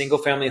went from a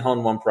single-family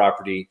home, 1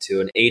 property,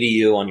 to an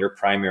ADU on your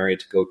primary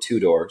to go 2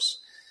 doors.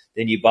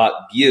 Then you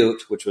bought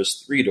Butte, which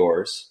was 3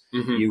 doors.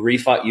 You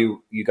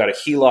got a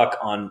HELOC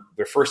on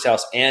your first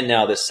house and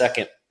now the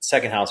second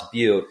house,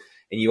 Butte,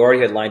 and you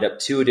already had lined up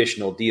 2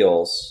 additional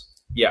deals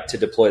to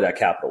deploy that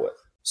capital with.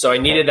 So I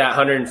needed that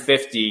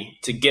 150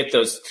 to get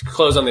to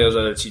close on those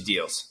other 2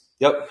 deals.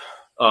 Yep.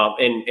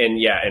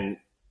 And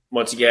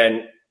once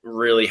again,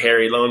 really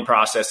hairy loan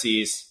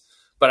processes,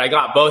 but I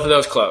got both of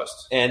those closed.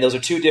 And those are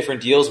 2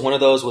 different deals. One of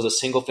those was a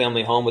single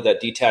family home with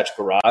that detached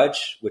garage,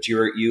 which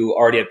you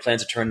already had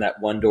plans to turn that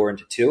 1 door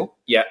into 2.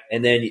 Yeah.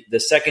 And then the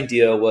second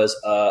deal was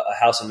a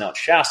house in Mount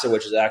Shasta,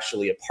 which is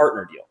actually a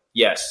partner deal.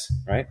 Yes.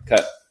 Right.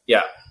 Okay.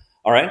 Yeah.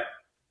 All right.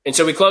 And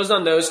so we closed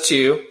on those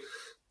 2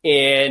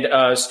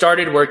 and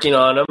started working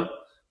on them.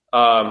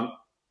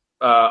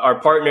 Our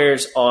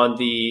partners on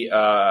the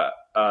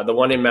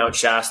one in Mount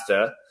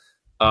Shasta,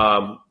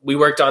 we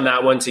worked on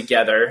that one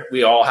together.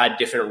 We all had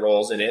different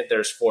roles in it.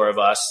 There's 4 of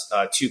us,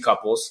 2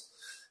 couples,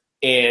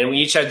 and we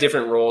each had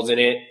different roles in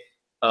it.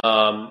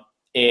 So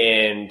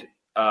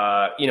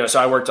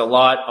I worked a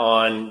lot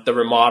on the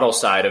remodel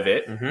side of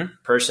it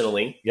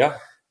personally. Yeah.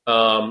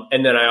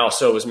 And then I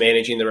also was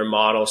managing the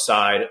remodel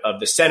side of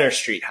the Center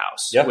Street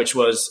house, which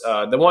was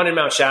the one in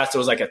Mount Shasta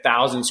was like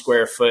 1,000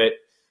 square foot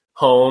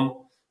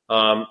home.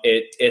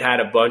 It had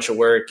a bunch of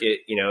work.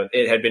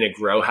 It had been a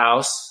grow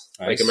house.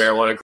 Nice. Like a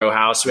marijuana grow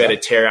house. So we had to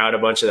tear out a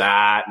bunch of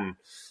that. And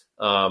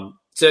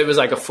so it was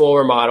like a full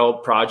remodel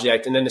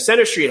project. And then the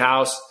Center Street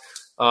house,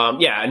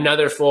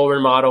 another full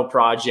remodel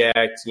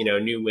project,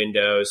 new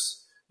windows,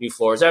 new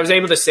floors. I was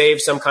able to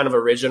save some kind of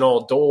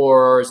original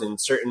doors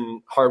and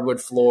certain hardwood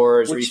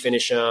floors,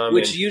 refinish them.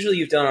 Which usually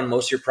you've done on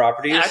most of your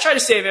properties. I try to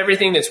save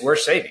everything that's worth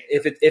saving.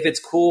 If it's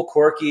cool,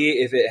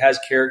 quirky, if it has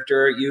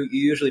character, you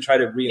usually try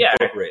to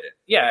reincorporate it.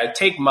 Yeah,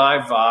 take my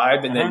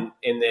vibe and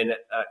then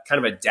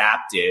kind of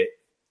adapt it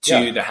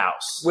to the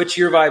house. Which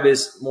your vibe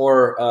is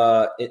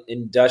more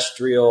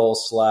industrial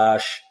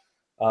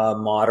 /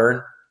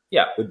 modern.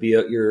 Yeah, would be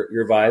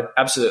your vibe.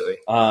 Absolutely.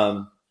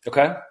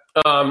 Okay.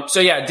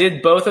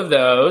 Did both of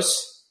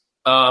those,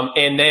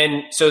 and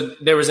then so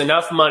there was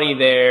enough money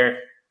there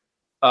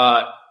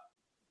to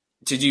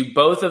do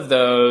both of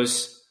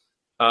those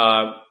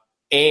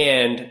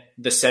and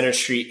the Center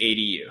Street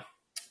ADU.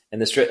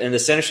 And the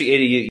Center Street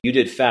ADU you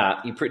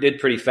did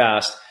pretty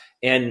fast.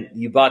 And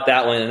you bought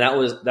that one, and that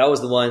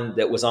was the one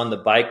that was on the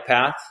bike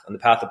path, on the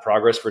path of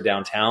progress for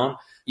downtown.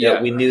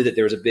 Yeah, we knew that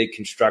there was a big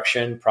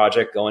construction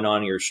project going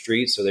on in your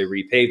street, so they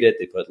repaved it.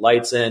 They put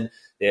lights in.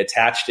 They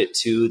attached it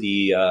to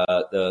the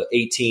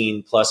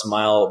 18+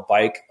 mile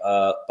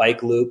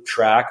bike loop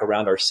track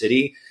around our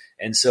city.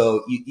 And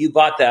so you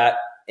bought that,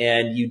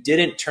 and you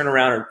didn't turn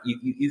around. Or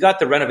you got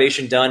the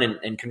renovation done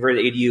and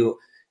converted the ADU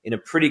in a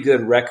pretty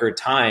good record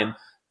time,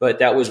 but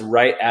that was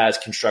right as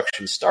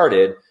construction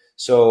started.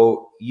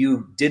 So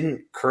you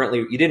didn't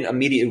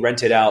immediately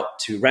rent it out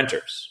to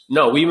renters.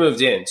 No, we moved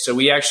in. So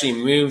we actually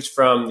moved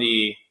from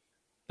the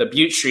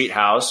Butte Street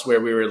house where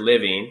we were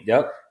living.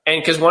 Yep.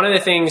 And because one of the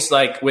things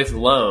like with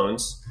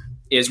loans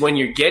is when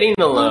you're getting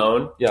the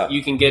loan,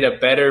 you can get a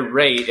better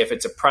rate if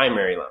it's a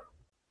primary loan.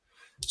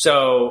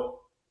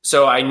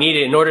 So I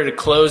needed, in order to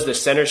close the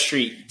Center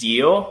Street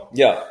deal,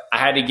 I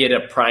had to get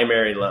a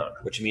primary loan.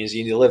 Which means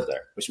you need to live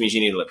there.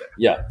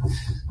 Yeah.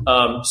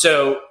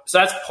 So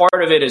that's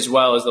part of it as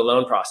well as the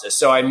loan process.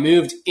 So I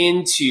moved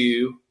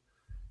into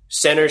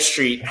Center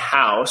Street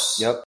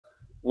house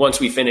once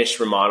we finished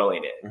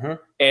remodeling it. Mm-hmm.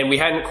 And we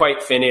hadn't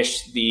quite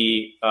finished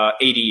the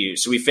ADU.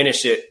 So we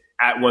finished it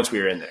once we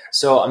were in there.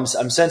 So I'm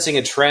sensing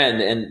a trend,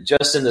 and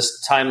just in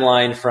this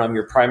timeline from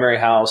your primary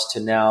house to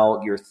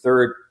now your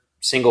third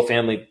single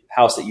family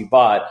house that you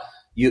bought,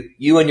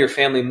 you and your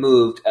family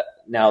moved.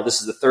 Now this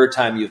is the third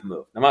time you've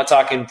moved. I'm not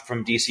talking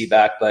from DC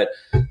back, but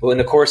in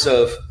the course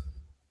of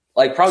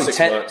like probably 6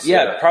 10, months,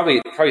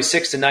 probably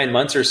 6 to 9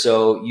 months or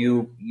so,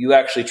 you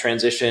actually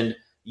transitioned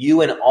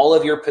you and all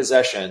of your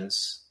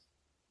possessions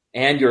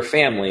and your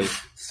family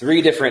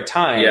 3 different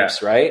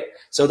times, right?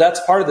 So that's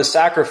part of the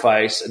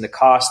sacrifice and the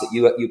cost that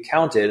you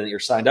counted and you're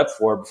signed up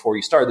for before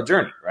you started the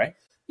journey, right?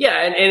 Yeah,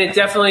 and it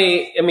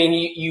definitely, I mean,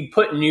 you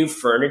put new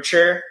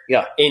furniture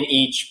in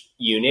each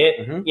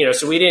unit,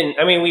 so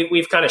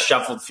we've kind of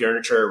shuffled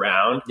furniture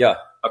around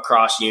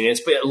across units,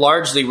 but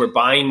largely we're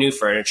buying new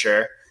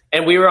furniture.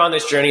 And we were on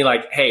this journey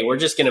like, hey, we're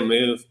just going to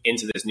move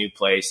into this new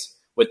place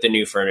with the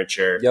new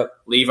furniture,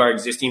 leave our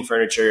existing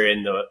furniture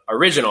in the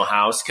original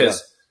house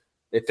because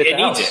it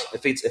needs it.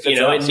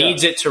 It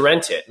needs it to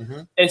rent it.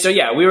 Mm-hmm. And so,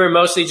 we were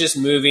mostly just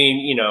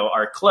moving,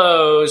 our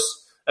clothes.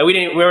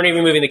 We weren't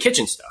even moving the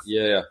kitchen stuff.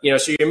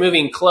 So you're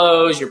moving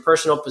clothes, your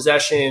personal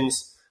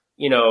possessions,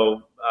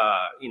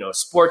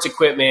 sports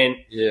equipment,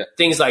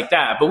 things like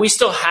that. But we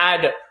still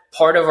had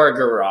part of our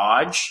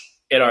garage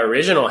in our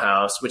original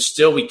house, which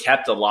still we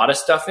kept a lot of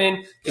stuff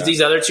in because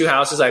these other 2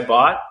 houses I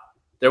bought,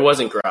 there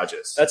wasn't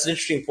garages. That's an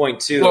interesting point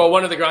too. Well,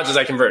 one of the garages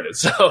I converted.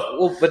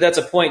 But that's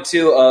a point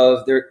too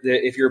of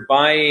if you're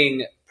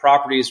buying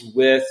properties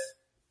with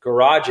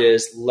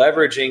garages,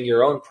 leveraging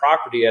your own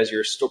property as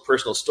your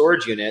personal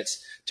storage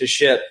units to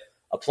ship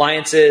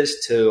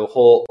appliances, to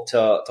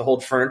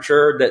hold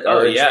furniture that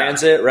are in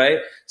transit, right?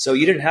 So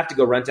you didn't have to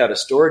go rent out a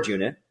storage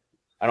unit.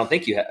 I don't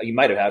think you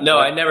might have had. No,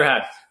 I never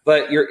had.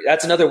 But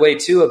that's another way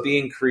too of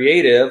being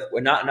creative.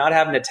 We're not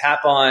having to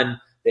tap on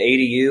the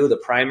ADU, the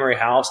primary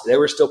house. They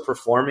were still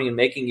performing and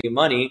making you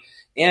money.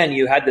 And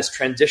you had this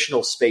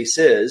transitional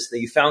spaces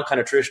that you found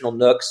kind of traditional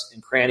nooks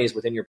and crannies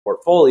within your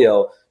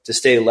portfolio to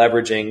stay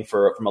leveraging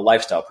from a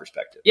lifestyle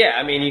perspective. Yeah,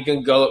 I mean, we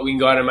can go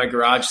out in my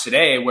garage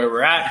today where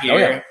we're at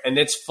here, and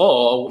it's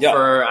full.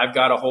 I've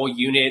got a whole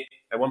unit.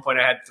 At one point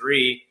I had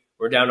 3.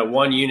 We're down to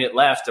 1 unit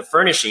left of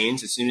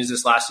furnishings. As soon as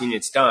this last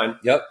unit's done,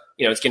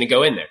 it's going to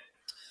go in there.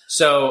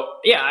 So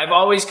I've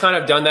always kind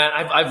of done that.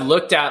 I've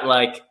looked at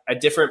like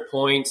at different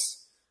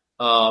points.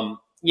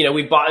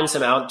 We've bought in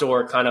some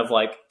outdoor kind of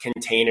like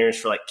containers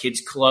for like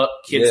kids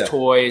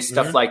toys,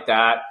 stuff like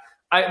that.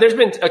 There's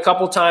been a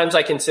couple times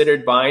I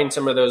considered buying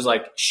some of those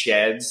like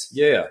sheds,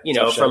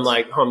 from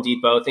like Home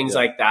Depot, things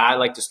like that,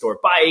 like to store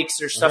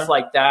bikes or stuff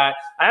like that.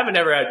 I haven't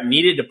ever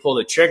needed to pull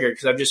the trigger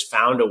because I've just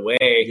found a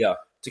way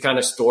to kind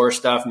of store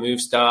stuff,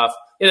 move stuff.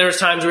 There was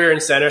times we were in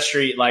Center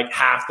Street, like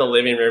half the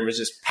living room was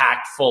just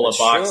packed full of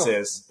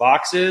boxes. True.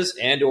 Boxes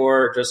and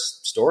or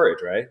just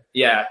storage, right?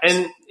 Yeah.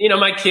 And,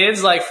 my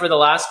kids, like for the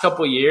last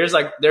couple of years,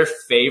 like their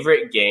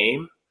favorite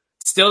game,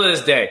 still to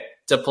this day,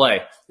 to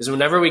play is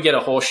whenever we get a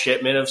whole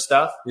shipment of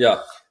stuff.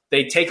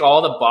 They take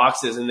all the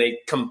boxes and they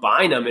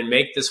combine them and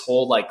make this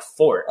whole like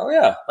fort. Oh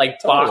yeah. Like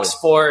totally. Box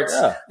forts.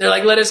 Yeah. They're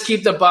like, let us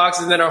keep the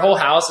boxes. And then our whole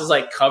house is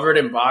like covered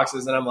in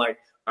boxes. And I'm like,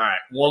 all right,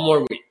 one more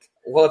week.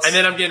 And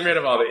then I'm getting rid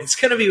of all these. It's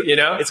going to be,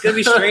 it's going to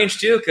be strange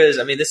too. Cause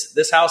I mean,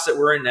 this house that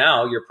we're in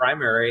now, your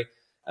primary,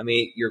 I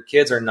mean, your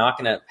kids are not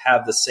going to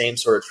have the same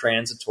sort of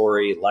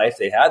transitory life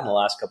they had in the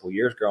last couple of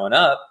years growing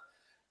up.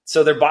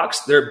 So their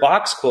box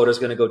quota is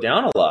going to go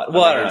down a lot.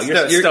 Well, I don't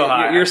know.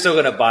 You're still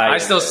going to buy. I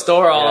still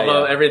store all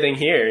of everything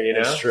here.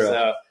 That's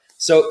true.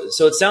 So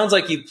it sounds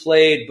like you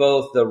played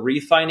both the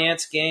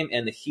refinance game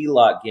and the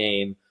HELOC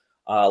game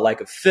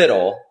like a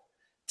fiddle.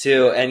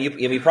 And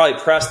you probably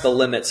found the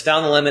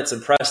limits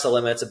and pressed the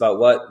limits about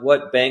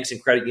what banks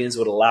and credit unions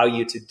would allow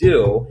you to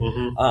do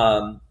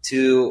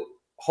to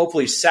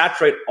hopefully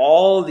saturate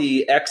all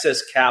the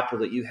excess capital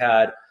that you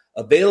had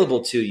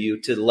available to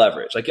you to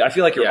leverage. Like I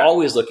feel like you're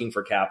always looking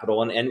for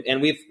capital,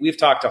 and we've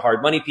talked to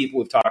hard money people,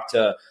 we've talked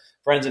to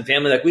friends and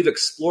family, like we've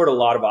explored a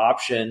lot of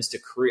options to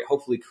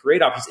hopefully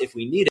create options if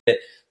we need it,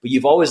 but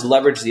you've always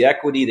leveraged the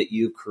equity that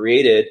you've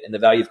created and the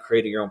value of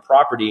creating your own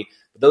property.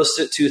 But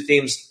those two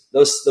themes,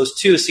 those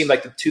two seem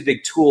like the two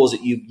big tools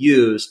that you've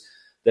used,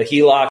 the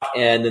HELOC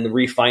and then the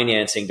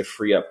refinancing to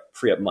free up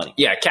money.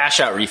 Yeah, cash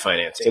out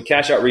refinancing. So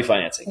cash out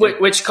refinancing.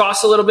 Which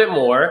costs a little bit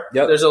more.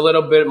 Yep. There's a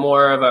little bit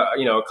more of a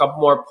couple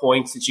more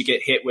points that you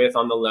get hit with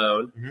on the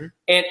loan. Mm-hmm.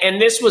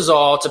 And this was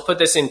all, to put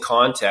this in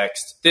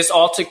context, this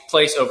all took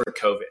place over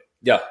COVID.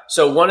 Yeah.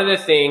 So one of the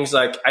things,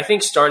 like I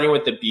think starting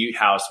with the Butte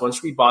house,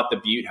 once we bought the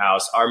Butte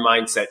house, our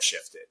mindset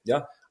shifted.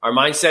 Yeah. Our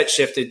mindset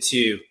shifted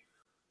to,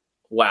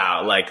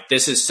 wow, like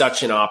this is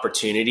such an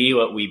opportunity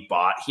what we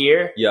bought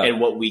here and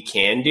what we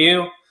can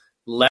do.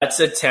 Let's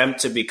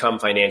attempt to become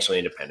financially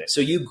independent. So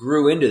you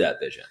grew into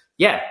that vision.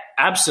 Yeah,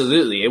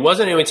 absolutely. It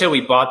wasn't until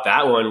we bought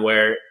that one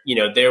where,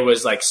 there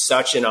was like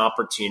such an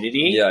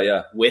opportunity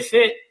with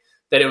it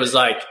that it was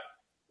like,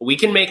 we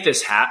can make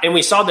this happen. And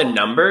we saw the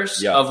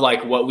numbers of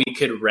like what we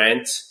could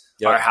rent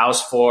our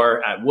house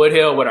for at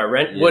Woodhill, what our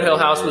Woodhill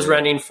house was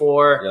renting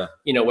for,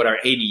 what our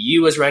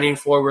ADU was renting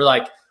for. We're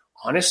like,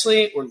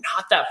 honestly, we're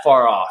not that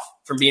far off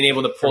from being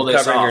able to pull this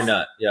covering off. your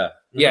nut. Yeah.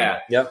 Mm-hmm. Yeah.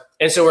 Yep.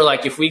 And so we're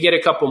like, if we get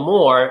a couple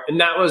more, and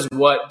that was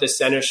what the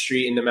Center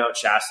Street and the Mount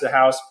Shasta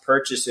house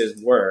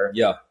purchases were,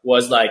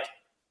 was like,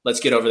 let's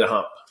get over the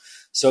hump.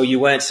 So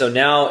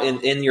now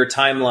in your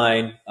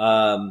timeline,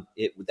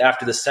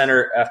 after the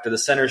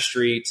Center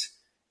Street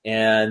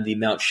and the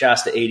Mount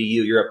Shasta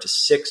ADU, you're up to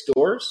 6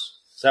 doors.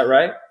 Is that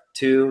right?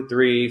 2,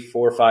 3,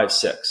 4, 5,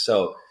 6.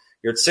 So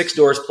you're at 6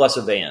 doors plus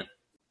a van.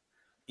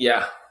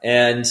 Yeah.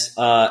 And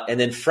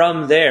then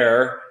from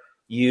there,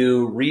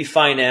 you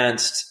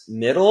refinanced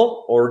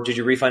Middle, or did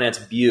you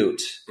refinance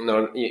Butte?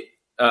 No,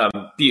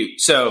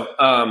 Butte. So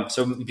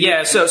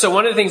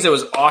one of the things that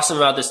was awesome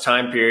about this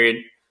time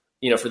period,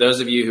 for those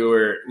of you who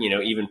are,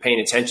 even paying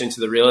attention to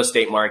the real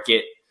estate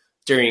market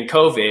during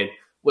COVID,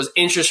 was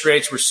interest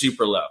rates were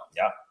super low.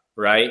 Yeah.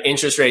 Right.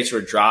 Interest rates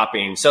were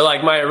dropping. So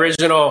like my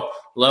original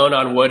loan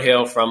on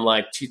Woodhill from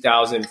like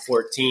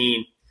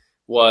 2014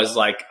 was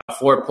like a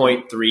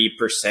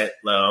 4.3%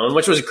 loan,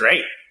 which was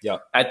great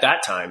at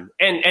that time.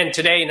 And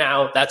today,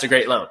 now that's a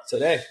great loan.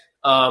 Today.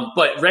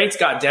 But rates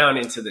got down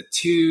into the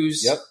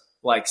 2s,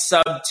 like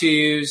sub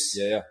 2s.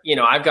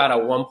 Yeah. I've got a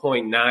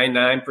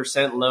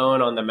 1.99%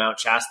 loan on the Mount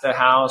Shasta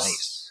house.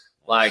 Nice.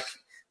 Like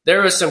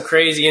there was some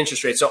crazy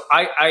interest rates. So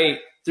I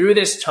through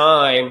this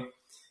time,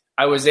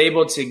 I was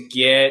able to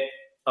get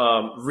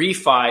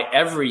refi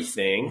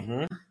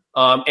everything.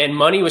 Mm-hmm. And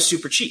money was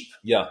super cheap.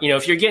 Yeah.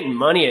 If you're getting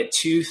money at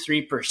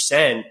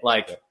 2-3%,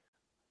 like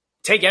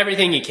take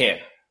everything you can.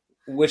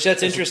 Which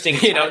that's interesting.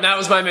 That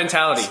was my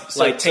mentality.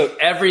 Take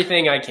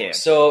everything I can.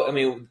 So, I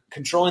mean,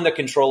 controlling the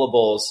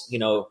controllables,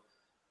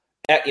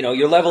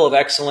 your level of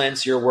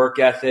excellence, your work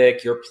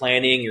ethic, your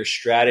planning, your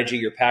strategy,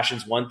 your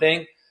passion's one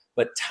thing,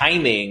 but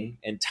timing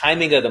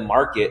of the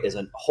market is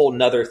a whole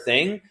nother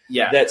thing.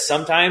 Yeah. That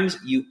sometimes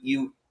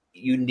you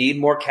need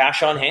more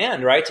cash on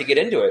hand, right, to get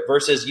into it,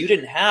 versus you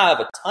didn't have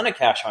a ton of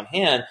cash on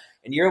hand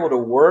and you're able to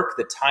work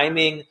the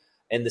timing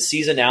and the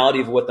seasonality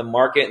of what the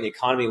market and the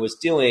economy was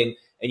doing,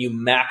 and you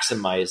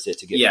maximized it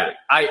to get through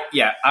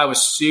it. I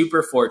was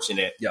super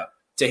fortunate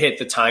to hit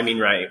the timing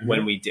right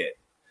when we did.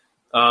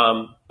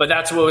 But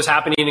that's what was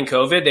happening in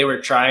COVID. They were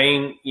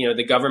trying,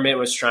 the government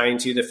was trying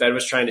to, the Fed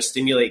was trying to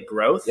stimulate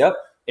growth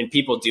and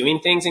people doing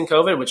things in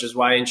COVID, which is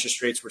why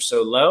interest rates were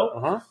so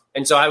low.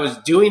 And so I was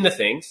doing the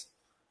things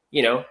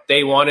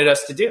they wanted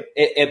us to do.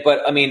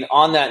 But I mean,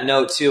 on that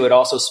note too, it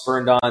also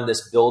spurred on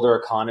this builder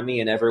economy,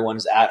 and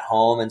everyone's at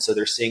home. And so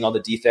they're seeing all the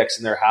defects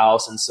in their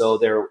house. And so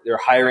they're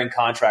hiring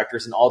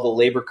contractors, and all the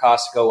labor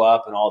costs go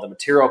up and all the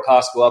material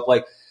costs go up.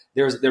 Like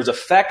there's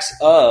effects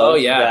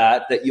of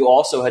that you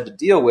also had to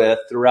deal with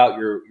throughout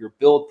your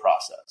build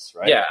process,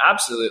 right? Yeah,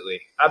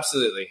 absolutely.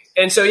 Absolutely.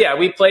 And so,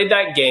 we played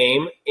that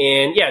game,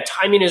 and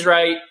timing is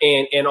right.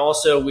 And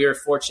also we were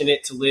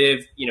fortunate to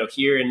live,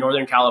 here in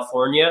Northern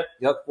California,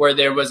 where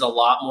there was a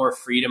lot more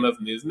freedom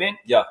of movement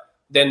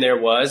than there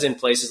was in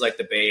places like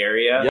the Bay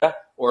Area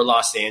or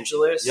Los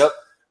Angeles. So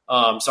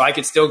I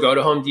could still go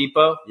to Home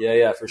Depot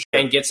for sure,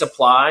 and get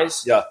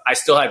supplies. I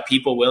still had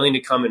people willing to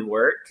come and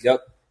work.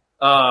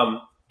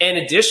 And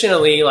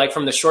additionally, like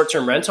from the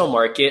short-term rental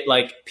market,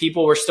 like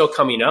people were still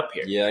coming up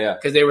here.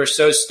 Because they were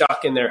so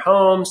stuck in their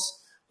homes,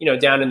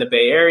 down in the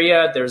Bay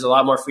Area. There was a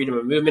lot more freedom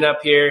of movement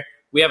up here.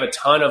 We have a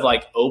ton of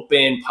like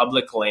open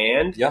public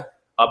land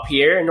up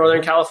here in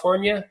Northern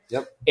California.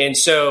 And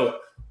so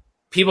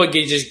people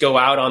could just go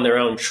out on their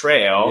own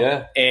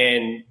trail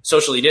and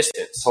socially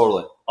distance.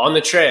 Totally. On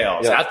the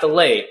trails, at the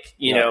lake,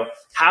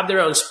 have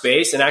their own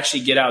space and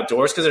actually get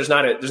outdoors, because there's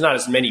not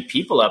as many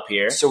people up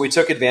here. So we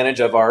took advantage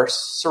of our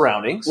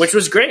surroundings, which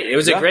was great. It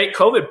was a great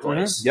COVID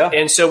place.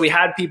 And so we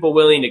had people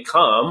willing to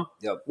come,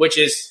 which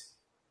is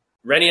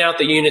renting out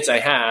the units I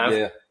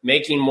have,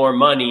 making more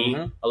money,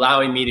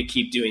 allowing me to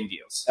keep doing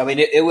deals. I mean,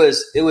 it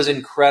was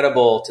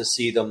incredible to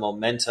see the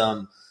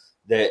momentum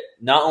that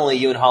not only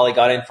you and Holly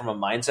got in from a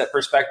mindset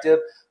perspective,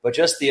 but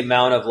just the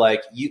amount of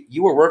like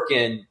you were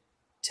working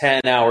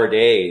 10-hour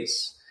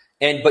days.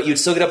 But you'd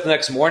still get up the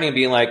next morning and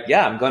being like,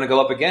 yeah, I'm going to go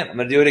up again. I'm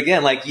going to do it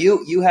again. Like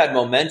you had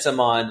momentum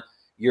on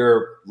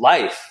your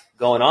life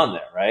going on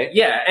there, right?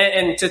 Yeah.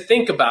 And to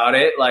think about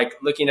it, like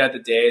looking at the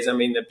days, I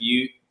mean,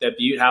 the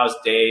Butte House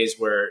days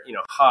were,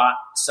 hot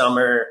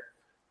summer,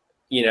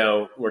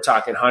 we're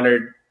talking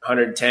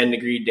 110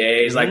 degree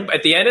days. Mm-hmm. Like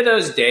at the end of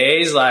those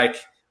days, like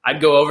I'd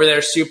go over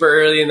there super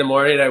early in the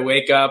morning. I'd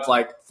wake up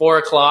like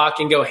 4:00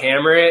 and go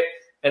hammer it.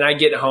 And I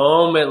get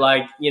home at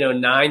like,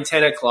 9,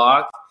 10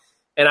 o'clock.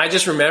 And I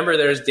just remember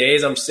there's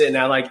days I'm sitting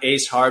at like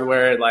Ace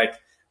Hardware, like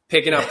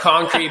picking up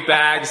concrete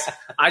bags.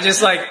 I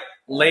just like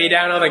lay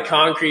down on the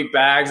concrete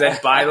bags.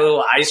 I'd buy the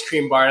little ice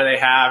cream bar they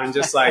have and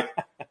just like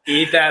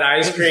eat that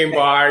ice cream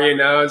bar,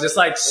 just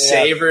like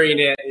savoring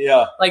it.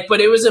 Yeah. Like, but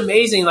it was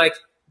amazing. Like,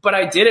 but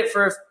I did it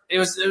it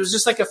was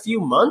just like a few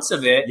months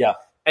of it. Yeah.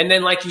 And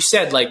then, like you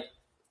said, like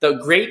the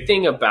great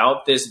thing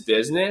about this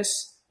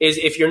business is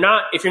if you're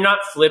not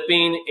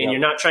flipping and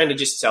you're not trying to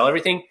just sell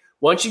everything,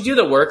 once you do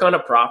the work on a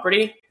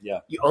property,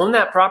 you own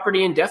that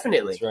property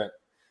indefinitely. That's right.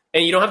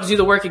 And you don't have to do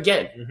the work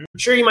again. Mm-hmm.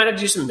 Sure, you might have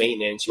to do some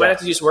maintenance. You might have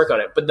to do some work on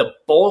it. But the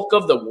bulk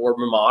of the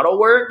remodel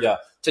work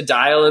to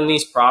dial in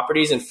these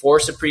properties and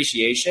force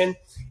appreciation.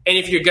 And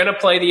if you're going to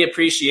play the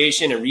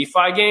appreciation and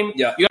refi game,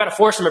 you got to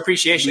force some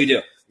appreciation. We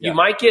do. You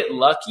might get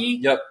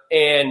lucky,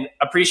 and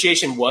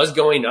appreciation was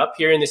going up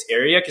here in this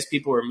area because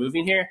people were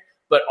moving here.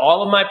 But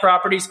all of my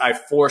properties, I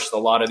forced a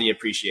lot of the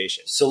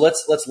appreciation. So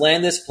let's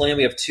land this plane.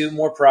 We have 2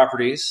 more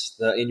properties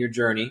in your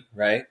journey,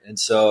 right? And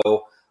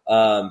so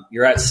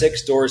you're at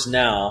 6 doors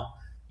now.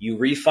 You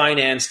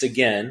refinanced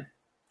again,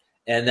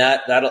 and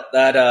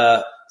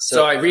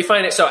so I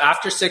refinanced. So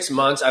after 6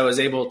 months, I was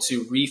able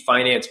to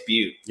refinance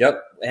Butte.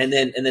 Yep, and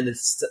then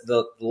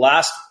the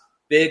last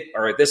big,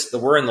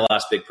 we're in the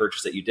last big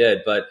purchase that you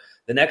did, but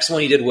the next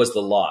one you did was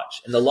the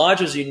Lodge, and the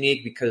Lodge was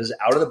unique because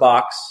out of the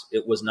box,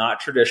 it was not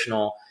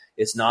traditional.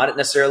 It's not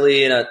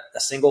necessarily in a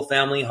single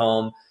family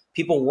home.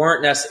 People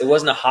it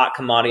wasn't a hot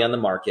commodity on the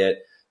market,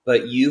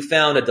 but you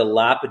found a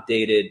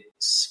dilapidated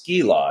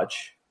ski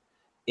lodge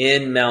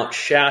in Mount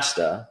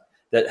Shasta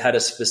that had a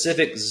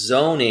specific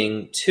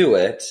zoning to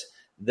it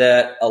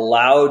that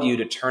allowed you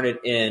to turn it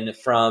in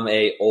from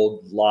a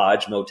old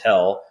lodge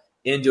motel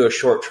into a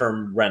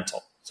short-term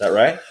rental. Is that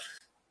right?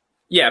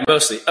 Yeah,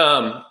 mostly.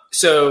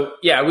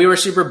 We were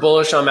super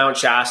bullish on Mount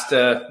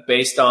Shasta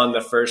based on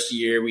the first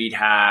year we'd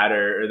had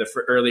or the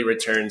early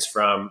returns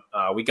from,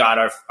 we got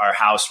our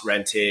house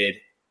rented,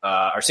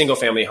 our single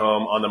family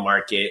home on the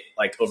market,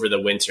 like over the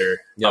winter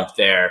up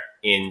there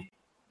in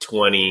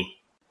 21?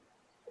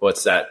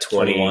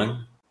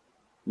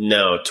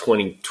 No,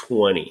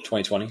 2020.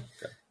 2020? Okay.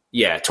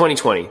 Yeah,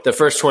 2020, the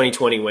first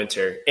 2020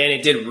 winter. And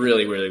it did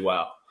really, really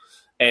well.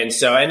 And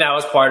that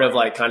was part of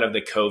like kind of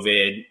the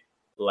COVID,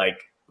 like,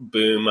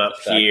 boom up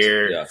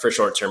here for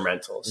short-term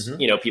rentals,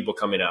 people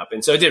coming up.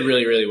 And so it did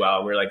really, really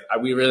well.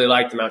 And we really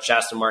liked the Mount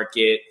Shasta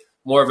market,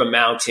 more of a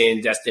mountain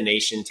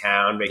destination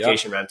town,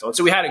 vacation rental. And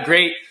so we had a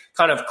great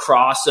kind of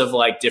cross of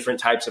like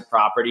different types of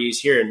properties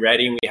here in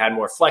Redding. We had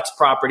more flex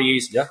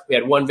properties. Yeah. We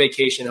had one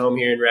vacation home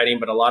here in Redding,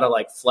 but a lot of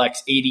like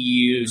flex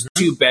ADUs,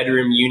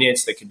 2-bedroom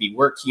units that could be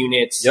work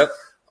units. Yep.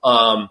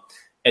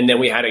 And then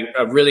we had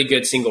a really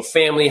good single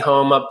family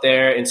home up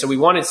there. And so we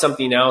wanted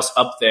something else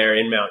up there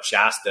in Mount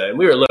Shasta. And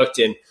we looked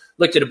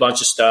at a bunch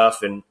of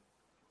stuff. And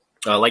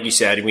like you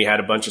said, we had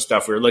a bunch of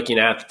stuff we were looking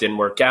at that didn't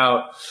work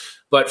out.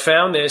 But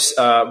found this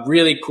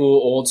really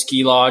cool old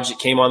ski lodge. It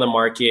came on the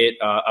market.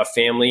 A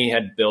family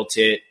had built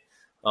it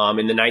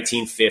in the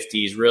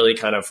 1950s. Really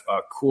kind of a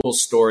cool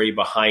story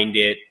behind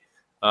it.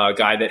 A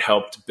guy that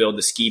helped build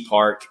the ski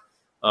park,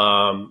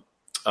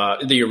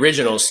 the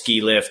original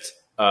ski lift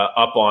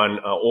up on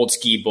Old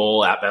Ski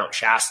Bowl at Mount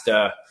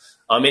Shasta.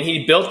 And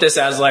he built this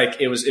as like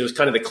it was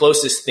kind of the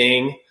closest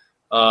thing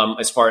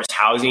as far as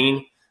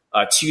housing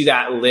to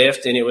that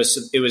lift. And it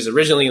was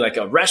originally like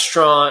a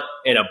restaurant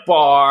and a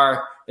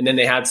bar. And then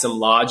they had some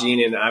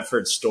lodging, and I've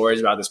heard stories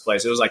about this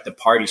place. It was like the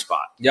party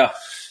spot. Yeah.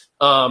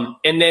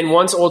 And then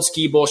once Old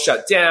Ski Bowl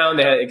shut down,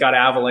 it got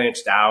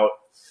avalanched out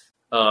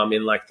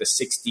in like the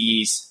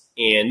 60s,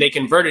 and they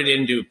converted it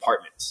into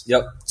apartments.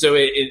 Yep. So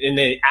and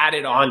they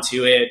added on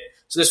to it.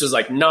 So this was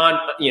like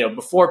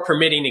before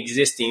permitting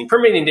existing.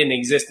 Permitting didn't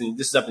exist, and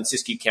this is up in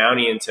Siskiyou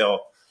County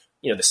until,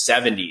 the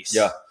 70s.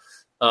 Yeah.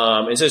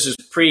 And so this was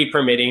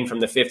pre-permitting from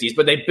the 50s,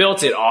 but they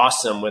built it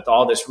awesome with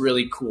all this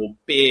really cool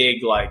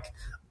big like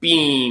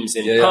beams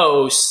and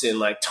posts and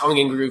like tongue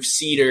and groove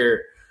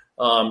cedar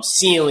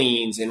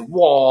ceilings and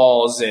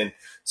walls. And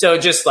so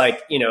just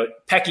like,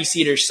 Pecky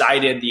cedar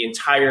sided the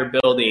entire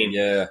building.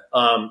 Yeah.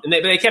 And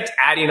they kept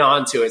adding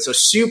on to it. So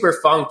super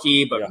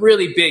funky, but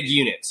really big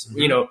units.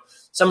 Mm-hmm.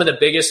 Some of the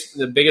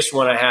biggest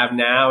one I have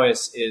now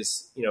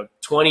is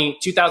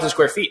 2,000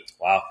 square feet.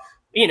 Wow.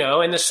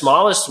 And the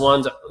smallest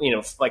one's,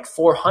 like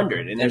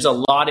 400, and there's a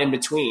lot in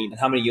between. And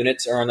how many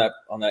units are on that?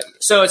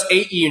 So it's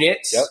 8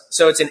 units. Yep.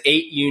 So it's an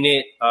 8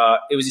 unit.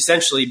 It was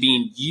essentially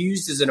being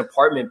used as an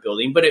apartment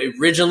building, but it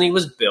originally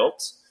was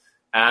built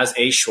as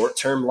a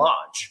short-term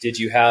lodge. Did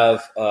you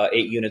have 8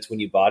 units when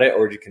you bought it,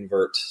 or did you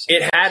convert?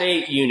 It had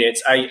 8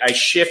 units. I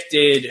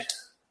shifted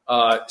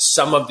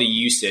some of the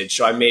usage.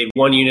 So I made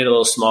one unit a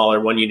little smaller,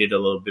 one unit a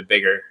little bit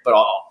bigger, but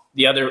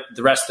the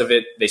rest of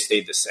it, they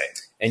stayed the same.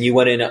 And you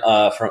went in it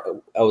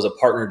was a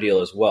partner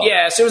deal as well.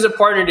 Yes, it was a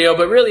partner deal,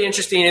 but really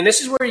interesting. And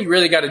this is where you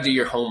really got to do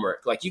your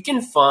homework. Like, you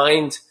can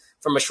find,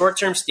 from a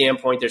short-term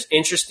standpoint, there's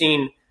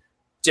interesting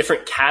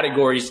different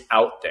categories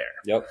out there.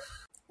 Yep.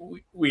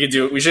 We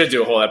should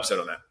do a whole episode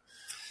on that.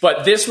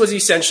 But this was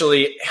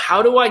essentially,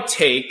 how do I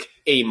take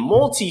a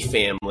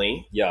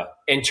multifamily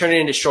and turn it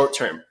into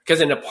short-term? Because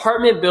an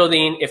apartment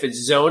building, if it's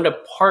zoned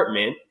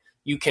apartment,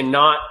 you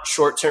cannot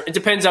short-term. It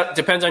depends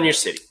on your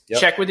city. Yep.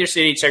 Check with your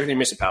city, check with your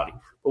municipality.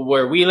 But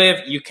where we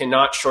live, you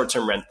cannot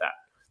short-term rent that.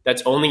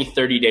 That's only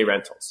 30-day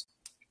rentals.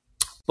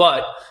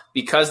 But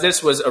because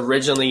this was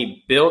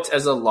originally built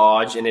as a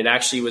lodge, and it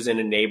actually was in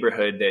a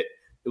neighborhood that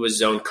it was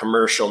zoned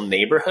commercial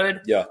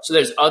neighborhood. Yeah. So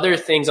there's other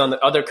things on the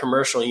other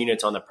commercial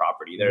units on the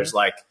property. There's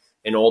like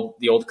the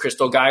old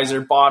Crystal Geyser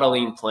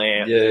bottling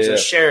plant. There's a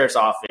sheriff's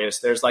office.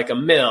 There's like a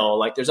mill.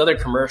 Like, there's other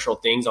commercial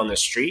things on the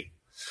street.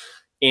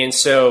 And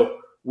so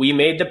we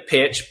made the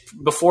pitch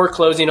before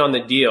closing on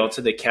the deal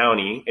to the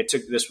county.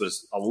 This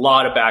was a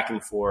lot of back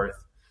and forth.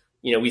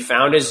 We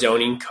found a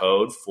zoning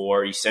code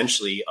for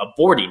essentially a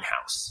boarding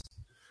house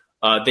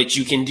that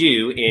you can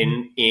do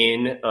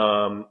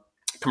in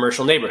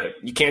commercial neighborhood.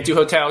 You can't do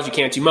hotels, you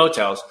can't do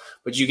motels,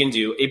 but you can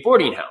do a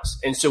boarding house.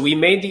 And so we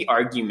made the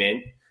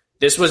argument,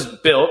 this was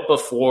built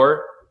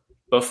before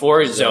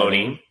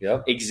zoning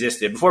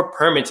existed, before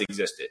permits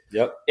existed.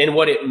 Yep. And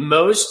what it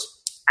most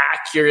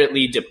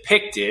accurately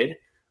depicted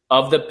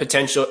of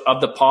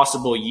the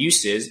possible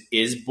uses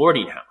is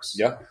boarding house.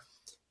 Yeah.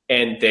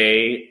 And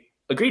they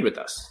agreed with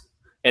us.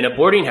 And a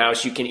boarding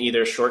house, you can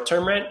either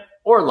short-term rent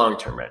or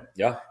long-term rent.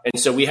 Yeah. And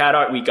so we got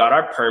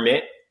our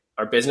permit,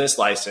 our business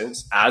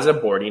license as a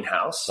boarding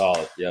house.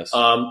 Solid, yes.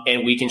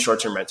 And we can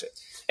short-term rent it.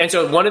 And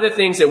so one of the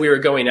things that we were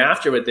going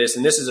after with this,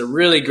 and this is a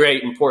really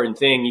great important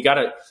thing, you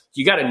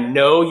gotta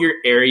know your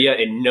area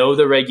and know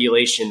the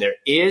regulation there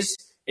is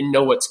and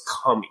know what's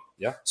coming.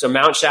 Yeah. So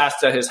Mount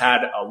Shasta has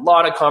had a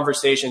lot of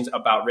conversations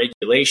about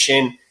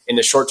regulation in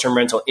the short-term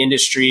rental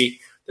industry.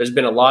 There's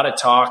been a lot of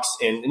talks,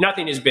 and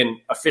nothing has been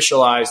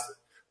officialized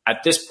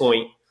at this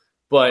point,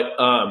 but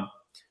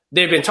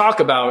there've been talk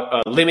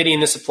about limiting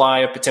the supply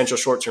of potential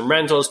short-term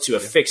rentals to a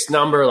fixed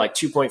number, like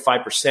 2.5%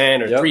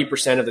 or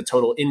 3% of the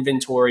total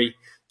inventory,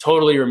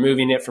 totally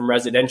removing it from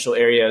residential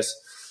areas.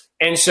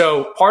 And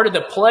so part of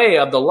the play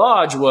of the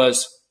lodge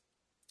was,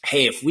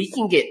 hey, if we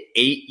can get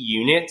 8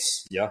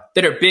 units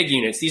that are big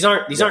units, these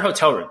aren't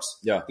hotel rooms.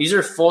 Yeah. These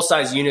are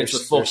full-size units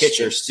with full kitchens.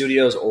 They're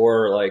studios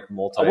or like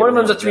multi. One of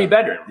them's a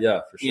 3-bedroom.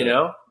 Yeah, for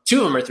sure. 2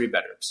 of them are 3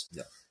 bedrooms.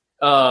 Yeah.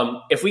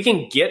 If we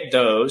can get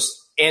those,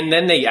 and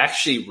then they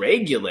actually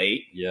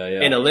regulate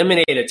and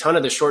eliminate a ton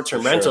of the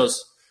short-term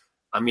rentals,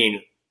 I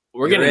mean,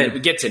 we're going to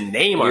get to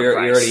name our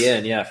price. You're already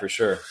in, yeah, for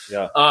sure.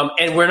 Yeah.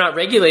 And we're not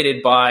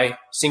regulated by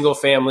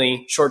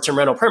single-family short-term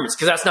rental permits,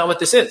 because that's not what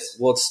this is.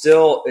 Well,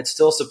 it's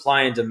still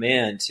supply and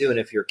demand too. And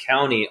if your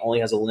county only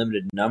has a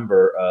limited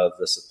number of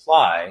the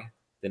supply,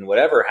 then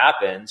whatever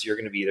happens, you're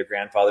going to be either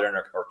grandfathered in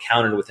or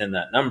counted within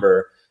that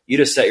number. You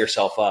just set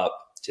yourself up.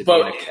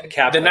 But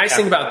the nice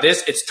thing about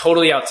this, it's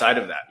totally outside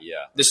of that.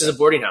 Yeah. This is a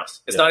boarding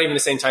house. It's not even the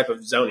same type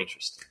of zoning.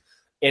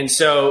 And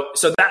so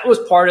that was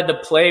part of the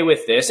play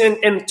with this,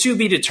 and to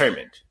be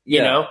determined,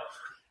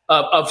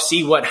 of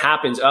see what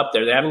happens up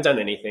there. They haven't done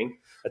anything.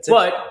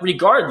 But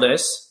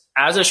regardless,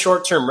 as a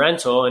short-term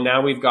rental, and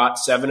now we've got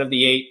 7 of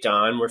the 8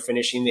 done. We're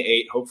finishing the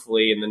 8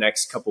 hopefully in the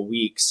next couple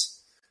weeks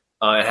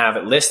and have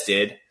it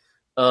listed.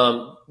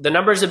 The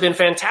numbers have been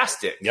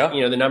fantastic. Yeah.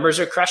 The numbers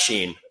are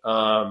crushing.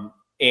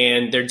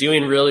 And they're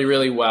doing really,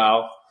 really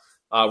well.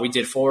 We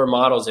did 4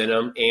 remodels in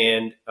them,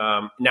 and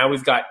now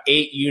we've got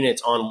 8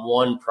 units on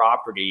one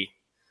property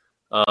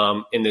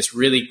in this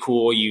really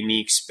cool,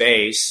 unique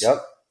space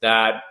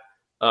that,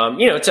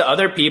 to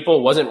other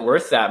people wasn't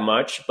worth that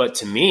much, but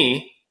to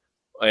me,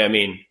 I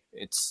mean,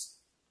 it's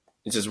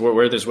just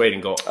where there's weight in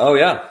gold. Oh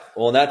yeah,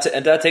 well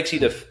that takes you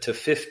to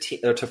 15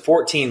 or to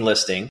 14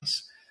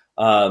 listings,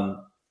 and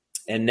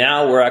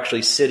now we're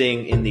actually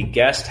sitting in the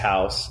guest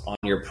house on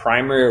your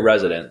primary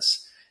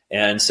residence.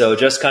 And so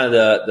just kind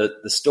of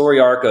the story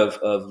arc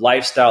of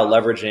lifestyle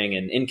leveraging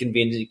and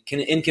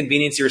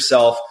inconvenience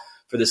yourself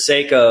for the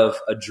sake of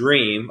a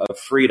dream of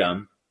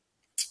freedom.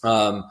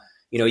 You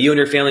and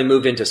your family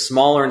moved into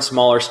smaller and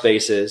smaller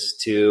spaces,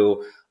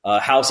 to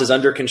houses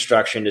under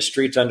construction, to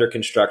streets under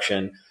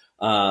construction,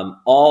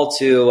 all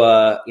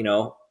to,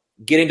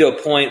 getting to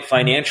a point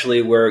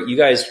financially where you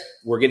guys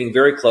were getting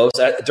very close.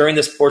 During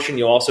this portion,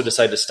 you also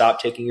decided to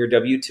stop taking your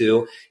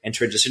W-2 and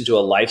transition to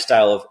a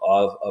lifestyle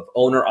of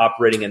owner,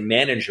 operating, and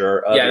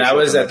manager. That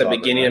was at the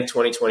beginning of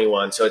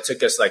 2021. So it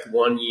took us like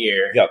 1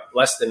 year,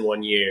 less than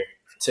 1 year,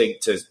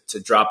 to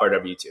drop our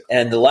W-2.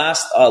 And the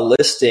last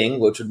listing,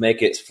 which would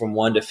make it from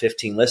 1 to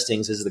 15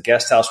 listings, is the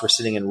guest house we're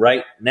sitting in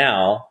right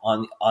now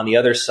on the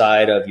other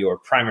side of your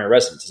primary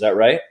residence. Is that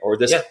right? Or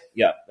this?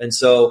 Yeah. And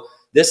so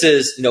this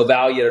is,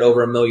 valued at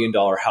over $1 million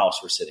house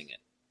we're sitting in.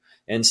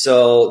 And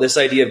so this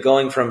idea of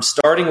going from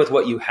starting with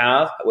what you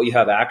have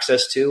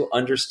access to,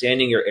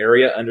 understanding your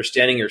area,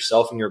 understanding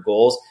yourself and your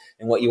goals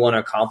and what you want to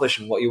accomplish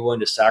and what you're willing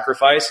to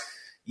sacrifice,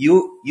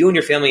 you and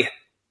your family,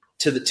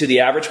 to the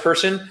average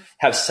person,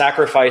 have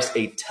sacrificed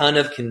a ton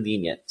of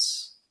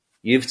convenience.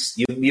 You've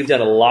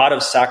done a lot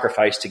of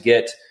sacrifice to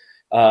get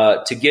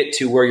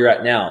to where you're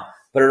at now.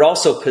 But it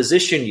also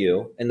positioned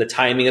you in the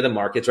timing of the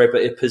markets, right?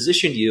 But it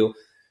positioned you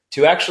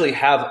to actually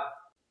have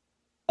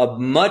a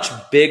much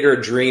bigger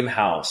dream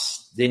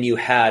house than you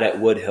had at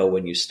Woodhill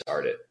when you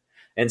started.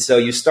 And so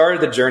you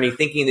started the journey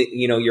thinking that,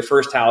 your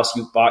first house,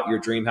 you bought your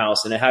dream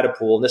house and it had a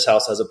pool, and this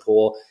house has a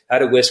pool,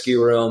 had a whiskey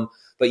room,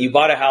 but you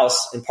bought a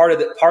house, and part of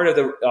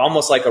the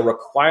almost like a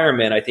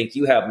requirement I think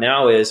you have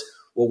now is,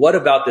 well, what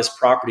about this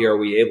property are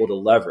we able to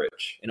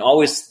leverage? And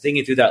always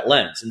thinking through that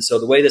lens. And so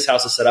the way this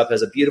house is set up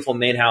has a beautiful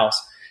main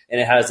house, and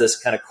it has this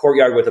kind of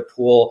courtyard with a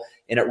pool,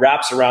 and it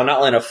wraps around not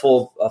only in a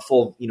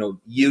full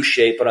U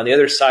shape, but on the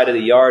other side of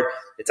the yard,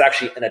 it's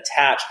actually an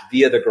attached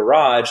via the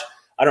garage.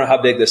 I don't know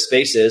how big this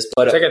space is,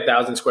 but it's like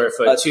 1,000 square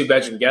foot,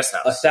 2-bedroom guest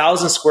house.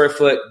 1,000 square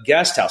foot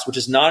guest house, which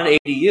is not an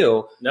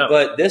ADU. No.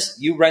 But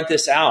you rent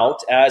this out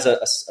as a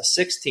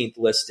 16th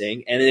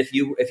listing, and if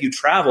you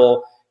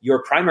travel,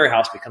 your primary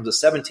house becomes a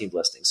 17th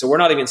listing. So we're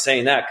not even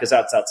saying that because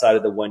that's outside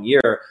of the 1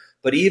 year.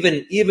 But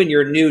even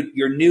your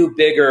new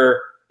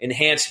bigger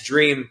enhanced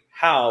dream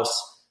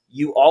house,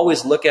 you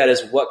always look at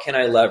as what can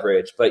I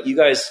leverage? But you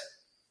guys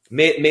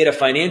made a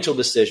financial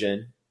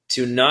decision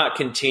to not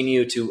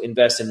continue to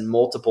invest in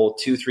multiple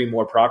 2-3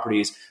 more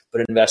properties,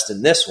 but invest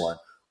in this one.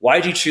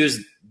 Why'd you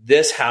choose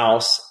this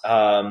house?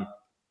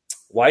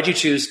 Why'd you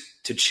choose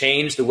to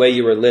change the way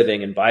you were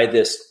living and buy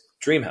this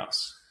dream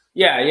house?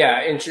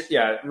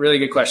 Yeah, really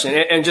good question.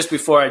 And just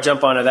before I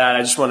jump onto that,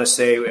 I just want to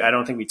say, I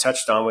don't think we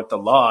touched on with the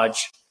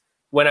lodge.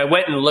 When I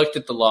went and looked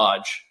at the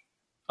lodge,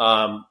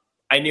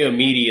 I knew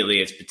immediately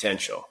its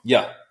potential.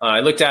 Yeah. I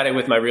looked at it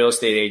with my real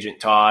estate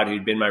agent, Todd,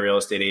 who'd been my real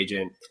estate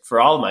agent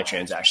for all of my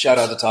transactions. Shout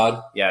out to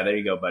Todd. Yeah, there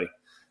you go, buddy.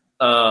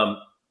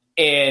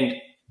 And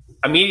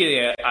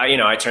immediately,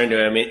 I turned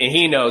to him, and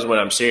he knows when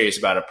I'm serious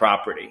about a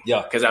property.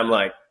 Yeah. Because I'm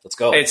like, let's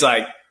go. It's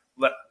like,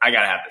 I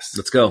got to have this.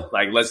 Let's go.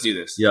 Like, let's do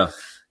this. Yeah.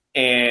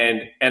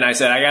 And I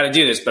said, I got to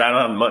do this, but I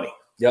don't have the money.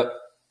 Yep.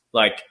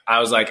 Like,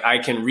 I was like, I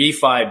can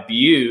refi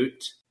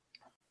Butte,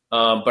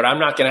 but I'm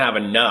not going to have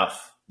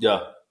enough.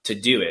 Yeah. To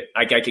do it.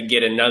 Like, I could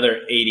get another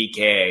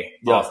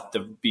 $80K off the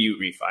Butte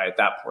refi at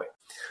that point.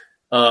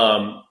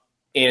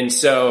 And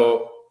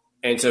so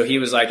he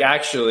was like,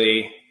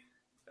 actually,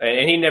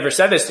 and he never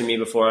said this to me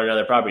before on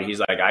another property. He's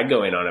like, I'd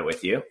go in on it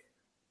with you.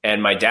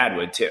 And my dad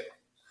would too.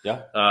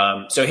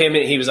 Yeah. So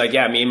he was like,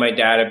 yeah, me and my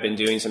dad have been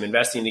doing some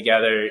investing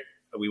together.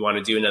 We want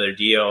to do another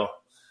deal.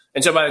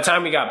 And so by the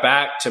time we got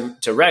back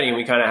to Reading,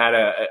 we kind of had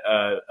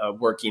a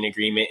working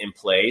agreement in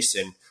place,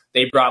 and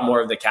they brought more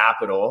of the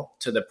capital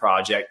to the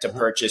project to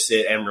purchase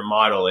it and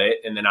remodel it.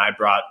 And then I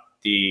brought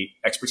the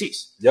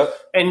expertise. Yep.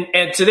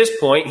 And to this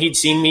point, he'd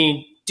seen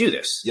me do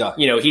this. Yeah.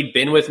 He'd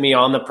been with me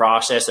on the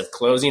process of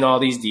closing all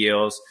these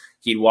deals.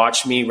 He'd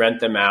watched me rent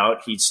them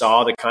out. He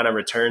saw the kind of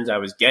returns I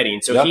was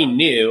getting. So he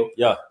knew,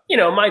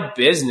 my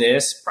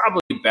business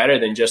probably better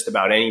than just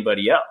about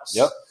anybody else.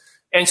 Yep.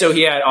 And so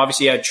he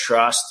obviously had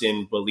trust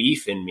and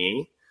belief in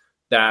me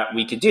that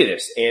we could do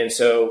this. And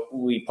so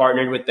we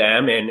partnered with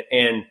them.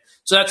 And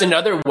so that's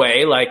another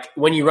way, like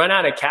when you run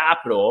out of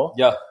capital,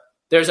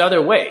 there's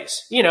other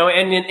ways,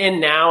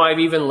 and now I've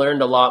even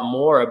learned a lot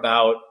more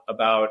about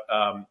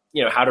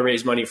how to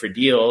raise money for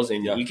deals.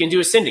 And you can do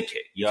a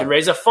syndicate. You can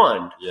raise a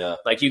fund. Yeah.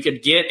 Like you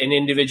could get an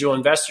individual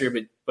investor,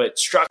 but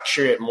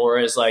structure it more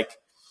as like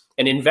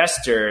an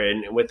investor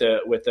and with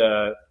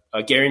a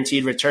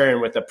guaranteed return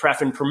with a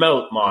pref and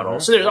promote model.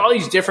 So there's all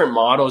these different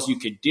models you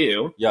could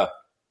do. Yeah.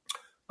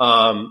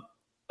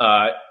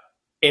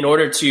 In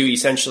order to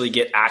essentially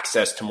get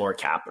access to more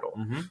capital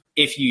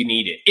if you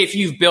need it, if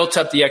you've built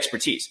up the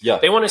expertise. Yeah.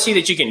 They want to see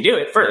that you can do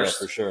it first.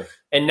 Yeah, for sure.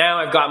 And now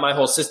I've got my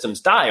whole systems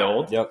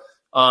dialed. Yep.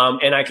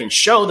 And I can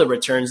show the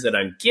returns that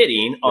I'm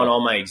getting on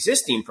all my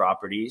existing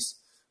properties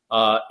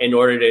in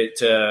order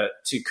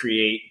to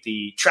create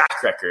the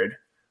track record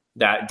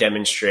that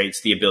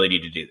demonstrates the ability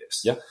to do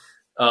this. Yeah.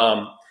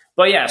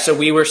 But yeah, so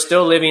we were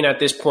still living at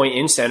this point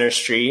in Center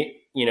Street,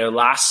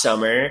 last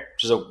summer.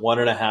 Which is a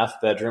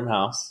 1.5 bedroom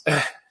house.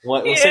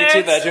 Let's say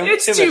 2 bedroom.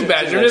 It's 2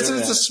 bedroom. It's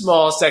a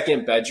small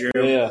second bedroom.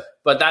 Yeah.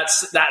 But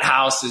that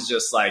house is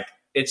just like,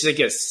 it's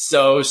like it's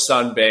so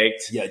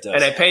sun-baked. Yeah, it does.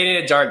 And I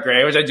painted it dark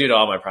gray, which I do to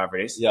all my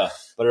properties. Yeah.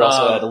 But it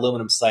also had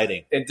aluminum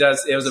siding. It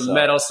does. It was a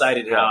metal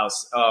sided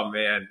house. Oh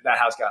man, that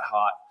house got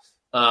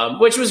hot.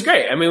 Which was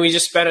great. I mean, we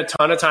just spent a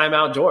ton of time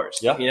outdoors.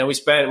 Yeah. We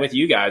spent with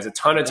you guys a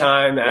ton of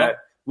time at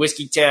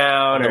Whiskey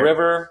Town, on the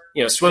river,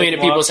 swimming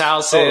at people's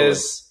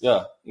houses.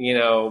 Totally.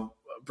 Yeah.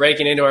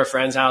 Breaking into our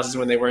friends' houses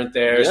when they weren't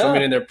there,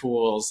 swimming in their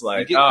pools.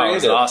 Like, it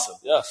was awesome.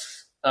 Yeah.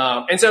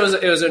 And so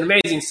it was an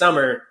amazing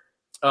summer.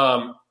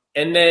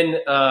 And then,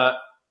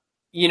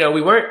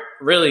 we weren't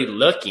really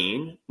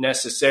looking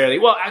necessarily.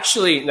 Well,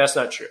 actually, that's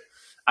not true.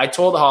 I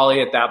told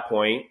Holly at that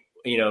point,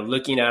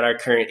 looking at our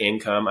current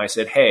income, I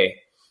said, hey,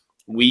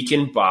 we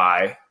can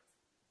buy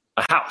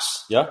a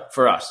house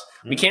for us.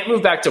 We can't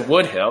move back to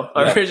Woodhill,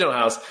 our original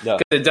house,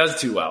 because it does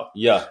too well.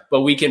 Yeah.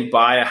 But we can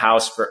buy a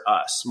house for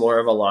us, more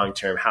of a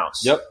long-term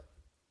house. Yep.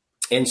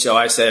 And so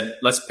I said,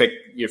 let's pick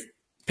your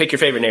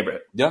favorite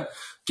neighborhood. Yeah.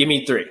 Give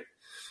me 3.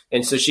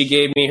 And so she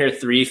gave me her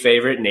 3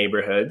 favorite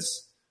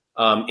neighborhoods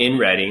in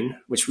Reading,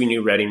 which we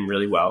knew Reading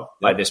really well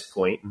by this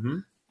point. Mm-hmm.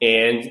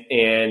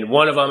 And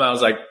one of them, I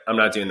was like, I'm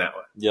not doing that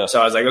one. Yeah.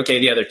 So I was like, okay,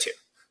 the other 2.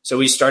 So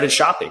we started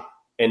shopping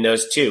in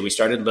those 2. We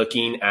started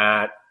looking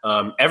at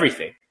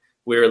everything.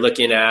 We were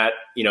looking at,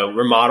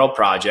 remodel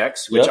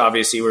projects, which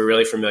obviously we're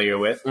really familiar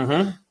with.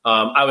 Mm-hmm.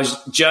 I was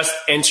just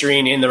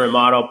entering in the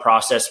remodel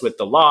process with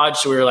the lodge.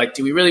 So we were like,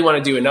 do we really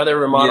want to do another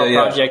remodel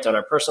project on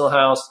our personal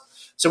house?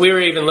 So we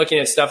were even looking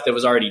at stuff that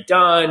was already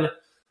done.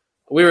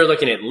 We were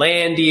looking at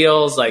land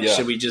deals. Like,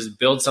 should we just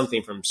build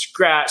something from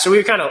scratch? So we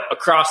were kind of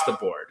across the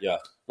board,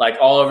 like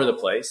all over the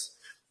place.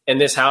 And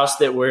this house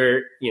that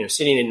we're,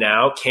 sitting in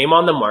now came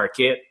on the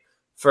market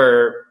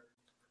for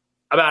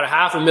about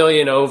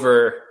 $500,000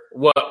 over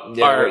what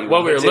we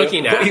were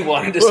looking at. What you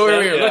wanted to spend. Where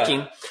we were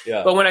looking.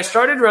 Yeah. But when I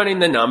started running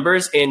the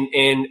numbers and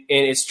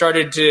it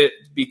started to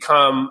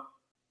become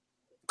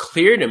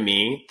clear to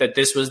me that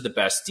this was the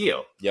best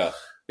deal. Yeah.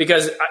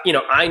 Because,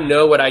 I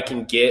know what I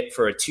can get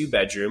for a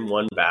 2-bedroom,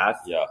 1 bath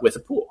with a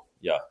pool.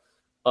 Yeah.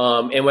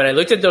 And when I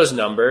looked at those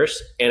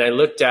numbers and I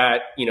looked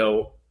at,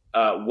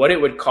 what it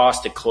would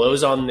cost to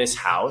close on this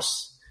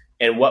house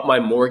and what my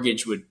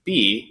mortgage would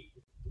be,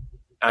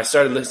 I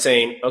started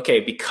saying, okay,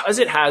 because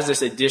it has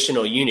this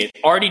additional unit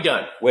already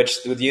done.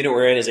 Which the unit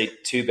we're in is a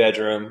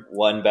 2-bedroom,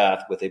 1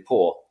 bath with a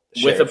pool.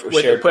 With a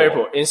player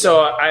pool. And so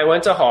I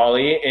went to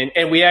Holly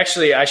and we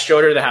actually, I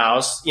showed her the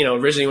house,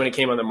 originally when it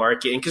came on the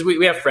market. And because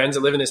we have friends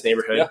that live in this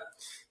neighborhood. Yeah.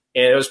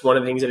 And it was one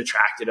of the things that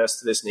attracted us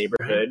to this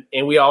neighborhood.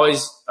 And we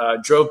always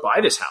drove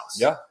by this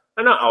house. Yeah.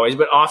 Not always,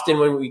 but often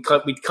when we'd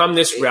come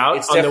this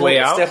route on the way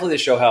out. It's definitely the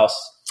show house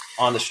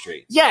on the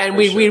street. Yeah, and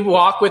we'd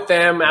walk with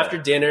them after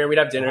dinner. We'd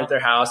have dinner at their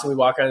house, and we'd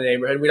walk around the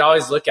neighborhood. We'd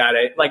always look at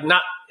it,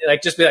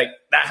 just be like,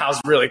 that house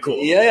is really cool.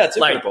 Yeah, it's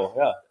pretty cool.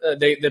 Yeah,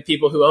 the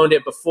people who owned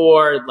it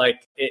before,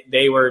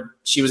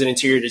 she was an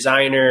interior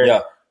designer.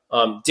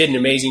 Yeah, did an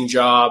amazing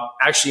job.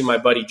 Actually, my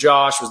buddy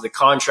Josh was the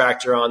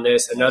contractor on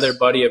this. Another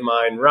buddy of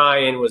mine,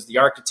 Ryan, was the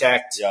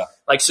architect. Yeah,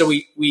 so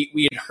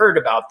we had heard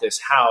about this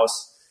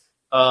house.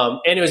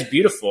 And it was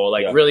beautiful,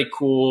 really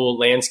cool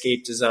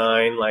landscape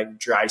design, like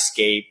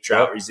dryscape,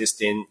 drought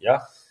resistant,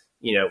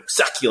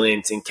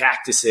 succulents and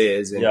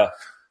cactuses. And,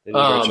 they did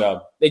a great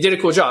job. They did a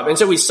cool job. And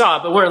so we saw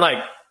it, but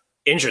weren't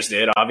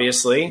interested,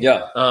 obviously.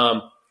 Yeah.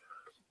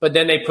 But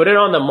then they put it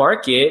on the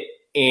market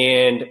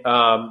and,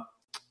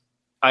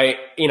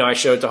 I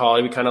showed it to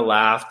Holly. We kind of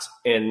laughed,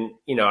 and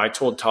I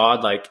told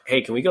Todd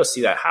hey, can we go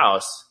see that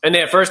house? And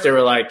then at first they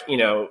were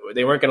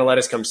they weren't going to let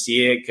us come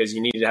see it because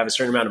you needed to have a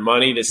certain amount of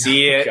money to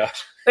see it.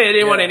 Gosh. They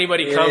didn't want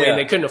anybody coming;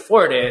 they couldn't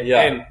afford it.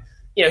 Yeah. And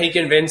he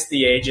convinced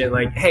the agent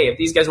hey, if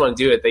these guys want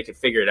to do it, they could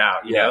figure it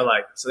out. You know,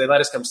 so they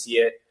let us come see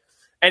it,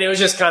 and it was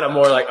just kind of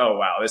more oh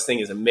wow, this thing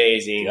is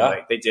amazing.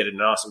 Yeah. They did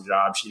an awesome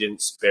job. She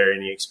didn't spare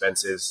any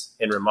expenses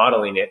in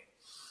remodeling it.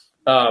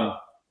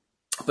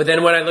 But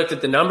then when I looked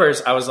at the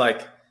numbers, I was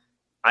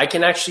I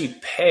can actually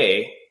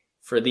pay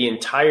for the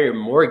entire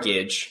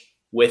mortgage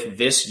with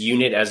this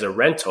unit as a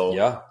rental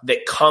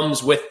that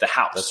comes with the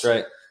house. That's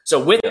right.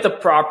 So with the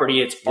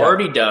property, it's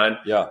already done.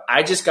 Yeah.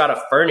 I just got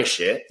to furnish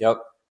it. Yep.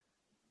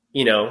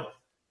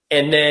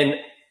 And then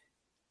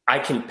I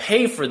can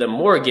pay for the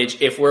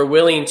mortgage if we're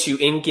willing to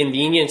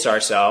inconvenience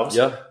ourselves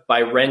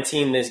by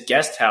renting this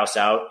guest house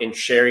out and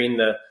sharing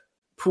the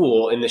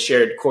pool in the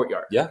shared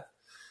courtyard. Yeah.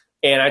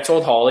 And I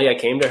told Holly, I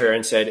came to her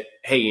and said,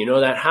 hey,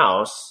 that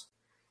house,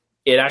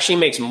 it actually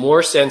makes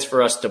more sense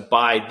for us to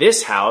buy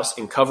this house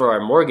and cover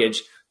our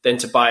mortgage than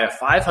to buy a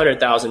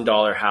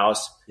 $500,000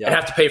 house and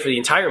have to pay for the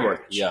entire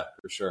mortgage. Yeah,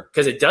 for sure.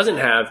 Because it doesn't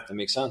have that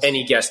makes sense.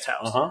 any guest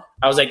house.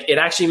 I was it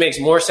actually makes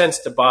more sense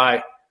to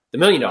buy the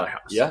 $1 million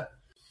house. Yeah.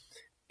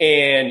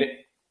 And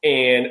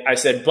I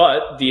said,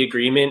 but the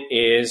agreement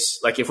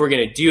is if we're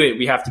going to do it,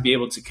 we have to be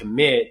able to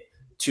commit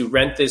to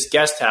rent this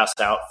guest house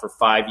out for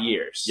 5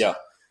 years. Yeah.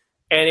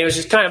 And it was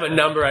just kind of a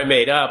number I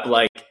made up,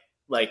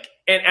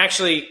 and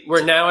actually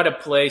we're now at a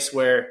place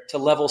where to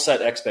level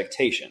set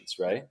expectations,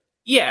 right?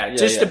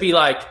 To be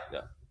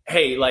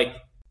hey,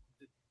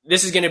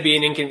 this is going to be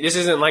this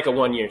isn't a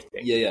 1 year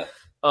thing. Yeah.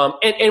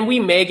 And we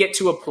may get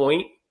to a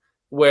point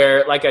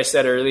where, like I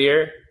said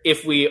earlier,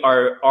 if we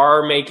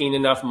are making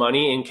enough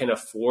money and can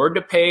afford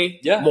to pay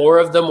more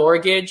of the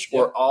mortgage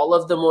or all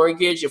of the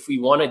mortgage, if we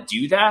want to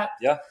do that,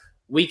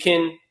 we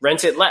can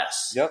rent it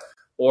less. Yep.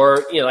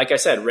 Or, like I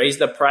said, raise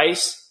the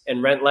price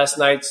and rent less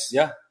nights.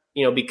 Yeah.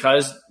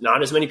 Because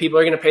not as many people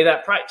are going to pay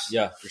that price.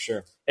 Yeah, for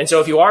sure. And so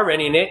if you are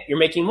renting it, you're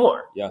making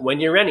more when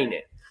you're renting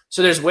it.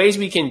 So there's ways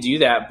we can do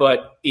that,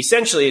 but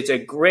essentially it's a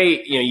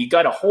great, you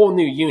got a whole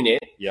new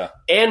unit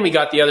and we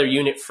got the other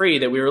unit free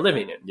that we were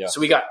living in. Yeah. So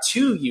we got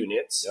 2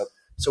 units. Yep.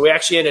 So we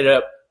actually ended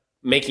up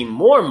making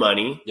more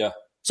money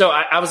So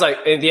I was like,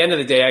 at the end of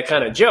the day, I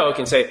kind of joke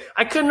and say,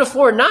 I couldn't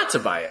afford not to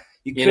buy it.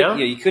 Yeah,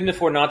 you couldn't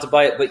afford not to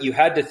buy it, but you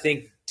had to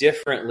think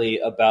differently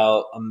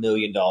about $1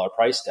 million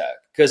price tag,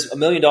 because $1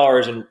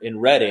 million in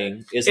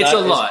Redding is a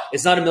lot.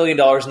 It's not $1 million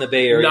in the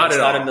Bay Area. It's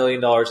not $1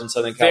 million in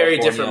Southern California. Very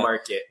different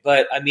market.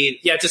 But I mean,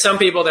 yeah, to some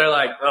people they're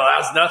like, oh,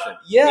 that's nothing.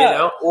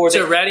 Yeah, or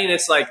to Redding,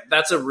 it's like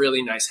that's a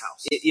really nice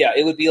house.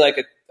 It would be like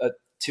a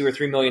 $2 or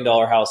 $3 million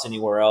house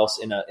anywhere else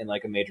in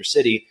like a major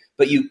city.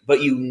 But you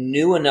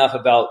knew enough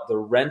about the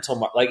rental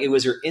market. Like, it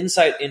was your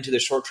insight into the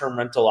short-term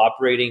rental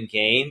operating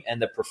game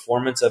and the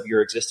performance of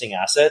your existing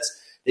assets,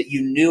 that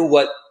you knew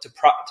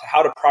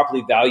how to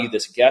properly value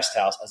this guest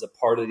house as a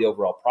part of the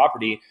overall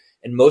property.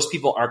 And most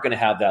people aren't going to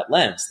have that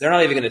lens. They're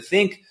not even going to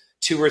think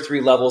 2 or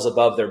 3 levels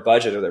above their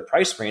budget or their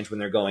price range when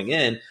they're going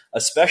in,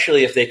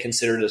 especially if they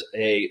consider it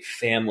a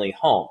family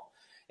home.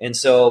 And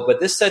so,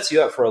 but this sets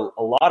you up for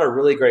a lot of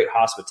really great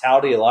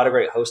hospitality, a lot of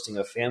great hosting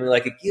of family.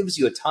 Like, it gives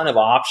you a ton of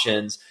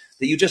options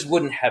that you just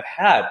wouldn't have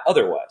had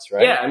otherwise,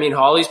 right? Yeah, I mean,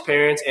 Holly's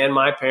parents and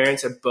my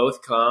parents have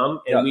both come,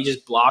 and we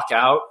just block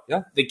out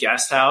the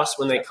guest house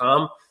when they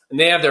come, and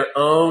they have their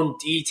own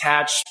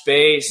detached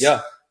space. Yeah.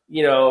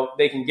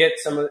 They can get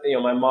some of,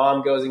 my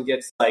mom goes and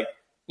gets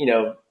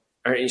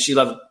she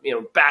loves,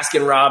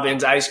 Baskin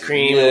Robbins ice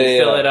cream and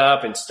fill it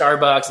up, and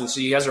Starbucks, and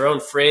so she has her own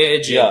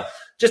fridge and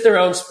just their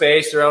own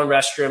space, their own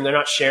restroom. They're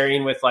not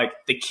sharing with like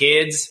the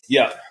kids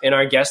in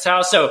our guest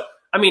house. So,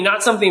 I mean,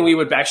 not something we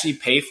would actually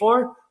pay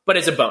for, but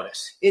it's a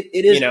bonus. It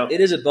is. It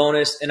is a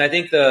bonus, and I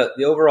think the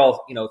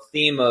overall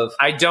theme of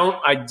I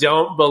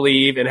don't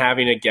believe in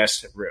having a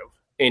guest room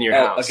in your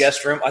house. A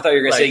guest room. I thought you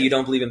were going to say you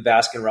don't believe in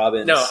Baskin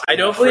Robbins. No, I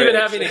don't believe in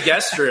having a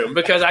guest room,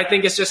 because I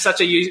think it's just such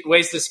a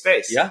waste of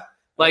space. Yeah.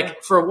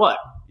 Like, for what?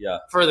 Yeah.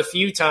 For the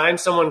few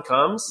times someone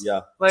comes.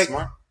 Yeah. Like,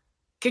 smart.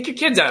 Kick your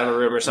kids out of a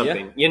room or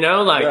something.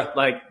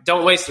 Like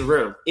don't waste the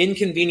room.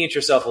 Inconvenience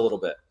yourself a little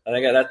bit. I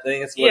think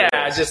that's what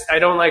it is. I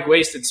don't like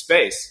wasted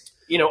space.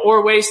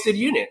 Or wasted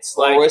units.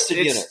 Or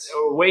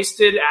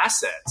wasted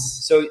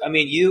assets. So, I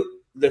mean,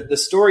 the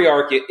story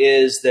arc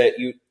is that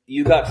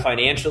you got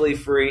financially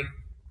free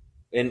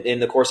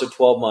in the course of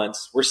 12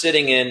 months. We're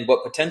sitting in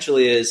what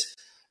potentially is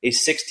a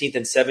 16th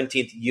and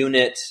 17th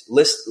unit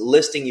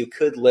listing you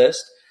could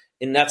list,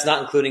 and that's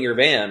not including your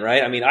van,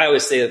 right? I mean, I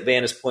always say that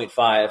van is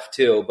 0.5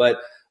 too, but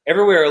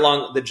everywhere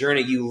along the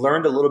journey, you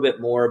learned a little bit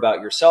more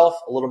about yourself,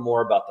 a little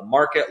more about the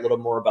market, a little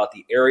more about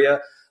the area,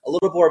 a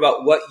little more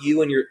about what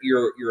you and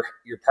your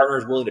partner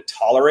is willing to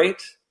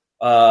tolerate,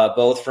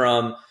 both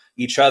from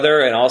each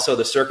other and also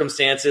the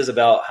circumstances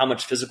about how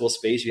much physical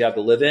space you have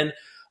to live in.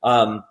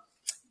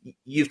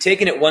 You've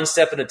taken it one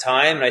step at a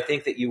time, and I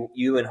think that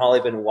you and Holly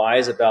have been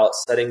wise about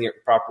setting your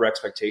proper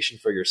expectation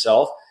for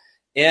yourself,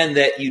 and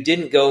that you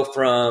didn't go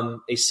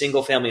from a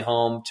single family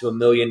home to $1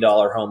 million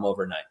home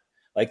overnight.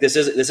 Like, this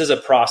is a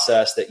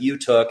process that you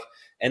took,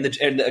 and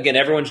again,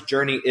 everyone's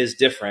journey is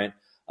different.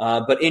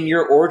 But in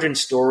your origin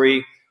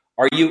story,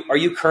 are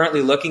you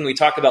currently looking? We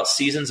talk about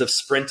seasons of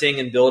sprinting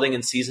and building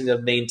and seasons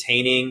of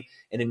maintaining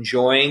and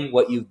enjoying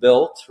what you've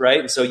built,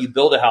 right? And so you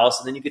build a house,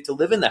 and then you get to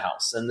live in the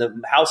house. And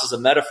the house is a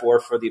metaphor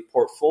for the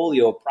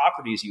portfolio of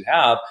properties you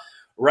have.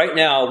 Right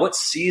now, what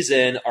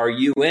season are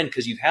you in?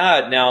 Because you've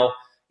had now,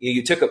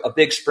 you took a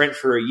big sprint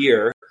for a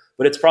year,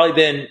 but it's probably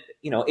been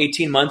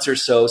 18 months or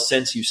so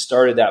since you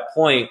started that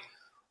point.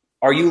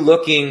 Are you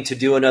looking to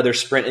do another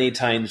sprint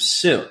anytime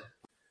soon?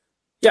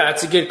 Yeah,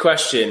 that's a good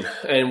question.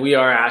 And we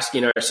are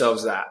asking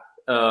ourselves that.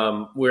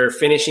 We're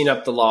finishing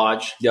up the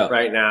lodge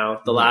right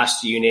now, the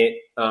last unit.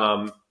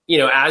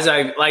 As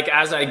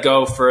I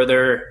go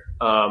further,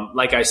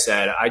 like I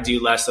said, I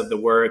do less of the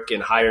work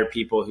and hire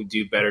people who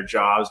do better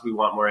jobs. We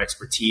want more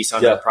expertise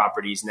on our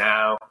properties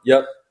now.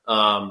 Yep.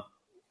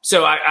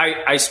 So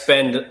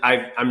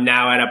I'm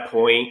now at a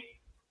point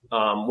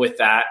with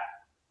that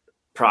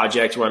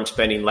project where I'm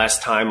spending less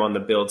time on the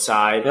build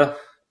side. Yeah.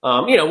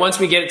 Once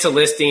we get it to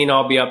listing,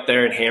 I'll be up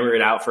there and hammer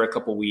it out for a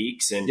couple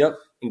weeks and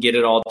get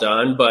it all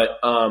done. But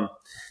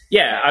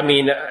I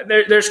mean,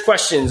 there's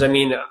questions. I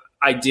mean,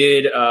 I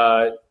did,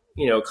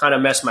 kind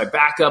of mess my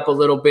back up a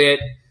little bit,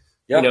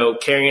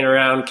 carrying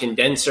around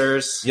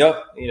condensers,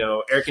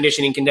 air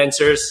conditioning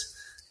condensers.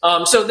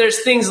 So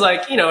there's things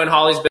like, and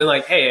Holly's been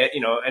like, hey,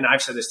 and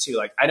I've said this too,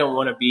 like, I don't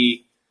want to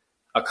be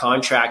a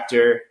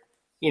contractor,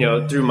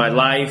 through my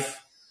life.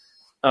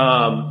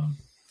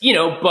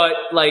 But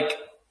like,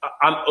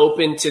 I'm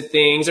open to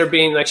things, or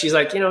being like, she's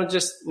like,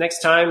 just next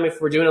time, if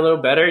we're doing a little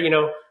better,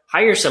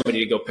 hire somebody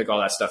to go pick all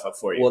that stuff up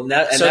for you. Well,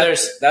 that's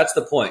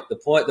the point. The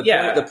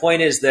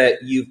point is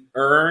that you've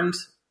earned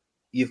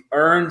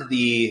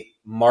the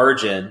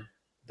margin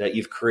that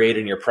you've created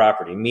in your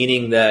property,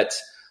 meaning that,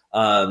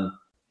 I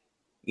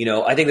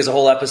think there's a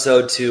whole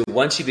episode to,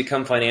 once you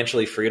become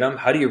financially freedom,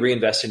 how do you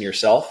reinvest in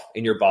yourself,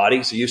 in your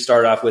body? So you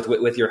start off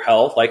with your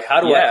health. Like, how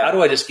do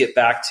I just get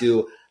back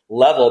to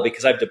level,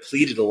 because I've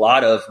depleted a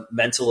lot of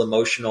mental,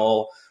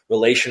 emotional,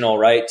 relational,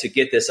 right, to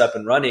get this up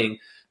and running.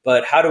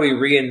 but how do we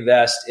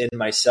reinvest in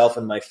myself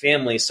and my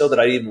family so that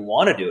I even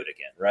want to do it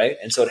again, right?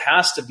 And so it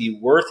has to be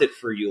worth it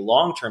for you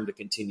long-term to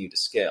continue to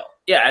scale.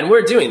 Yeah, and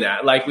we're doing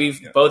that. Like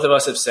both of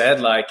us have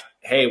said, like,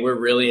 hey, we're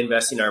really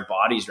investing in our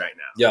bodies right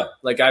now. Yeah.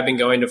 Like I've been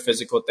going to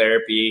physical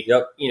therapy,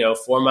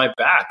 for my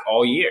back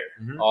all year,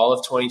 all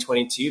of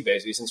 2022,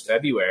 basically since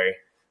February.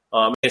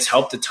 It's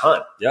helped a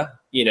ton. Yeah.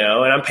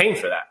 And I'm paying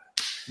for that,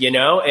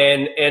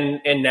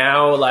 and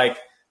now like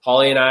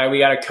Holly and I, we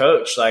got a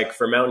coach like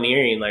for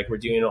mountaineering, like we're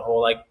doing a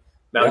whole like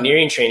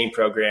mountaineering training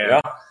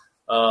program.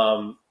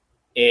 Yeah.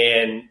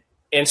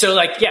 And so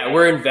like,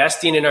 we're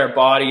investing in our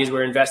bodies.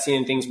 We're investing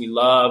in things we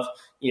love.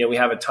 We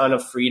have a ton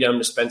of freedom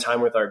to spend time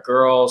with our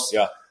girls,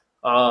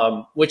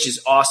 which is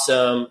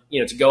awesome,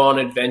 to go on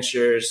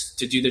adventures,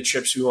 to do the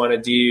trips we want to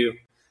do.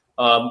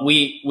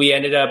 We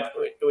ended up,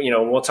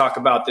 we'll talk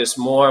about this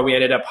more. We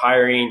ended up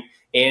hiring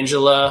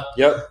Angela,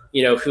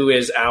 who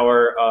is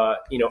our,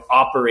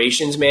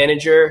 operations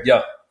manager.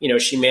 Yeah.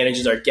 She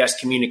manages our guest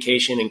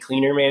communication and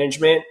cleaner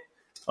management,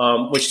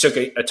 which took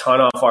a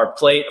ton off our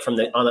plate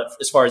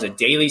as far as a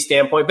daily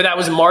standpoint. But that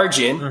was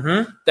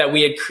margin that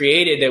we had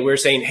created that we're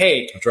saying,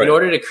 hey, in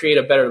order to create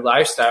a better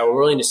lifestyle,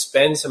 we're willing to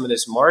spend some of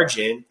this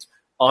margin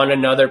on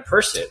another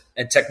person.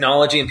 And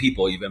technology and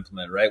people you've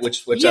implemented, right?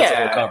 Which that's a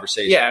whole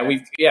conversation.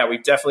 Yeah,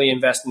 we've definitely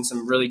invested in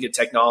some really good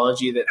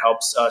technology that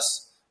helps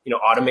us,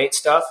 automate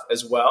stuff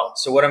as well.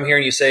 So what I'm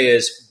hearing you say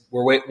is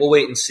we'll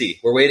wait and see.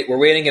 We're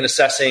waiting and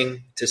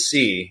assessing to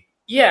see.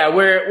 Yeah,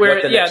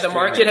 the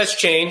market has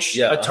changed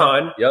a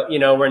ton. Yep.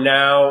 We're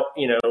now,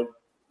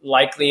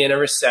 likely in a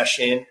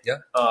recession. Yeah.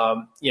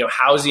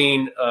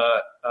 Housing,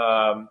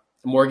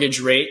 mortgage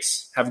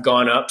rates have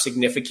gone up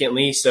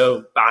significantly,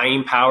 so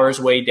buying power is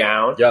way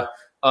down. Yeah.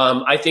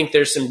 I think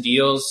there's some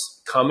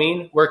deals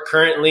coming. We're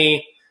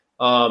currently,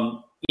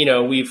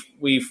 we've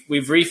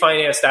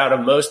refinanced out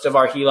of most of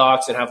our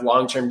HELOCs and have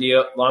long-term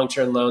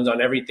loans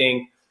on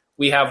everything.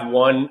 We have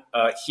one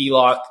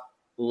HELOC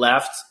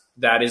left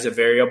that is a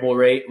variable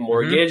rate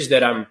mortgage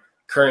that I'm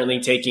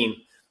currently taking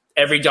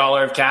every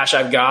dollar of cash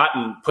I've got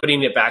and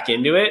putting it back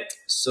into it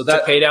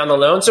to pay down the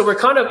loan. So we're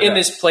kind of in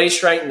this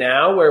place right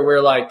now where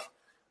we're like,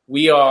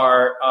 we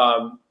are,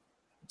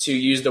 to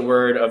use the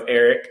word of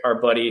Eric, our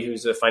buddy,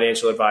 who's a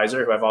financial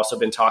advisor, who I've also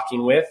been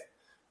talking with,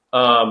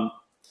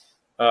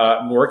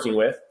 working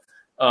with.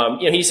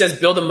 He says,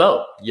 build a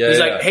moat. He's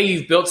like, hey,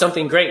 you've built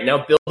something great.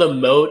 Now build a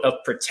moat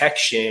of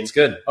protection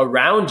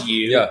around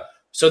you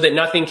so that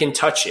nothing can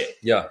touch it.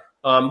 Yeah.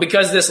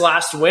 Because this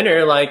last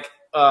winter,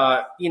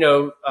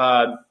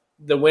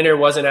 the winter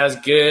wasn't as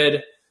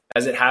good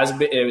as it has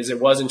been, as it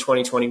was in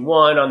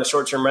 2021 on the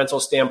short-term rental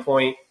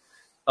standpoint.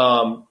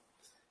 And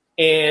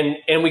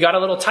we got a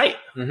little tight.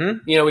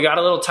 We got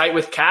a little tight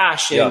with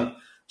cash. And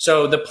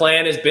so the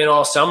plan has been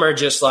all summer,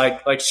 just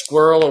like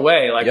squirrel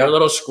away. We're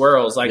little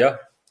squirrels.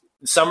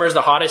 Summer is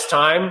the hottest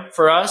time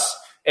for us.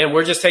 And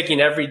we're just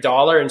taking every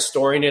dollar and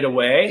storing it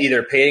away.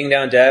 Either paying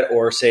down debt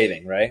or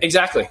saving, right?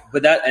 Exactly.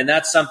 But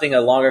that's something,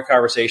 a longer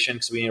conversation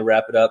because we need to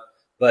wrap it up.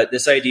 But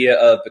this idea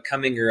of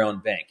becoming your own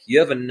bank. You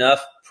have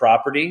enough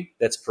property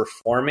that's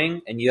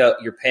performing and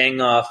you're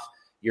paying off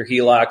your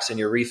HELOCs and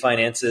your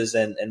refinances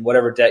and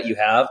whatever debt you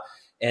have.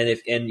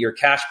 And your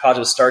cash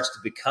positive starts to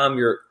become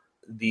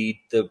the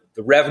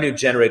revenue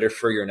generator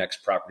for your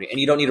next property.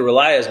 And you don't need to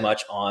rely as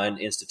much on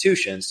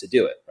institutions to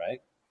do it, right?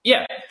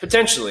 Yeah,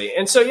 potentially.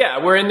 And so,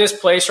 we're in this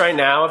place right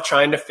now of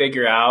trying to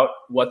figure out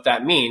what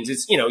that means.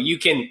 It's, you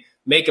can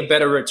make a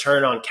better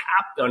return on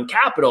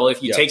capital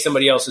if you take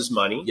somebody else's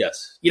money.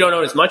 Yes. You don't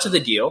own as much of the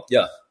deal.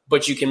 Yeah.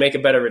 But you can make a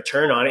better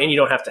return on it and you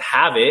don't have to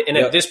have it. And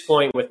at this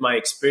point with my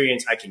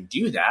experience, I can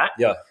do that.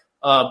 Yeah.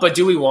 But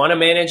do we want to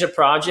manage a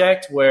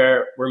project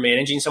where we're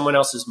managing someone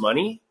else's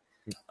money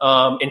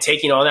and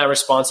taking on that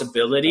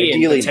responsibility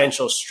and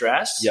potential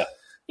stress? Yeah.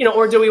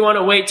 Or do we want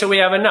to wait till we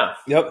have enough?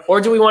 Yep.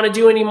 Or do we want to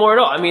do any more at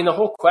all? I mean, the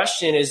whole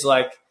question is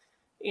I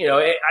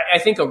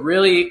think a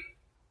really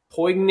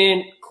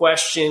poignant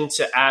question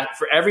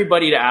for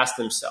everybody to ask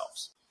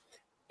themselves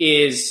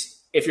is,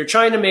 if you're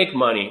trying to make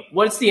money,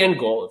 what's the end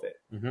goal of it?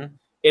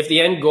 If the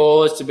end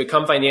goal is to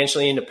become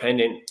financially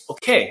independent,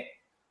 okay,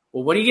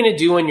 well, what are you going to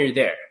do when you're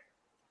there?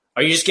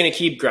 Are you just going to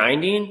keep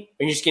grinding?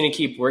 Are you just going to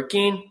keep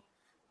working?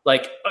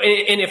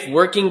 And if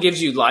working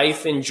gives you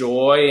life and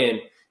joy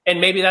and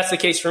maybe that's the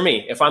case for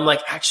me. If I'm like,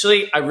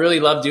 actually, I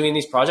really love doing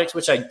these projects,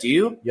 which I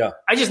do. Yeah.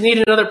 I just need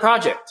another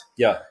project.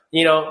 Yeah.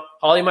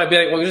 Holly might be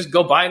like, well, just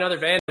go buy another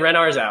van and rent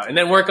ours out and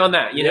then work on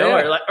that,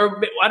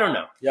 or I don't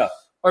know. Yeah.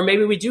 Or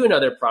maybe we do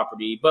another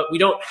property, but we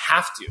don't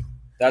have to.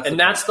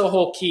 That's the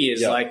whole key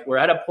is we're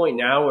at a point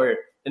now where,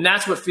 and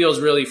that's what feels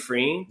really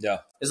freeing. Yeah.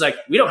 Is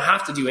we don't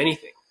have to do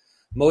anything.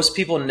 Most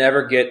people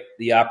never get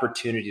the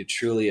opportunity to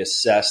truly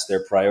assess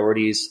their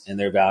priorities and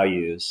their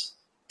values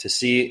to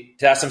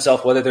ask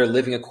themselves whether they're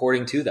living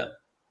according to them.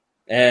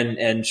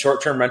 And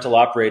short-term rental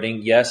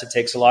operating, yes, it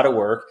takes a lot of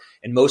work.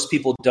 And most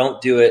people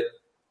don't do it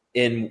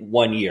in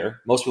 1 year.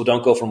 Most people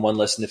don't go from one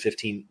listing to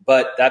 15.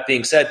 But that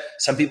being said,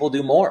 some people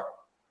do more.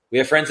 We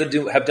have friends that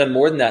have done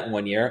more than that in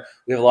 1 year.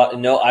 We have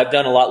I've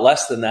done a lot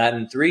less than that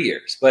in 3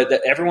 years, but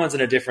everyone's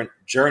in a different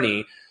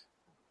journey.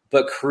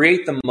 But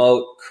create the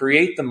moat,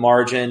 create the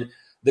margin.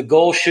 The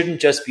goal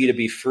shouldn't just be to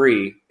be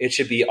free. It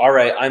should be, all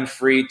right, I'm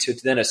free to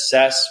then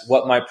assess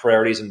what my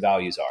priorities and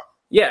values are.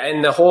 Yeah,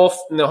 and the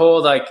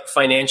whole like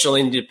financial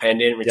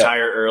independent,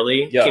 retire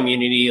early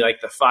community, like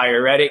the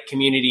Fire Reddit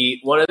community.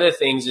 One of the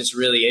things that's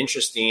really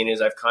interesting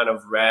is I've kind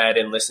of read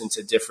and listened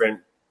to different,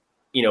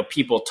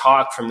 people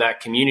talk from that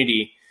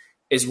community,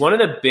 is one of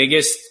the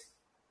biggest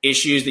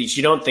issues that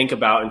you don't think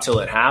about until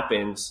it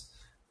happens,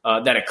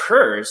 that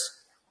occurs,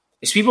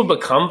 is people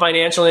become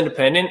financial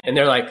independent and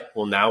they're like,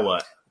 well, now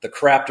what? The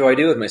crap do I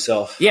do with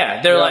myself?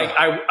 Yeah, they're like,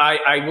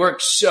 I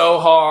worked so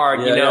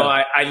hard,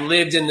 I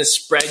lived in the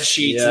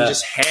spreadsheets and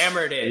just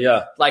hammered it,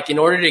 like in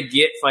order to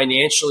get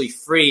financially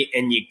free,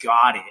 and you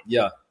got it.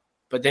 Yeah.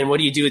 But then what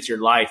do you do with your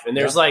life? And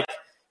there's like,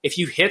 if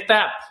you hit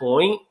that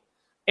point,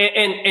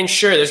 and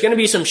sure, there's going to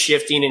be some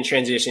shifting and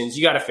transitions.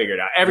 You got to figure it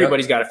out.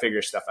 Everybody's got to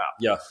figure stuff out.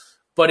 Yeah.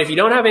 But if you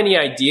don't have any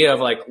idea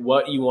of like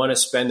what you want to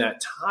spend that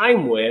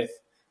time with,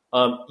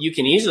 you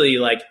can easily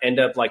like end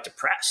up like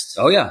depressed.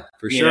 Oh yeah,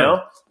 for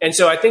sure. And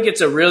so I think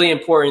it's a really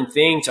important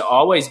thing to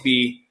always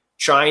be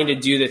trying to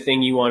do the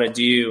thing you want to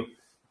do,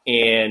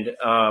 and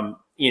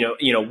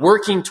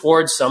working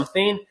towards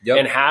something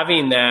and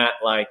having that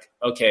like,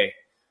 okay,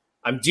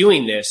 I'm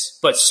doing this,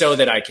 but so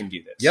that I can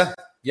do this. Yeah.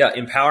 Yeah.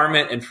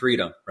 Empowerment and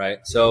freedom. Right.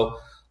 So,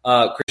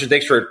 Christian,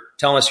 thanks for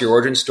telling us your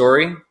origin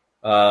story.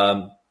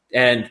 And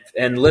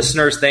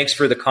listeners, thanks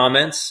for the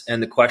comments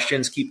and the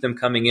questions. Keep them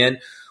coming in.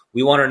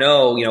 We want to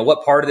know,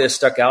 what part of this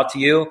stuck out to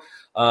you?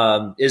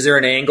 Is there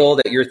an angle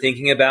that you're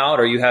thinking about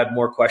or you have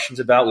more questions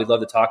about? We'd love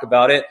to talk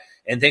about it.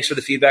 And thanks for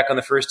the feedback on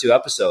the first 2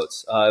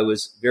 episodes. It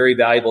was very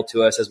valuable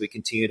to us as we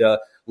continue to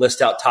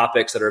list out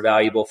topics that are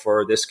valuable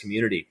for this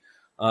community.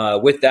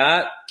 With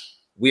that,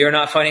 we are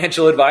not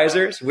financial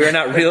advisors. We're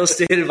not real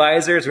estate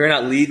advisors. We're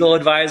not legal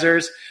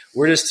advisors.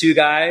 We're just 2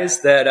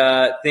 guys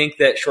that think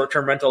that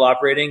short-term rental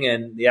operating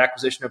and the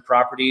acquisition of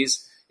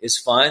properties is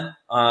fun.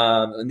 A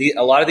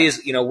lot of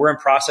these, we're in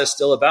process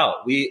still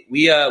about.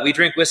 We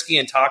drink whiskey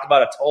and talk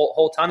about a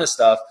whole ton of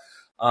stuff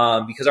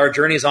because our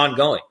journey is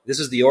ongoing. This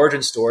is the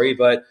origin story,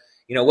 but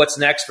what's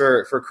next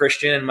for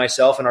Christian and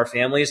myself and our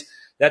families,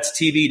 that's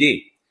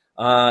TBD.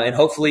 And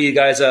hopefully you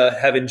guys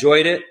have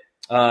enjoyed it.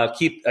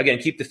 Keep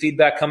the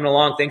feedback coming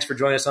along. Thanks for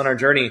joining us on our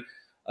journey.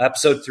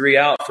 Episode 3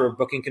 out for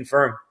Booking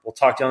Confirmed. We'll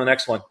talk to you on the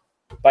next one.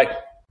 Bye.